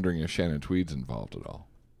am wondering if Shannon Tweed's involved at all.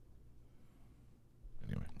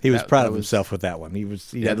 Anyway. He was proud of himself with that one. He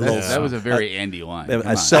had a little, That was a very Andy line. a Come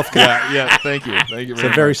on. Yeah, thank you. Thank you It's very a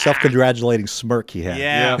much. very self-congratulating smirk he had.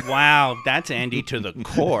 Yeah, wow, that's Andy to the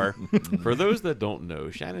core. For those that don't know,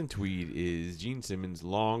 Shannon Tweed is Gene Simmons'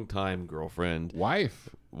 longtime girlfriend. Wife.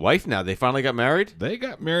 Now. They finally got married? They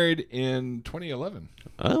got married in 2011.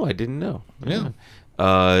 Oh, I didn't know. Yeah.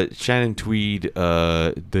 Shannon Tweed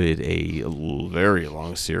did a very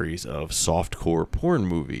long series of softcore porn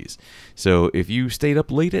movies. So if you stayed up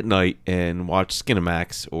late at night and watched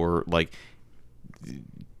Skinamax or like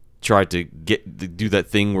tried to do that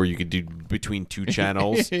thing where you could do between two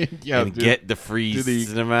channels and get the free Do the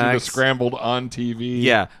Cinemax, scrambled on TV.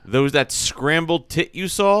 yeah, that scrambled tit you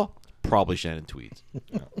saw, probably Shannon Tweed's.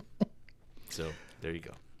 So there you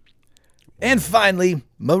go. And finally,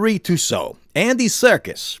 Marie Tussaud. Andy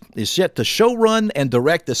Serkis is set to showrun and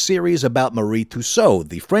direct a series about Marie Tussaud,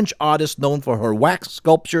 the French artist known for her wax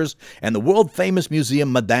sculptures and the world-famous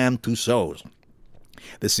museum Madame Tussauds.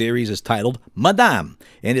 The series is titled Madame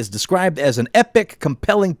and is described as an epic,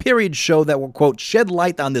 compelling period show that will, quote, shed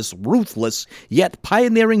light on this ruthless yet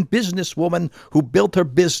pioneering businesswoman who built her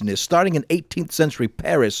business starting in 18th century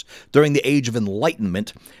Paris during the Age of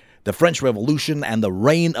Enlightenment, the French Revolution, and the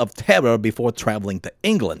Reign of Terror before traveling to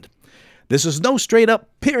England. This is no straight-up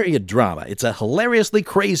period drama. It's a hilariously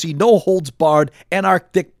crazy, no-holds-barred,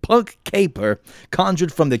 anarchic punk caper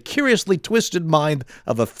conjured from the curiously twisted mind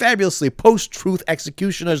of a fabulously post-truth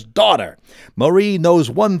executioner's daughter. Marie knows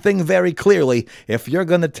one thing very clearly. If you're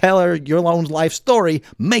going to tell her your own life story,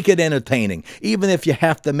 make it entertaining, even if you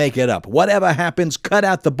have to make it up. Whatever happens, cut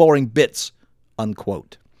out the boring bits.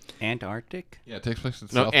 Unquote. Antarctic? Yeah, it takes place in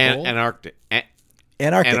No, South Pole. Antarctic.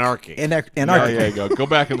 Anarchic. Anarchic. Anarchic. There you go. Go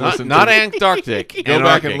back and listen. Not to Antarctic. Go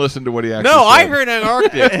back and listen to what he actually No, I said. heard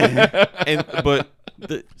Antarctic. but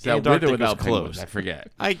the Is that with Antarctic or was without close. penguins? I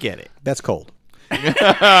forget. I get it. That's cold.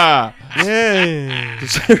 Yeah.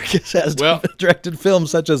 Serkis has directed films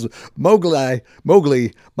such as Mowgli,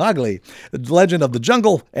 The Legend of the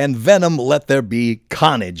Jungle, and Venom, Let There Be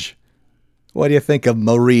Carnage. What do you think of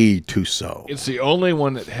Marie Tussaud? It's the only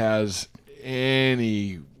one that has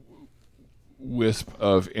any wisp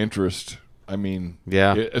of interest. I mean,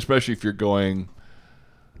 Yeah. especially if you're going,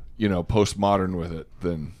 postmodern with it,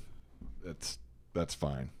 then that's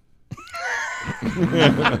fine.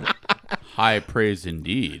 High praise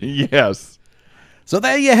indeed. Yes. So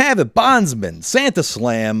there you have it. Bondsman, Santa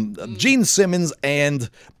Slam, Gene Simmons, and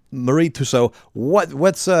Marie Tussaud.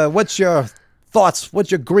 What's your thoughts?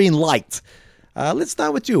 What's your green light? Let's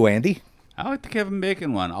start with you, Andy. I like the Kevin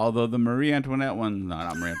Bacon one, although the Marie Antoinette one, no,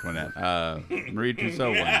 not Marie Antoinette, Marie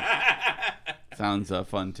Tussaud one sounds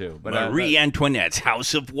fun too. But Marie Antoinette's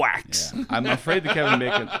House of Wax. yeah, I'm afraid the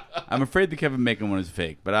Kevin Bacon one is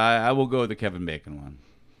fake, but I will go with the Kevin Bacon one.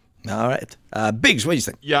 All right. Biggs, what do you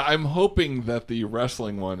think? Yeah, I'm hoping that the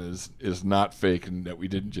wrestling one is not fake and that we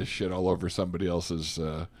didn't just shit all over somebody else's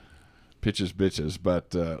pitches bitches.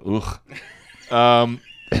 But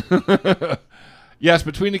yes,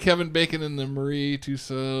 between the Kevin Bacon and the Marie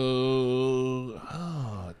Tussaud,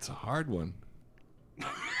 it's a hard one.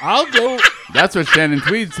 I'll go. That's what Shannon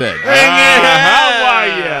Tweed said. How are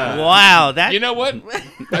ya? Wow, that You know what?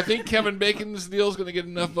 I think Kevin Bacon's deal is going to get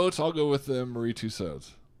enough votes. I'll go with Marie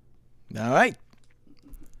Tussaud's. All right.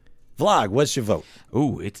 Vlog, what's your vote?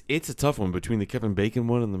 Ooh, it's a tough one between the Kevin Bacon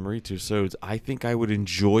one and the Marie Tussauds. I think I would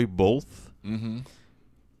enjoy both. Mm-hmm.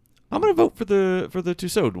 I'm gonna vote for the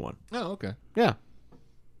Tussaud one. Oh, okay. Yeah.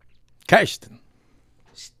 Kirsten.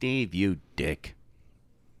 Steve, you dick.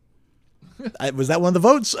 Was that one of the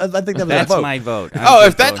votes? I think that was That's a vote. my vote. Oh,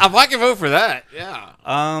 if I can vote for that, yeah.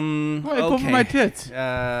 Vote for my tits.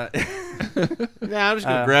 Yeah, I'm just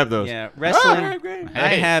gonna grab those. Yeah, wrestling. Oh, great.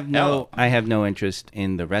 I have hello. no interest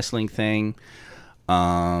in the wrestling thing.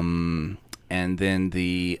 and then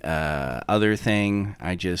the other thing,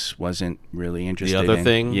 I just wasn't really interested. The other in.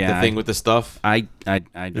 thing, yeah, the thing with the stuff. I don't.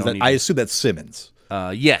 Even, I assume that's Simmons.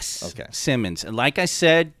 Yes. Okay. Simmons. Like I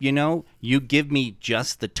said, you give me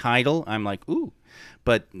just the title, I'm like, ooh.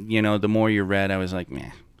 But the more you read, I was like,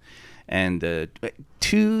 meh. And that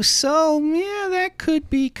could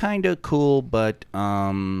be kind of cool, but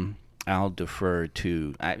I'll defer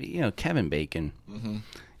to Kevin Bacon.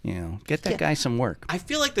 Mm-hmm. Get that guy some work. I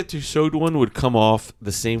feel like the Tussaud one would come off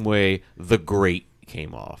the same way The Great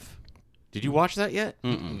came off. Did you watch that yet?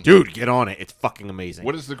 Mm-mm. Dude, get on it. It's fucking amazing.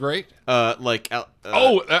 What is the great? Alex.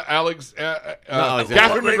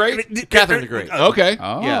 Catherine the Great. Catherine the Great. Okay.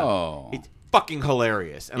 Oh. Yeah. It's fucking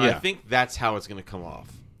hilarious, and I Yeah. think that's how it's going to come off.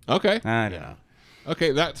 Okay. I don't know.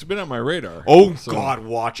 Okay, that's been on my radar. Oh So, God,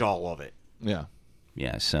 watch all of it. Yeah.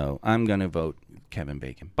 Yeah, so I'm going to vote Kevin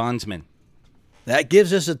Bacon. Bondsman. That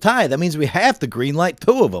gives us a tie. That means we have to greenlight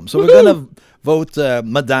two of them. So we're going to vote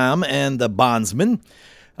Madame and Bondsman.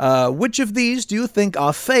 Which of these do you think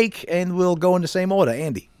are fake? And we'll go in the same order.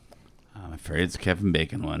 Andy. I'm afraid it's Kevin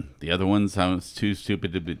Bacon one. The other one sounds too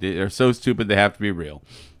stupid to be. They're so stupid they have to be real.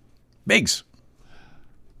 Biggs.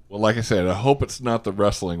 Well, like I said, I hope it's not the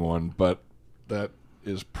wrestling one, but that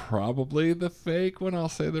is probably the fake one. I'll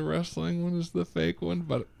say the wrestling one is the fake one,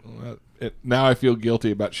 but now I feel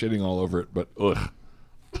guilty about shitting all over it, but ugh.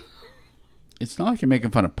 It's not like you're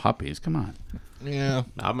making fun of puppies. Come on. Yeah.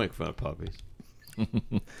 I'll make fun of puppies.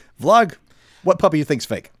 Vlog. What puppy you think's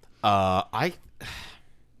fake?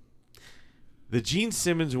 The Gene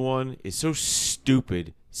Simmons one is so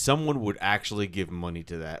stupid. Someone would actually give money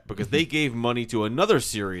to that because they gave money to another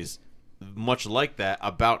series much like that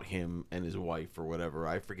about him and his wife or whatever.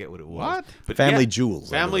 I forget what it was. What? But Family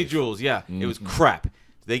Jewels, I Family believe. Jewels, yeah. It was crap.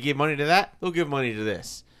 They gave money to that, they'll give money to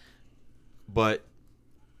this. But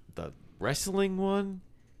the wrestling one,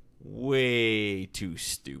 way too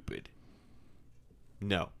stupid.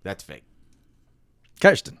 No, that's fake.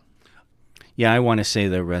 Kirsten. Yeah, I want to say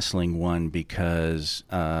the wrestling one because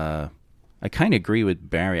I kind of agree with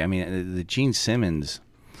Barry. I mean, the Gene Simmons,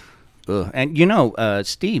 and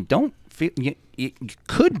Steve, don't feel it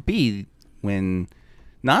could be when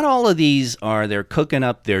not all of these they're cooking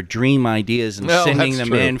up their dream ideas and No, sending that's them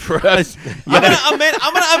true. in for us. I'm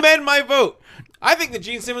gonna amend my vote. I think the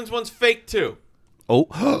Gene Simmons one's fake too. Oh,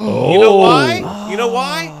 You know why? You know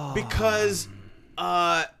why? Because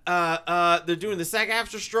they're doing the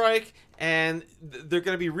SAG-AFTRA strike, and they're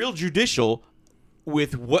going to be real judicial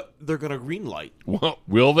with what they're going to greenlight. Well,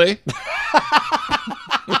 will they?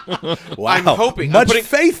 Wow. I'm hoping. Much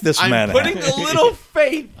faith this man I'm putting has. a little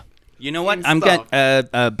faith. You know what?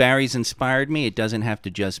 Stuff. Barry's inspired me. It doesn't have to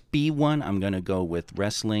just be one. I'm going to go with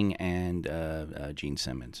wrestling and Gene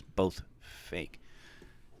Simmons. Both fake.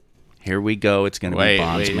 Here we go. It's going to be Wait,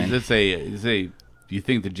 Bondsman. do you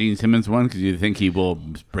think the Gene Simmons one? Because you think he will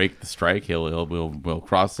break the strike? Will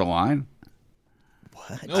cross the line?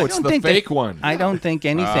 No, it's don't the think fake that- one. I don't think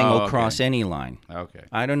anything will okay. cross any line. Okay.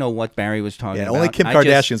 I don't know what Barry was talking Yeah, about. only Kim I just-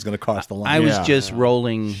 Kardashian's going to cross the line. I was Yeah. just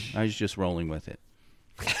rolling. I was just rolling with it.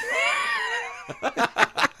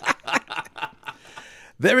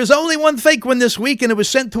 There is only one fake one this week, and it was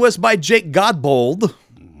sent to us by Jake Godbold.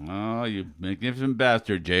 Oh, you magnificent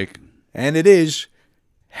bastard, Jake. And it is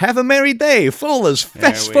Have a Merry Day, Foley's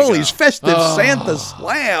Festive Santa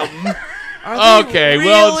Slam. Okay,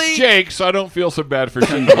 well, it's Jake, so I don't feel so bad for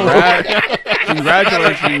shooting.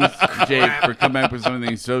 Congratulations, Jake, for coming up with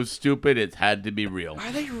something so stupid it had to be real.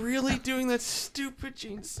 Are they really doing that stupid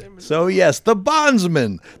Gene Simmons? So yes, the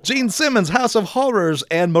Bondsman, Gene Simmons, House of Horrors,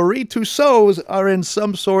 and Marie Tussauds are in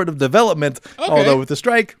some sort of development. Okay. Although with the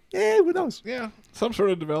strike, who knows? Yeah, some sort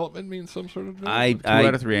of development means some sort of development. 2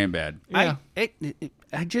 out of 3 ain't bad. Yeah.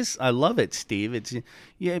 I love it, Steve. It's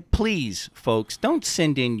please, folks, don't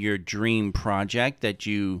send in your dream project that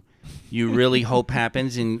you really hope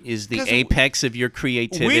happens and is the 'Cause apex of your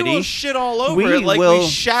creativity. We will shit all over We it like will- we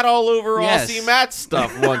shat all over Yes. Aussie Matt's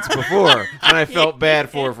stuff once before, and I felt bad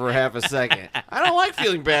for half a second. I don't like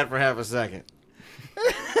feeling bad for half a second.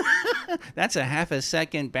 That's a half a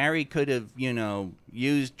second Barry could have,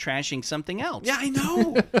 used trashing something else. Yeah, I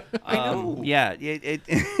know. I know. Yeah, it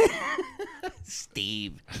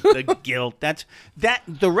Steve, the guilt.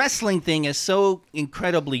 The wrestling thing is so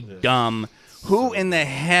incredibly dumb. Who in the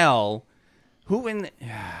hell?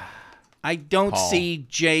 I don't Paul. see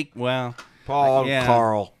Jake. Well, Paul yeah.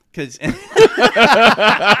 Carl. because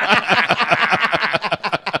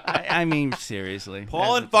I mean seriously,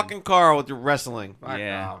 Paul and fucking Carl with your wrestling. Fuck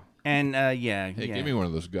yeah, off. and yeah, Hey, yeah. give me one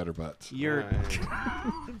of those gutter butts. You're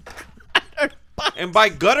And by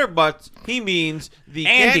gutter butts, he means the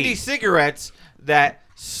Andy. candy cigarettes that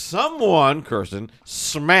Someone, Kirsten,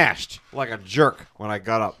 smashed like a jerk when I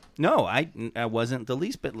got up. No, I wasn't the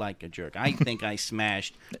least bit like a jerk. I think I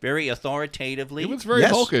smashed very authoritatively. It was very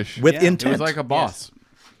Yes, hulkish. with Yeah. It intent. was like a boss.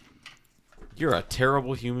 You're a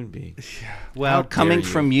terrible human being. well, How coming dare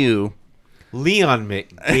you. from you, Leon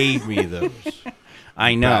gave me those.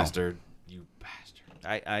 I know. Bastard. You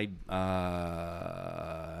bastard.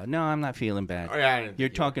 No, I'm not feeling bad. Oh, yeah, I didn't You're think you were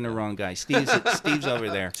talking the wrong guy. Steve's over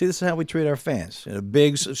there. See, this is how we treat our fans.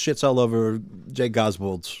 Big shits all over Jay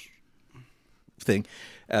Goswold's thing.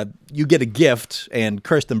 You get a gift, and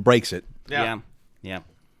Kirsten breaks it. Yeah.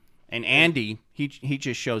 And Andy, he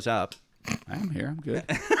just shows up. I'm here. I'm good.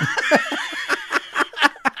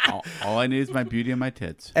 all I need is my beauty and my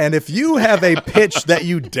tits. And if you have a pitch that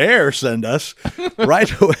you dare send us, write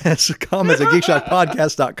to us, comments at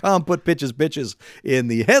geekshockpodcast.com, put pitches bitches in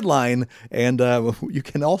the headline, and you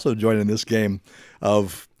can also join in this game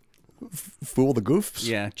of Fool the Goofs.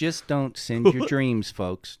 Yeah, just don't send your dreams,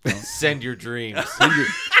 folks. Don't. Send your dreams.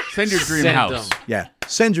 Send your dream Send house. them. Yeah,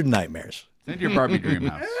 send your nightmares. Send your Barbie dream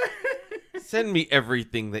house. Send me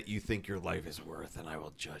everything that you think your life is worth, and I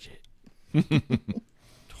will judge it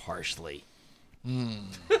harshly. And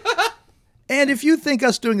if you think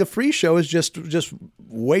us doing a free show is just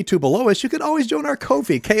way too below us, you can always join our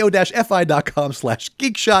Ko-fi,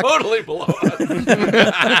 ko-fi.com/geekshock. Totally below us.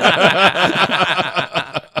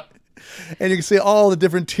 And you can see all the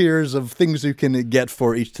different tiers of things you can get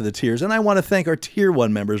for each of the tiers. And I want to thank our Tier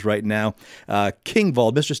 1 members right now. King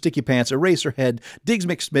Vault, Mr. Sticky Pants, Eraserhead, Diggs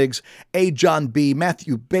McSmigs, A. John B.,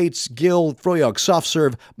 Matthew Bates, Gil, Froyog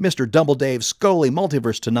Softserve, Mr. Dumbledave, Scully,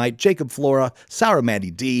 Multiverse Tonight, Jacob Flora, Sour Mandy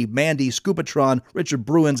D, Mandy, Scoopatron, Richard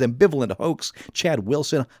Bruins, Ambivalent Hoax, Chad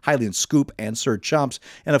Wilson, Hylian Scoop, and Sir Chomps.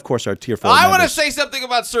 And of course our Tier 4 I want to members. say something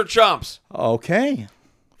about Sir Chomps. Okay.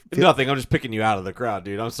 Nothing. I'm just picking you out of the crowd,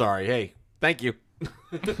 dude. I'm sorry. Hey, thank you.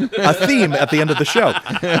 A theme at the end of the show.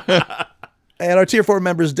 And our Tier 4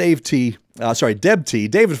 members, Deb T,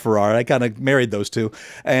 David Farrar, I kind of married those two,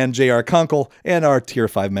 and J.R. Kunkel, and our Tier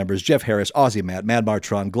 5 members, Jeff Harris, Aussie Matt, Mad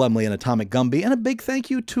Martron, Glumley, and Atomic Gumby, and a big thank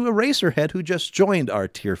you to Eraserhead, who just joined our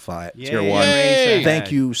Tier 1. Yay.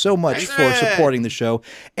 Thank you so much for Eraserhead. supporting the show,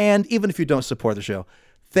 and even if you don't support the show,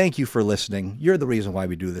 thank you for listening. You're the reason why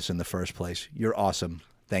we do this in the first place. You're awesome.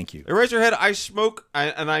 Thank you. Eraserhead, I smoke,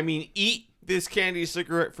 and I mean eat this candy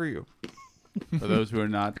cigarette for you. For those who are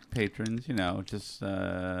not patrons, just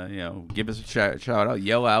give us a shout out,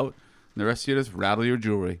 yell out, and the rest of you just rattle your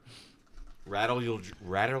jewelry. Rattle your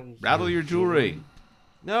jewelry.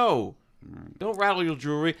 No, don't rattle your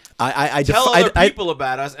jewelry. I Tell other people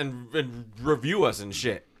about us and review us and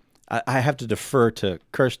shit. I have to defer to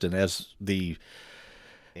Kirsten as the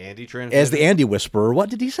Andy Andy Whisperer. What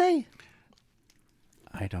did he say?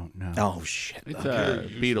 I don't know. Oh shit! It's a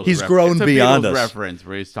Beatles. He's grown it's a beyond Beatles us. reference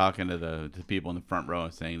where he's talking to the people in the front row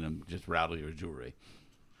and saying to them, "Just rattle your jewelry."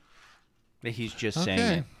 He's just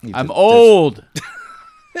saying it. I'm old.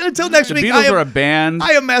 And until next The week, Beatles are a band.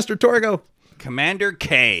 I am Master Torgo. Commander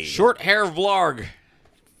K. Short hair vlog.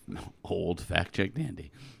 Old fact check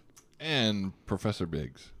dandy. And Professor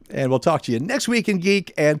Biggs. And we'll talk to you next week in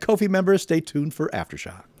Geek. And Ko-fi members, stay tuned for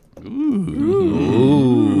Aftershock.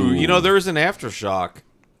 Ooh. You know, there was an aftershock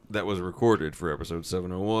that was recorded for episode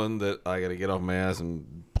 701 that I got to get off my ass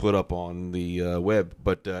and put up on the web.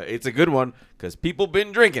 But it's a good one because people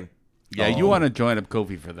been drinking. Yeah, you want to join up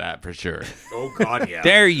Kofi for that for sure. Oh, God, yeah.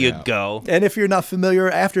 There you go. And if you're not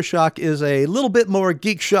familiar, Aftershock is a little bit more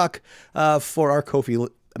GeekShock for our Ko-fi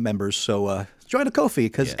members. So join a Ko-fi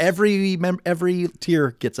because every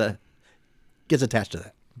tier gets attached to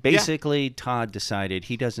that. Basically, Todd decided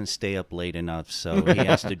he doesn't stay up late enough, so he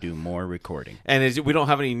has to do more recording. And we don't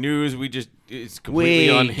have any news. It's completely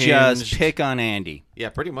We unhinged. just pick on Andy. Yeah,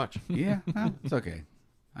 pretty much. Yeah, well, it's okay.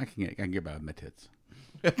 I can get by with my tits.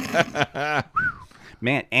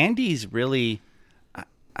 Man, Andy's really,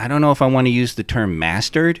 I don't know if I want to use the term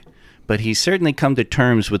mastered, but he's certainly come to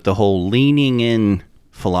terms with the whole leaning in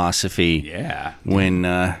philosophy. Yeah.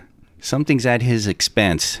 When something's at his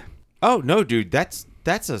expense. Oh, no, dude.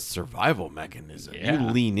 That's a survival mechanism. Yeah. You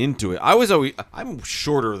lean into it. I'm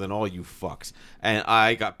shorter than all you fucks, and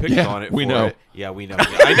I got picked on it. We for know. it. Yeah, we know.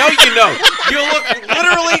 I know you know. You look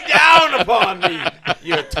literally down upon me.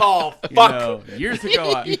 You tall fuck. Years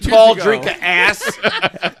ago, You tall drink of ass.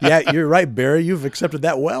 Yeah, you're right, Barry. You've accepted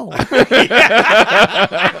that well. When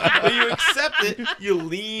you accept it, you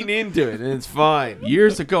lean into it, and it's fine.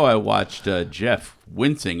 Years ago, I watched Jeff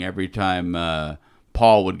wincing every time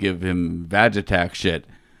Paul would give him vag attack shit,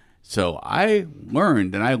 So I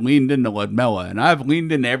learned, and I leaned into Ludmilla, and I've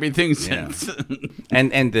leaned into everything since.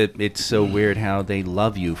 And it's so weird how they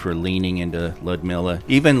love you for leaning into Ludmilla.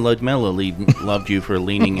 Even Ludmilla loved you for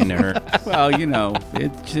leaning into her. Well,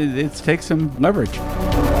 it takes some leverage.